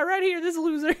 this guy right here, this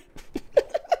loser.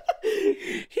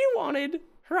 He wanted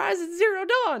Horizon Zero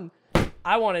Dawn.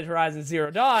 I wanted Horizon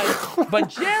Zero Dawn, but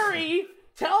Jerry,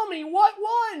 tell me what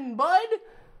won, bud?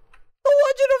 The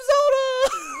Legend of Zelda.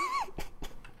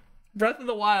 Breath of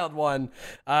the Wild won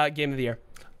Game of the Year.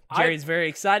 Jerry's very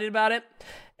excited about it,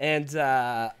 and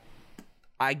I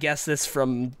guess this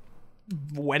from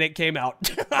when it came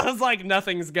out. I was like,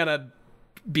 nothing's gonna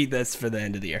beat this for the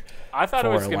end of the year. I thought it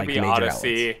was going to be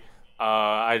Odyssey.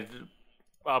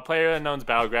 PlayerUnknown's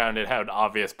Battleground, it had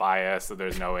obvious bias, so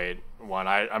there's no way it won.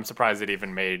 I'm surprised it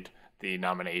even made the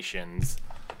nominations.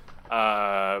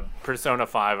 Persona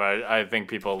 5, I think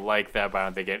people like that, but I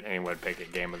don't think anyone would pick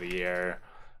it Game of the Year.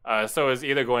 So it's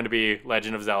either going to be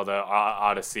Legend of Zelda,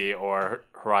 Odyssey, or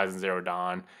Horizon Zero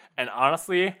Dawn. And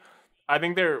honestly, I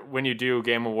think when you do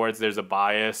Game Awards, there's a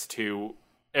bias to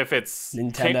if it's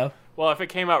Nintendo. If it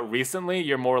came out recently,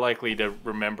 you're more likely to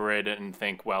remember it and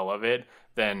think well of it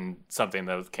than something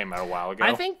that came out a while ago.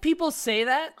 I think people say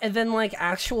that, and then like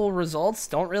actual results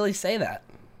don't really say that.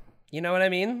 You know what I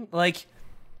mean? Like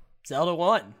Zelda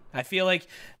won. I feel like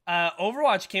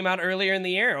Overwatch came out earlier in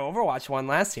the year. Overwatch won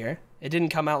last year. It didn't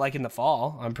come out like in the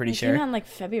fall. I'm pretty sure. It came out in like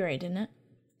February, didn't it?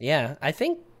 Yeah, I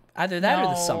think either that or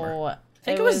the summer. I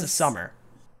think it was the summer.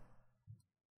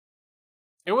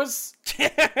 It was.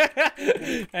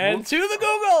 And to the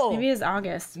Google. Maybe it was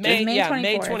August. May 24th.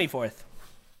 May 24th.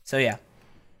 So yeah.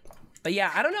 But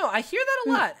yeah, I don't know. I hear that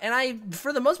a lot, and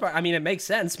for the most part, I mean, it makes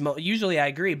sense. Usually, I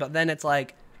agree, but then it's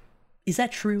like, is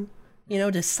that true? You know,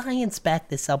 does science back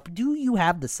this up? Do you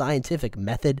have the scientific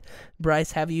method,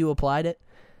 Bryce? Have you applied it?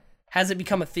 Has it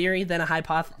become a theory, then a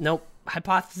hypothesis? Nope.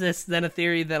 Hypothesis, then a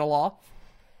theory, then a law?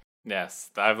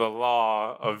 Yes, I have the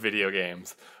law of video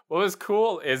games. What was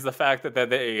cool is the fact that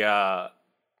they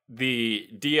the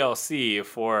DLC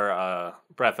for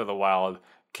Breath of the Wild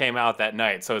came out that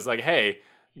night. So it's like, hey,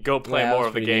 go play more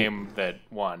of the game that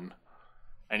won.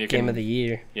 And you can Game of the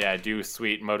Year. Yeah, do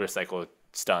sweet motorcycle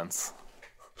stunts.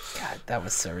 God, that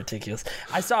was so ridiculous.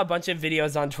 I saw a bunch of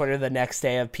videos on Twitter the next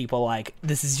day of people like,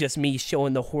 this is just me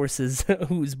showing the horses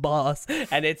who's boss.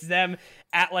 And it's them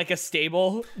at like a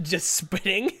stable just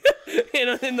spitting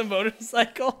in the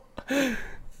motorcycle.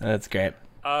 That's great.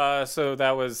 So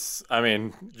that was, I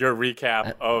mean, your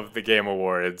recap of the Game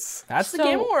Awards. That's the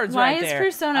Game Awards right there. Why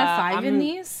is Persona 5 in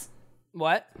these?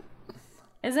 What?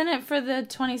 Isn't it for the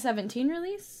 2017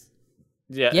 release?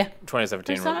 Yeah.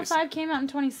 2017 Persona release. 5 came out in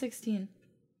 2016.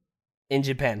 In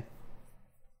Japan.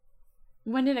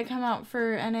 When did it come out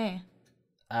for NA?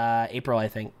 April, I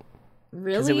think.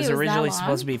 Really? Because it was originally that long?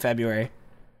 supposed to be February.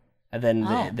 And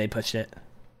then they pushed it.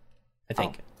 I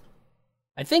think.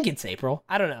 I think it's April.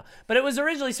 I don't know. But it was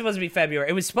originally supposed to be February.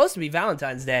 It was supposed to be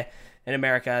Valentine's Day in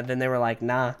America. Then they were like,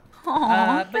 nah.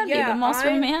 Aw, that'd be the most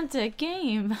romantic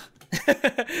game.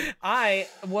 I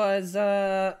was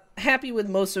happy with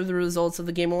most of the results of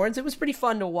the Game Awards. It was pretty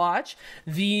fun to watch.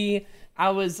 It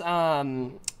was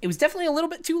definitely a little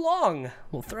bit too long.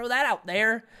 We'll throw that out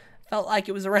there. Felt like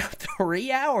it was around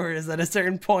 3 hours at a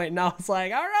certain point, and I was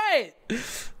like, all right,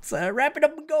 let's wrap it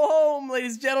up and go home,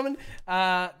 ladies and gentlemen.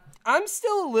 I'm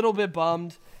still a little bit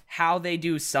bummed how they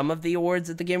do some of the awards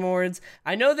at the Game Awards.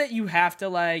 I know that you have to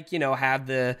have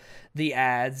the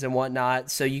ads and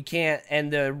whatnot, so you can't,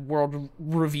 and the world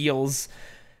reveals,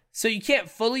 so you can't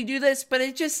fully do this, but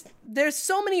there's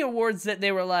so many awards that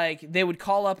they were like, they would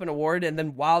call up an award, and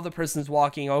then while the person's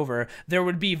walking over, there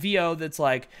would be VO that's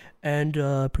like, and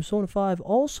Persona 5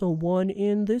 also won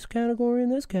in this category,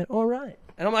 all right.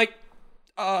 And I'm like,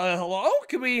 hello?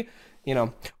 Could we,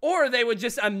 or they would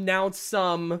just announce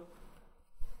some,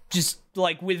 just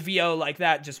like with VO like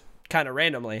that, just kind of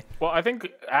randomly. Well, I think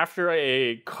after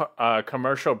a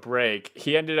commercial break,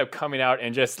 he ended up coming out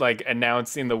and just like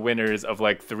announcing the winners of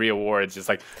like 3 awards, just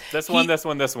like this one,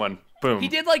 this one, boom. He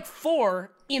did like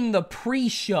 4 in the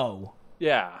pre-show.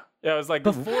 Yeah, it was like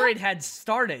before it had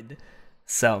started.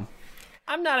 So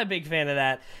I'm not a big fan of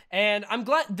that, and I'm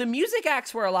glad the music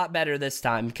acts were a lot better this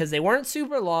time because they weren't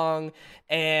super long,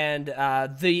 and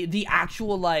the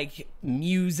actual like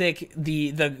music,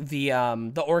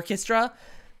 the orchestra,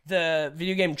 the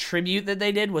video game tribute that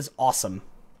they did was awesome.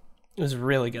 It was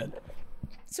really good.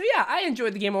 So yeah, I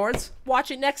enjoyed the Game Awards.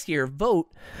 Watch it next year. Vote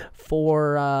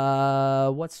for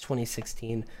what's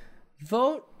 2016?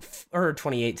 Or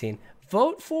 2018.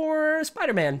 Vote for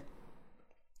Spider-Man.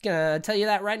 Gonna tell you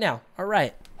that right now. All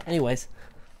right. Anyways.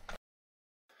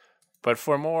 But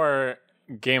for more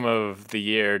Game of the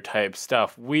Year type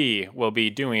stuff, we will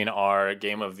be doing our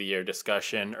Game of the Year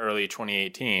discussion early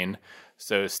 2018.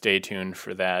 So stay tuned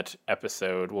for that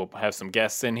episode. We'll have some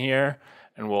guests in here,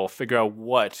 and we'll figure out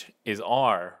what is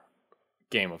our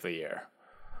Game of the Year.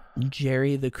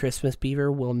 Jerry the Christmas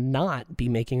Beaver will not be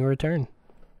making a return.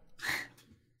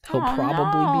 He'll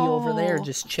probably be over there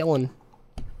just chilling.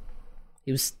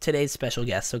 He was today's special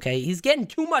guest, okay? He's getting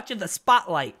too much of the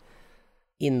spotlight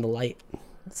in the light.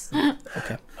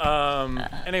 Okay.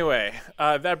 Anyway,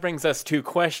 that brings us to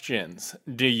questions.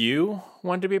 Do you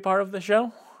want to be part of the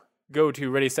show? Go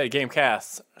to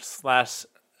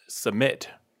ReadySetGamecast/submit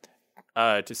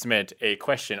to submit a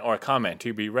question or a comment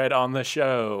to be read on the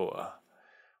show.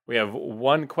 We have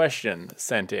one question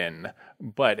sent in,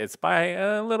 but it's by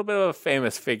a little bit of a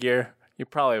famous figure. You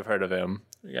probably have heard of him.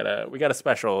 We got a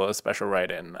special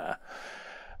write-in.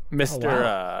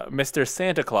 Mr.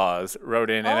 Santa Claus wrote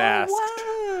in and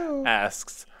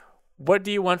asks, "What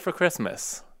do you want for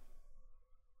Christmas?"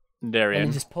 Darian. Let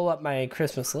me just pull up my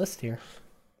Christmas list here.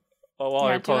 Well, while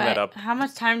you're pulling that up, How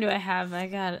much time do I have? I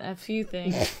got a few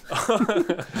things.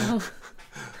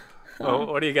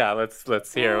 what do you got?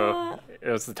 Let's hear. It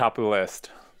was the top of the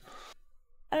list.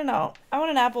 I don't know. I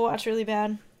want an Apple Watch really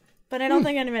bad, but I don't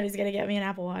think anybody's gonna get me an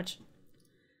Apple Watch.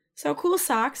 So cool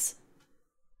socks,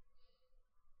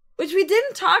 which we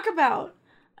didn't talk about.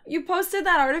 You posted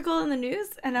that article in the news,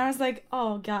 and I was like,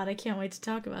 "Oh God, I can't wait to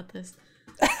talk about this."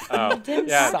 Oh, We didn't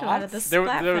talk about it. there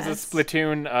was a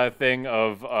Splatoon thing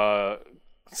of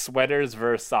sweaters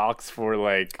versus socks for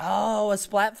like Oh, a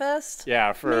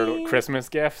Splatfest? for Christmas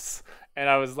gifts, and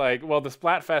I was like, well, the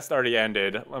Splatfest already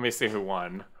ended. Let me see who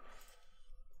won.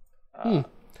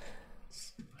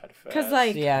 Because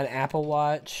like Yeah, an Apple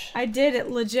Watch. I did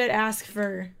legit ask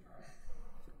for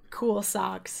cool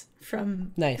socks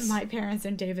from Nice. my parents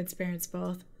and David's parents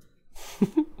both.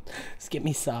 Just get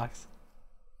me socks.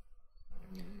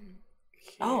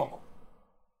 Oh.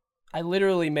 I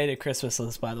literally made a Christmas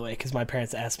list, by the way, because my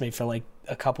parents asked me for like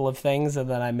a couple of things, and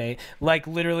then I made like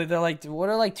literally they're like, "What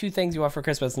are like 2 things you want for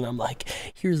Christmas?" And I'm like,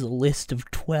 "Here's a list of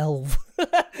 12."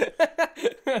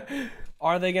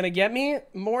 Are they gonna get me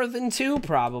more than 2?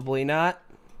 Probably not.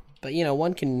 But you know,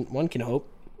 one can hope.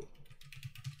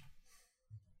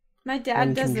 My dad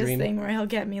One does can this dream. thing where he'll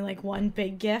get me like one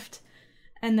big gift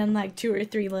and then like 2 or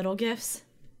 3 little gifts.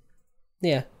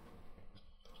 Yeah.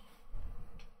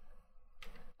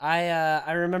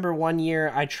 I remember one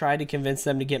year I tried to convince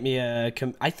them to get me I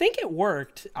think it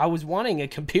worked. I was wanting a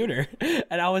computer,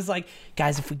 and I was like,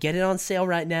 guys, if we get it on sale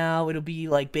right now, it'll be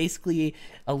like basically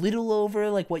a little over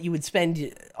like what you would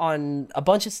spend on a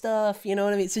bunch of stuff, you know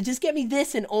what I mean? So just get me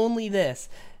this and only this.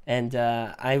 And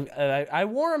I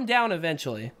wore them down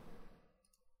eventually,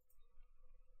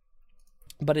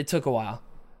 but it took a while.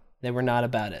 They were not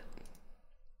about it.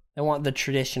 They want the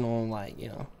traditional, like, you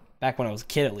know, back when I was a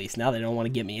kid at least. Now they don't want to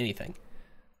get me anything.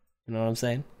 You know what I'm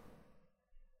saying?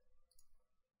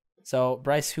 So,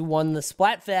 Bryce, who won the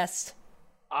Splatfest?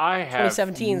 I have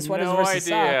 2017 sweaters no versus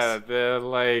idea. socks.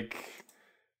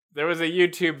 There was a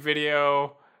YouTube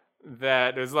video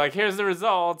that was like, here's the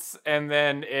results, and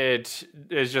then it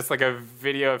is just like a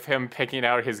video of him picking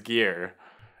out his gear.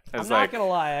 I'm not gonna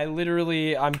lie.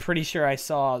 I'm pretty sure I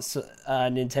saw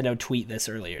Nintendo tweet this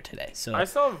earlier today. So I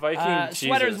saw Viking Jesus.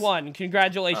 Sweaters won.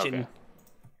 Congratulations.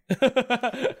 There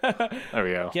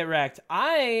we go. Get wrecked.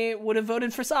 I would have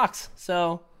voted for socks.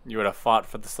 So You would have fought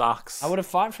for the socks. I would have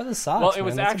fought for the socks. Well, it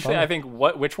was man. That's a actually, bummer. I think,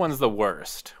 which one's the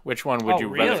worst? Which one would Oh, you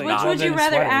really? rather Which not? would you than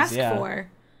rather sweaters, ask yeah.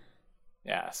 for?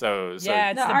 Yeah, so Yeah,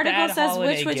 it's The the article bad says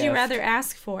holiday which would you gift. rather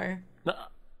ask for?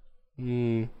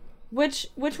 Which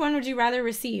one would you rather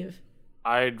receive?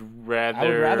 I would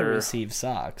rather receive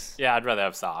socks. Yeah, I'd rather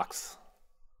have socks.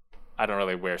 I don't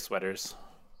really wear sweaters.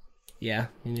 Yeah,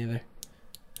 me neither.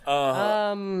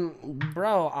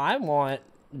 Bro, I want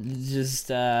just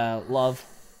love.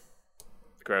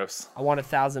 Gross. I want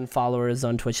 1,000 followers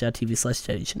on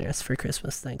twitch.tv/JettyGeneris for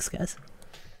Christmas. Thanks, guys.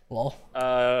 Lol.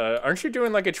 Aren't you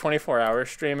doing like a 24-hour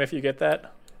stream if you get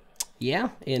that? Yeah,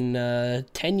 in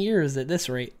 10 years at this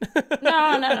rate.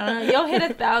 No. You'll hit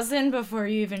 1,000 before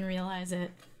you even realize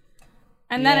it.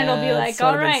 And then it'll be Yeah, like, that's what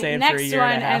all I've been right, saying for a next year and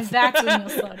one, a and half. that's when you'll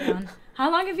slow down.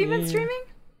 How long have you been streaming?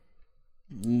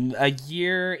 A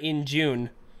year in June.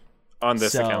 On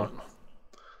this So- account.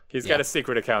 He's got a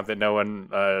secret account that no one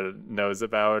knows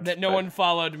about. That no one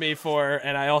followed me for,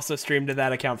 and I also streamed to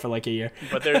that account for like a year.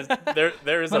 But there is But a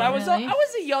I was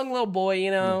Really? a young little boy,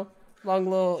 you know,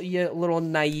 little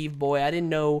naive boy. I didn't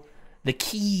know the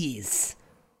keys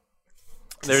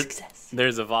to success.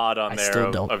 there's a VOD on there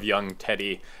still don't. of young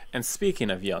Teddy. And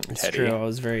speaking of young It's Teddy, true. I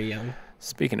was very young.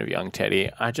 speaking of young Teddy,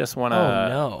 I just Oh,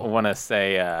 no. wanna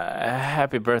say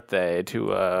happy birthday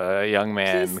to a young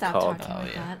man Please stop called talking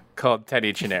like that. called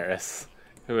Teddy Chinaris,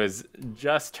 who has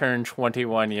just turned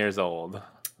 21 years old.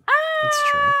 It's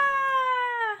true.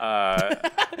 Teddy's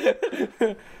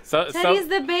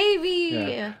the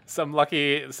baby. Some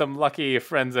lucky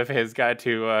friends of his got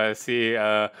to see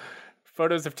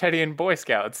photos of Teddy in Boy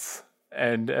Scouts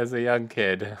and as a young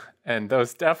kid. And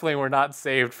those definitely were not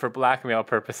saved for blackmail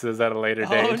purposes at a later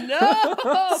date.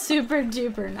 Oh no! Super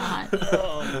duper not.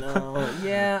 Oh no!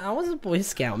 Yeah, I was a Boy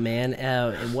Scout, man.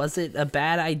 Was it a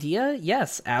bad idea?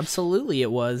 Yes, absolutely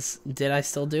it was. Did I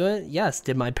still do it? Yes.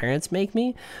 Did my parents make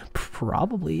me?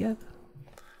 Probably, yeah.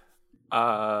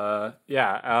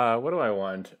 What do I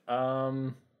want?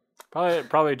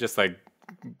 Probably just like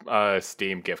a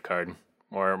Steam gift card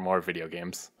or more video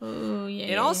games. Ooh, yeah.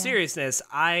 In all seriousness,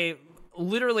 I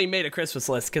literally made a Christmas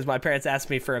list because my parents asked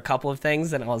me for a couple of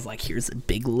things, and I was like, "Here's a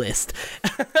big list."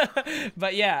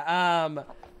 But yeah,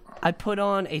 I put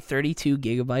on a 32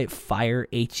 gigabyte Fire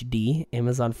HD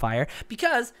Amazon Fire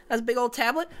because as a big old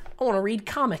tablet, I want to read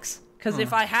comics. Because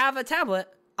if I have a tablet,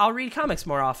 I'll read comics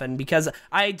more often because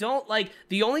I don't like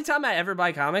the only time I ever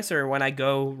buy comics or when I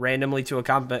go randomly to a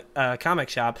comic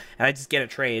shop and I just get a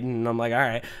trade and I'm like, all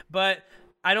right, but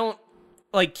I don't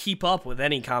like keep up with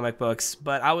any comic books,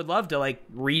 but I would love to like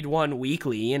read one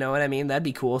weekly, you know what I mean? That'd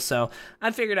be cool. So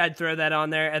I figured I'd throw that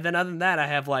on there. And then other than that, I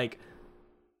have like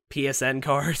PSN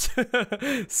cards,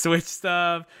 Switch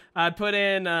stuff. I put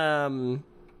in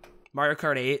Mario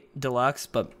Kart 8 Deluxe,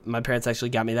 but my parents actually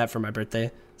got me that for my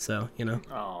birthday. So, you know.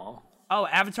 Oh,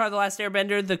 Avatar The Last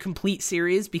Airbender, the complete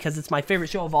series, because it's my favorite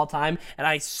show of all time. And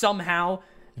I somehow,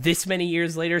 this many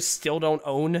years later, still don't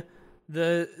own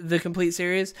the complete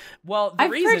series. Well, the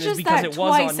reason is because it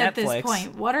was on Netflix. At this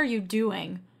point. What are you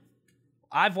doing?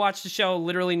 I've watched the show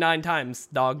literally 9 times,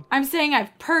 dog. I'm saying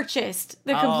I've purchased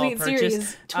the complete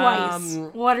series twice.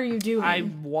 What are you doing?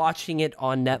 I'm watching it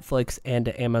on Netflix and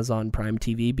Amazon Prime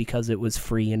TV because it was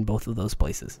free in both of those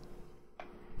places.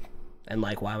 And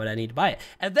like, why would I need to buy it?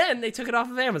 And then they took it off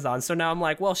of Amazon. So now I'm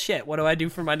like, well, shit, what do I do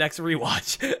for my next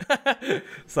rewatch?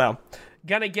 So,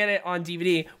 gonna get it on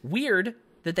DVD. Weird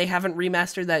that they haven't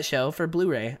remastered that show for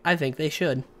Blu-ray. I think they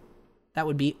should. That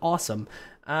would be awesome.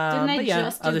 Didn't they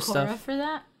just do Korra for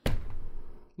that?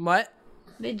 What?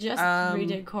 They just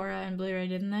redid Korra and Blu-ray,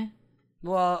 didn't they?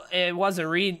 Well, it wasn't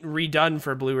redone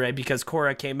for Blu-ray because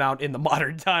Korra came out in the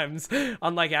modern times,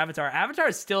 unlike Avatar. Avatar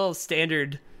is still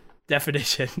standard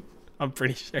definition, I'm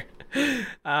pretty sure.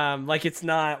 Like, it's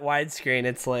not widescreen,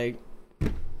 it's like...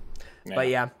 Yeah. But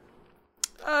yeah.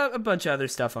 A bunch of other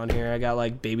stuff on here. I got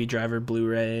like Baby Driver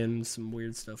Blu-ray and some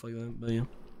weird stuff like that. But yeah.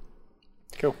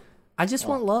 Cool. I just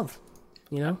want love,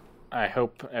 you know? I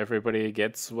hope everybody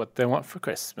gets what they want for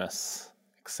Christmas,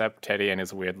 except Teddy and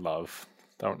his weird love.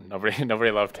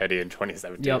 Nobody loved Teddy in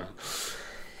 2017. Yep.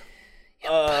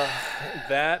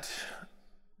 That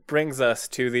brings us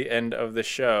to the end of the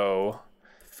show.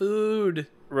 Food.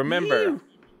 Remember,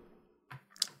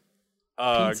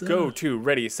 go to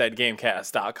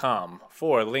ReadySetGamecast.com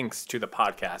for links to the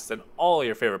podcast and all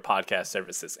your favorite podcast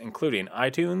services, including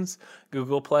iTunes,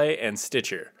 Google Play, and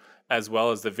Stitcher, as well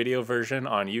as the video version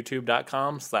on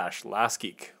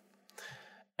youtube.com/LastGeek.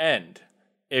 And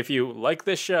if you like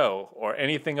this show or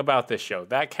anything about this show,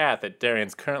 that cat that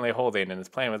Darian's currently holding and is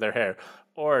playing with her hair,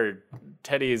 or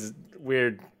Teddy's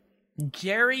weird...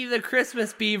 Jerry the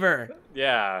Christmas Beaver.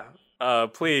 Yeah,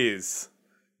 please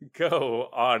go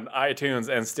on iTunes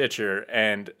and Stitcher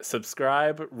and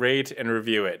subscribe, rate, and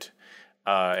review it.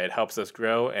 It helps us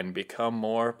grow and become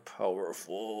more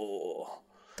powerful.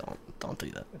 Don't do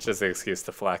that. It's just an excuse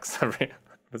to flex every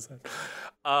episode.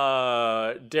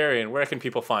 Darian, where can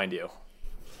people find you?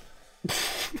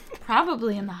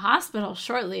 Probably in the hospital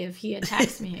shortly if he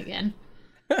attacks me again.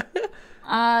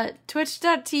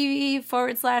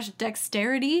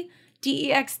 Twitch.tv/dexterity,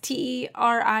 DEXTERIDEE.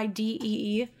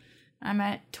 I'm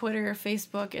at Twitter,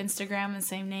 Facebook, Instagram, the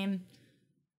same name.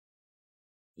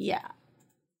 Yeah.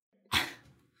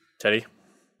 Teddy?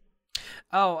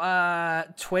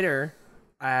 Twitter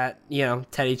at,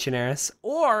 Teddy Chinaris.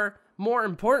 Or, more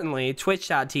importantly,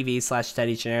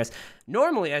 twitch.tv/Teddy Chinaris.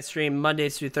 Normally, I stream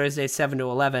Mondays through Thursdays, 7 to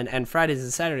 11, and Fridays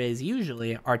and Saturdays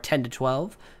usually are 10 to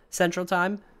 12 Central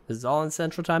Time. This is all in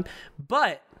Central Time.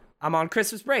 But I'm on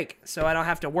Christmas break, so I don't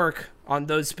have to work on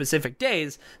those specific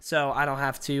days, so I don't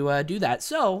have to do that.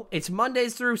 So it's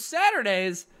Mondays through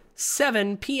Saturdays,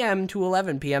 7 p.m. to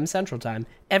 11 p.m. Central Time.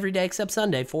 Every day except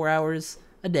Sunday, 4 hours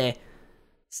a day.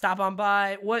 Stop on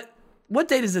by. What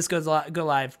day does this go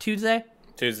live? Tuesday?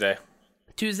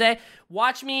 Tuesday.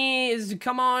 Watch me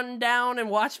come on down and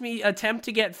watch me attempt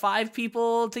to get 5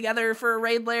 people together for a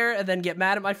raid lair and then get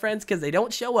mad at my friends because they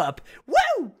don't show up.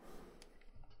 Woo!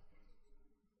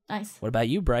 Nice. What about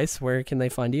you, Bryce? Where can they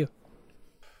find you?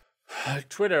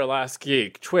 Twitter, Last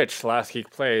Geek. Twitch, Last Geek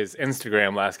Plays.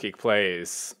 Instagram, Last Geek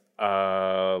Plays.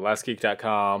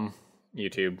 LastGeek.com.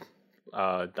 YouTube.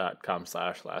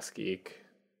 .com/lastgeek.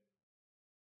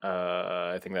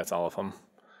 I think that's all of them.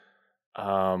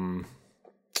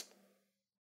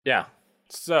 Yeah.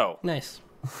 So Nice.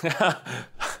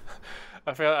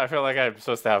 I feel like I'm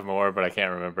supposed to have more, but I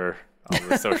can't remember all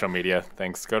the social media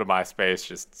things. Go to MySpace,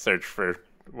 just search for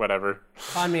whatever.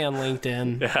 Find me on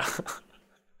LinkedIn. Yeah.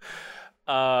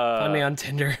 Find me on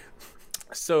Tinder.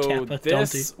 So Kappa,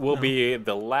 this don't will be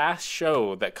the last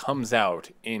show that comes out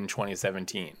in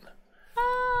 2017.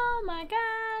 Oh my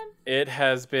god. It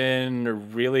has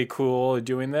been really cool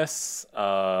doing this.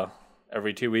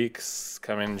 Every 2 weeks,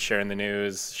 coming, sharing the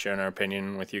news, sharing our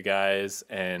opinion with you guys.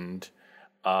 And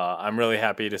I'm really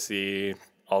happy to see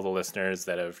all the listeners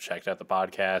that have checked out the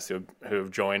podcast,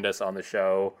 who've joined us on the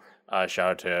show. Shout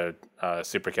out to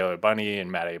Super Killer Bunny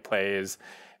and Matt A. Plays.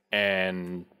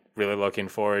 And really looking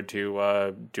forward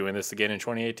to doing this again in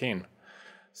 2018.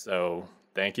 So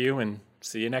thank you, and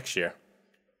see you next year.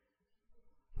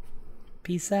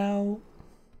 Peace out.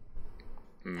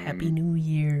 Happy New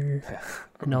Year.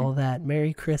 And all that.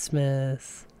 Merry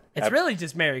Christmas. It's really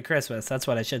just Merry Christmas. That's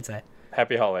what I should say.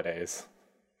 Happy holidays.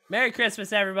 Merry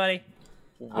Christmas, everybody.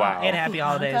 Wow. And happy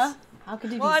holidays. Hanukkah? How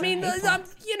could you be Well, I so mean, hateful?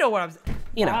 you know what I'm...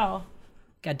 You know. Wow.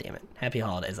 God damn it. Happy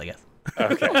holidays, I guess.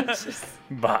 Okay.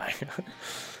 Bye.